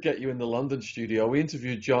love to get you in the London studio. We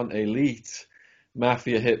interviewed John Elite,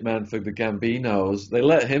 mafia hitman for the Gambinos. They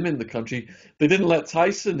let him in the country. They didn't let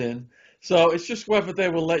Tyson in. So it's just whether they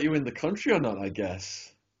will let you in the country or not, I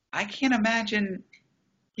guess. I can't imagine.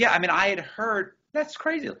 Yeah, I mean, I had heard that's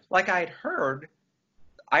crazy. Like I heard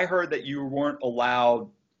that you weren't allowed.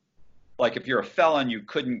 Like if you're a felon, you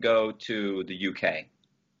couldn't go to the UK.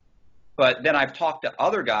 But then I've talked to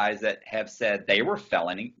other guys that have said they were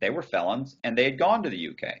felons, and they had gone to the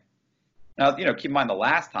UK. Now, keep in mind the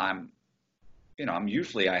last time,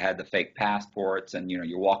 I had the fake passports, and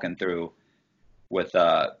you're walking through with,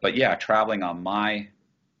 but yeah, traveling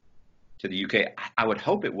to the UK, I would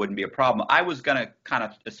hope it wouldn't be a problem. I was gonna kind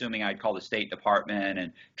of assuming I'd call the State Department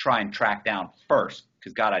and try and track down first,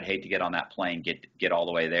 because God, I'd hate to get on that plane, get all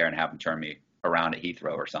the way there, and have them turn me around at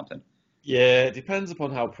Heathrow or something. Yeah, it depends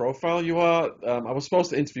upon how profile you are. I was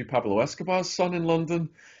supposed to interview Pablo Escobar's son in London,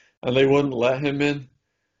 and they wouldn't let him in.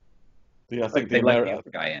 I Like think the they let the Amer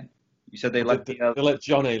other guy in. You said they well, let they, the they let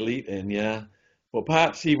John Elite in, yeah. But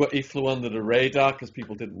perhaps he flew under the radar because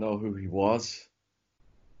people didn't know who he was.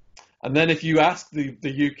 And then if you ask the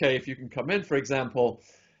UK if you can come in, for example,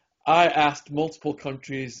 I asked multiple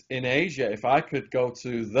countries in Asia if I could go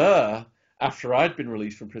to there after I'd been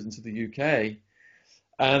released from prison to the UK.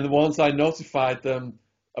 And once I notified them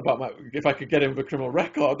about if I could get in with a criminal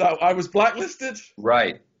record, that I was blacklisted.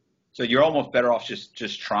 right. So you're almost better off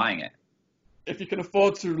just trying it. If you can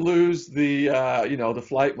afford to lose the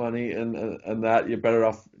flight money and that, you're better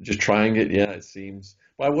off just trying it. Yeah, it seems.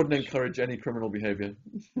 But I wouldn't encourage any criminal behavior.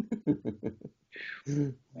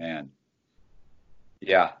 Man.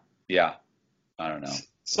 Yeah. Yeah. I don't know.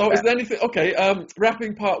 So, is there anything? Okay,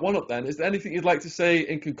 wrapping part one up. Then, is there anything you'd like to say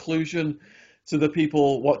in conclusion to the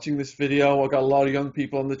people watching this video? I've got a lot of young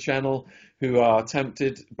people on the channel who are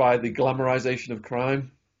tempted by the glamorization of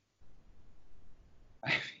crime.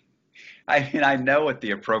 I mean, I know what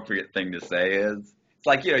the appropriate thing to say is. It's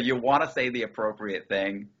like, you want to say the appropriate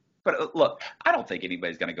thing, but look, I don't think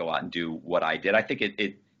anybody's going to go out and do what I did. I think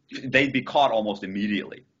they'd be caught almost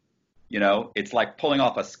immediately. It's like pulling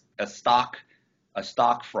off a stock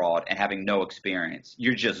fraud and having no experience.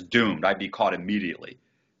 You're just doomed. I'd be caught immediately.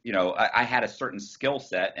 I had a certain skill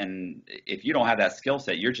set, and if you don't have that skill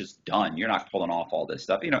set, you're just done. You're not pulling off all this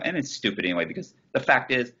stuff, and it's stupid anyway, because the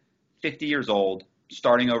fact is 50 years old,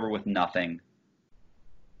 starting over with nothing,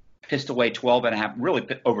 pissed away 12 and a half, really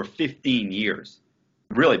over 15 years,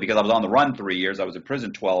 really, because I was on the run 3 years. I was in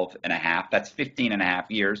prison 12 and a half. That's 15 and a half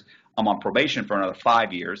years. I'm on probation for another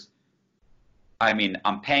 5 years. I mean,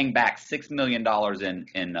 I'm paying back $6 million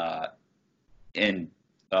in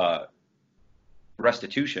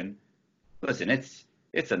restitution. Listen,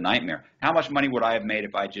 it's a nightmare. How much money would I have made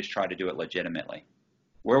if I just tried to do it legitimately?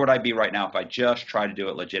 Where would I be right now if I just tried to do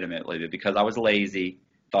it legitimately? But because I was lazy,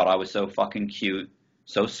 thought I was so fucking cute,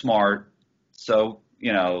 so smart, so,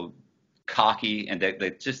 cocky, and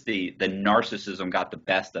just the narcissism got the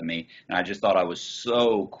best of me, and I just thought I was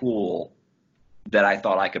so cool that I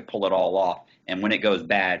thought I could pull it all off. And when it goes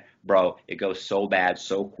bad, bro, it goes so bad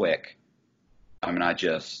so quick. I mean,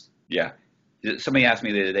 yeah. Somebody asked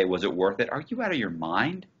me the other day, was it worth it? Are you out of your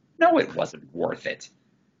mind? No, it wasn't worth it.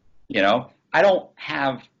 You know, I don't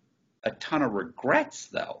have a ton of regrets,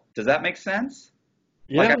 though. Does that make sense?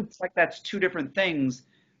 Yeah. Like that's two different things.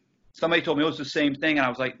 Somebody told me it was the same thing, and I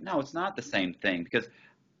was like, no, it's not the same thing, because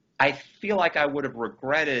I feel like I would have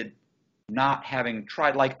regretted not having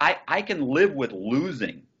tried. Like I can live with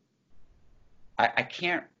losing. I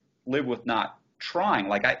can't live with not trying.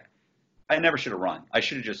 Like I never should have run. I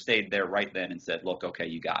should have just stayed there right then and said, look, okay,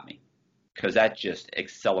 you got me. Because that just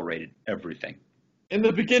accelerated everything. In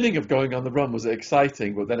the beginning of going on the run, was it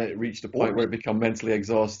exciting? But then it reached a point where Or, it became mentally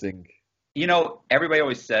exhausting. you know, everybody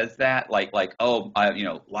always says that, oh, you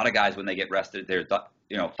know, a lot of guys when they get rested,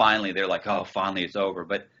 you know, finally they're like, oh, finally it's over.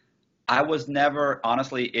 But I was never,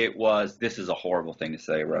 honestly, this is a horrible thing to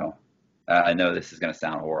say, Ro. I know this is going to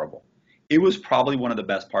sound horrible. It was probably one of the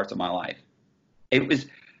best parts of my life. It was,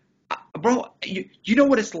 bro, you know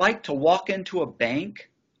what it's like to walk into a bank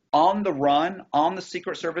on the run, on the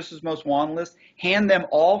Secret Service's most wanted list, hand them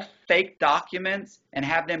all fake documents and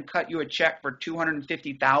have them cut you a check for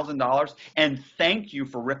 $250,000 and thank you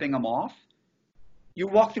for ripping them off? You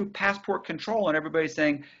walk through passport control and everybody's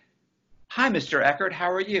saying, hi, Mr. Eckert,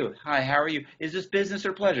 how are you? Hi, how are you? Is this business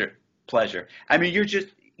or pleasure? Pleasure. I mean,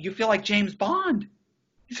 you feel like James Bond.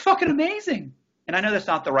 It's fucking amazing. And I know that's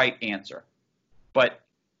not the right answer, but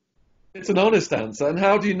It's an honest answer. And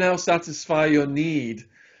how do you now satisfy your need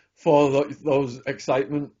for those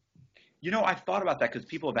excitement? you know, I've thought about that because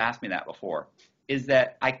people have asked me that before. Is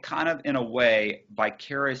that I kind of, in a way,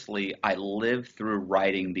 vicariously, I live through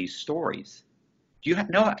writing these stories. Do you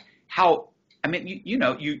know how? I mean, you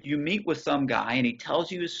know, you meet with some guy and he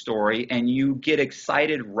tells you his story, and you get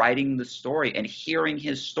excited writing the story and hearing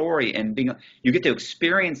his story, and you get to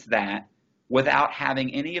experience that without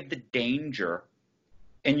having any of the danger.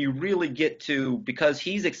 And you really get to, because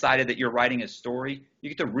he's excited that you're writing his story, you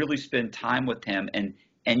get to really spend time with him, and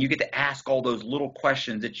you get to ask all those little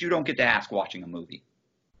questions that you don't get to ask watching a movie.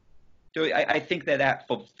 So I think that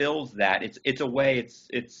fulfills that. It's a way,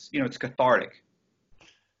 you know, it's cathartic.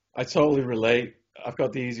 I totally relate. I've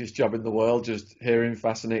got the easiest job in the world, just hearing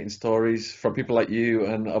fascinating stories from people like you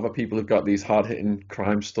and other people who've got these hard-hitting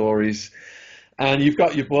crime stories. And you've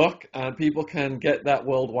got your book, and people can get that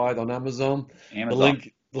worldwide on Amazon. The Amazon.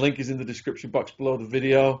 link is in the description box below the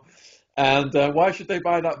video. And why should they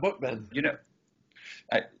buy that book then? You know,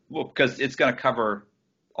 well, because it's going to cover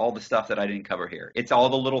all the stuff that I didn't cover here. It's all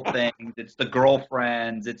the little things. It's the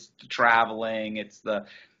girlfriends. It's the traveling. It's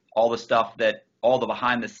all the stuff all the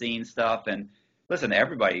behind the scenes stuff. And listen,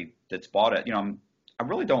 everybody that's bought it, you know, I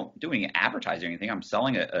really don't do any advertising or anything. I'm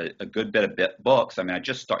selling a good bit of books. I mean, it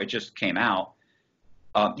just came out.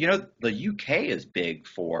 You know, the UK is big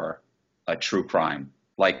for true crime.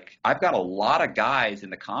 Like, I've got a lot of guys in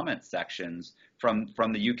the comment sections from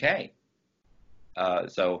the UK.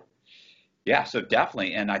 So yeah, so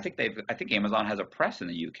definitely, and I think Amazon has a press in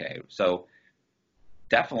the UK. So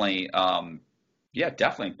definitely, yeah,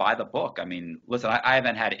 definitely buy the book. I mean, listen, I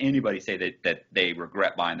haven't had anybody say that they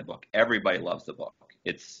regret buying the book. Everybody loves the book.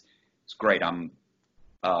 It's great. And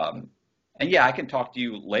yeah, I can talk to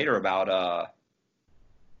you later about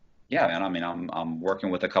yeah, man. I mean, I'm working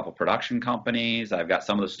with a couple production companies. I've got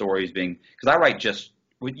some of the stories because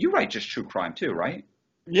you write just true crime too, right?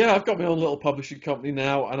 Yeah, I've got my own little publishing company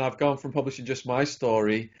now, and I've gone from publishing just my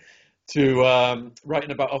story to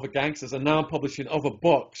writing about other gangsters, and now I'm publishing other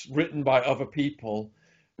books written by other people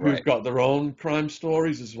who've Right. got their own crime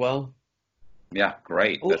stories as well. Yeah,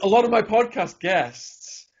 great. A lot of my podcast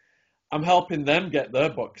guests, I'm helping them get their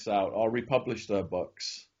books out or republish their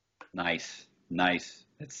books. Nice, nice.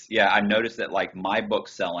 Yeah, I've noticed that like my book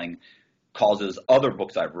selling causes other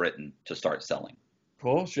books I've written to start selling. Of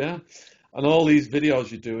course, yeah. And all these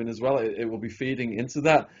videos you're doing as well, it will be feeding into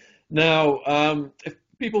that. Now, if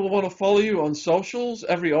people want to follow you on socials,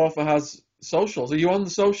 every author has socials. Are you on the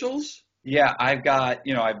socials? Yeah, I've got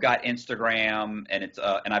Instagram, and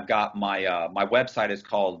and I've got my website is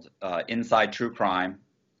called Inside True Crime,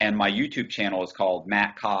 and my YouTube channel is called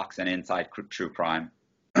Matt Cox and Inside True Crime.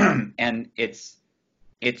 And it's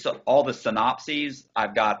all the synopses.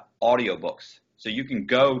 I've got audiobooks, so you can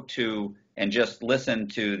go to and just listen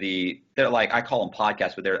to they're like, I call them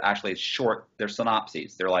podcasts, but they're actually short. They're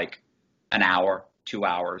synopses. They're like an hour, 2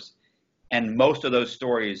 hours, and most of those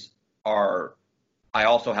stories I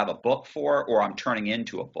also have a book for, or I'm turning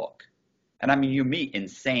into a book. And I mean, you meet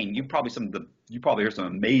insane. You probably hear some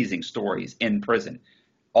amazing stories in prison.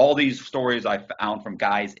 All these stories I found from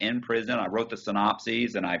guys in prison. I wrote the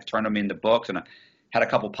synopses and I've turned them into books, and I had a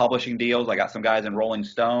couple publishing deals. I got some guys in Rolling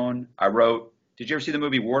Stone. Did you ever see the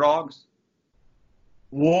movie War Dogs?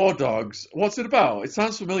 War Dogs. What's it about? It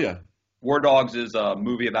sounds familiar. War Dogs is a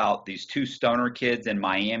movie about these two stoner kids in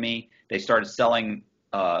Miami. They started selling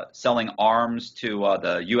arms to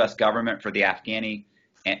the U.S. government for the Afghanis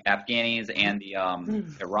and the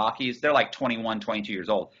Iraqis. They're like 21, 22 years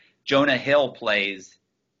old. Jonah Hill plays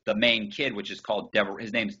the main kid, which is called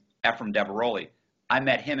his name's Ephraim Deveroli. I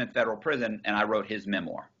met him in federal prison, and I wrote his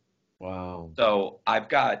memoir. Wow. So I've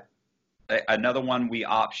got another one we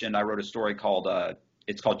optioned. I wrote a story called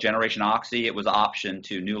it's called Generation Oxy. It was optioned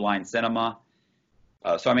to New Line Cinema.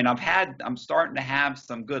 So I mean, I'm starting to have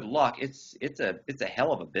some good luck. It's a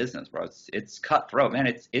hell of a business, bro. It's cutthroat,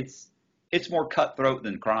 man. It's more cutthroat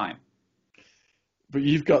than crime. But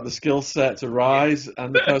you've got the skill set to rise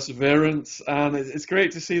and the perseverance, and it's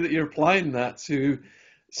great to see that you're applying that to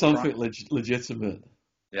something legitimate.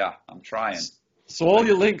 Yeah, I'm trying. So all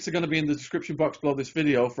your links are going to be in the description box below this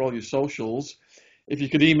video for all your socials. If you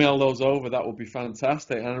could email those over, that would be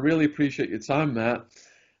fantastic. And I really appreciate your time, Matt,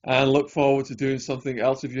 and look forward to doing something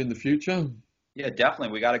else with you in the future. Yeah,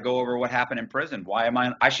 definitely. We got to go over what happened in prison.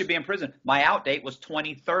 I should be in prison. My out date was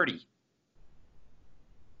 2030.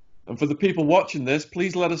 And for the people watching this,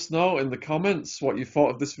 please let us know in the comments what you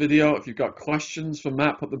thought of this video. If you've got questions for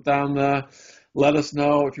Matt, put them down there. Let us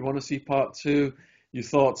know if you want to see part 2, your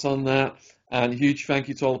thoughts on that. And a huge thank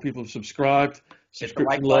you to all the people who subscribed.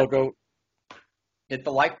 Subscription logo. Hit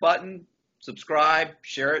the like button, subscribe,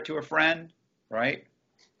 share it to a friend, right?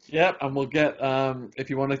 Yep, and we'll get, if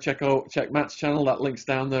you want to check Matt's channel, that link's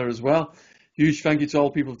down there as well. Huge thank you to all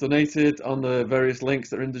the people who've donated on the various links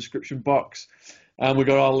that are in the description box. And we've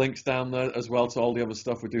got our links down there as well to all the other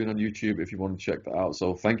stuff we're doing on YouTube if you want to check that out.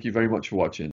 So thank you very much for watching.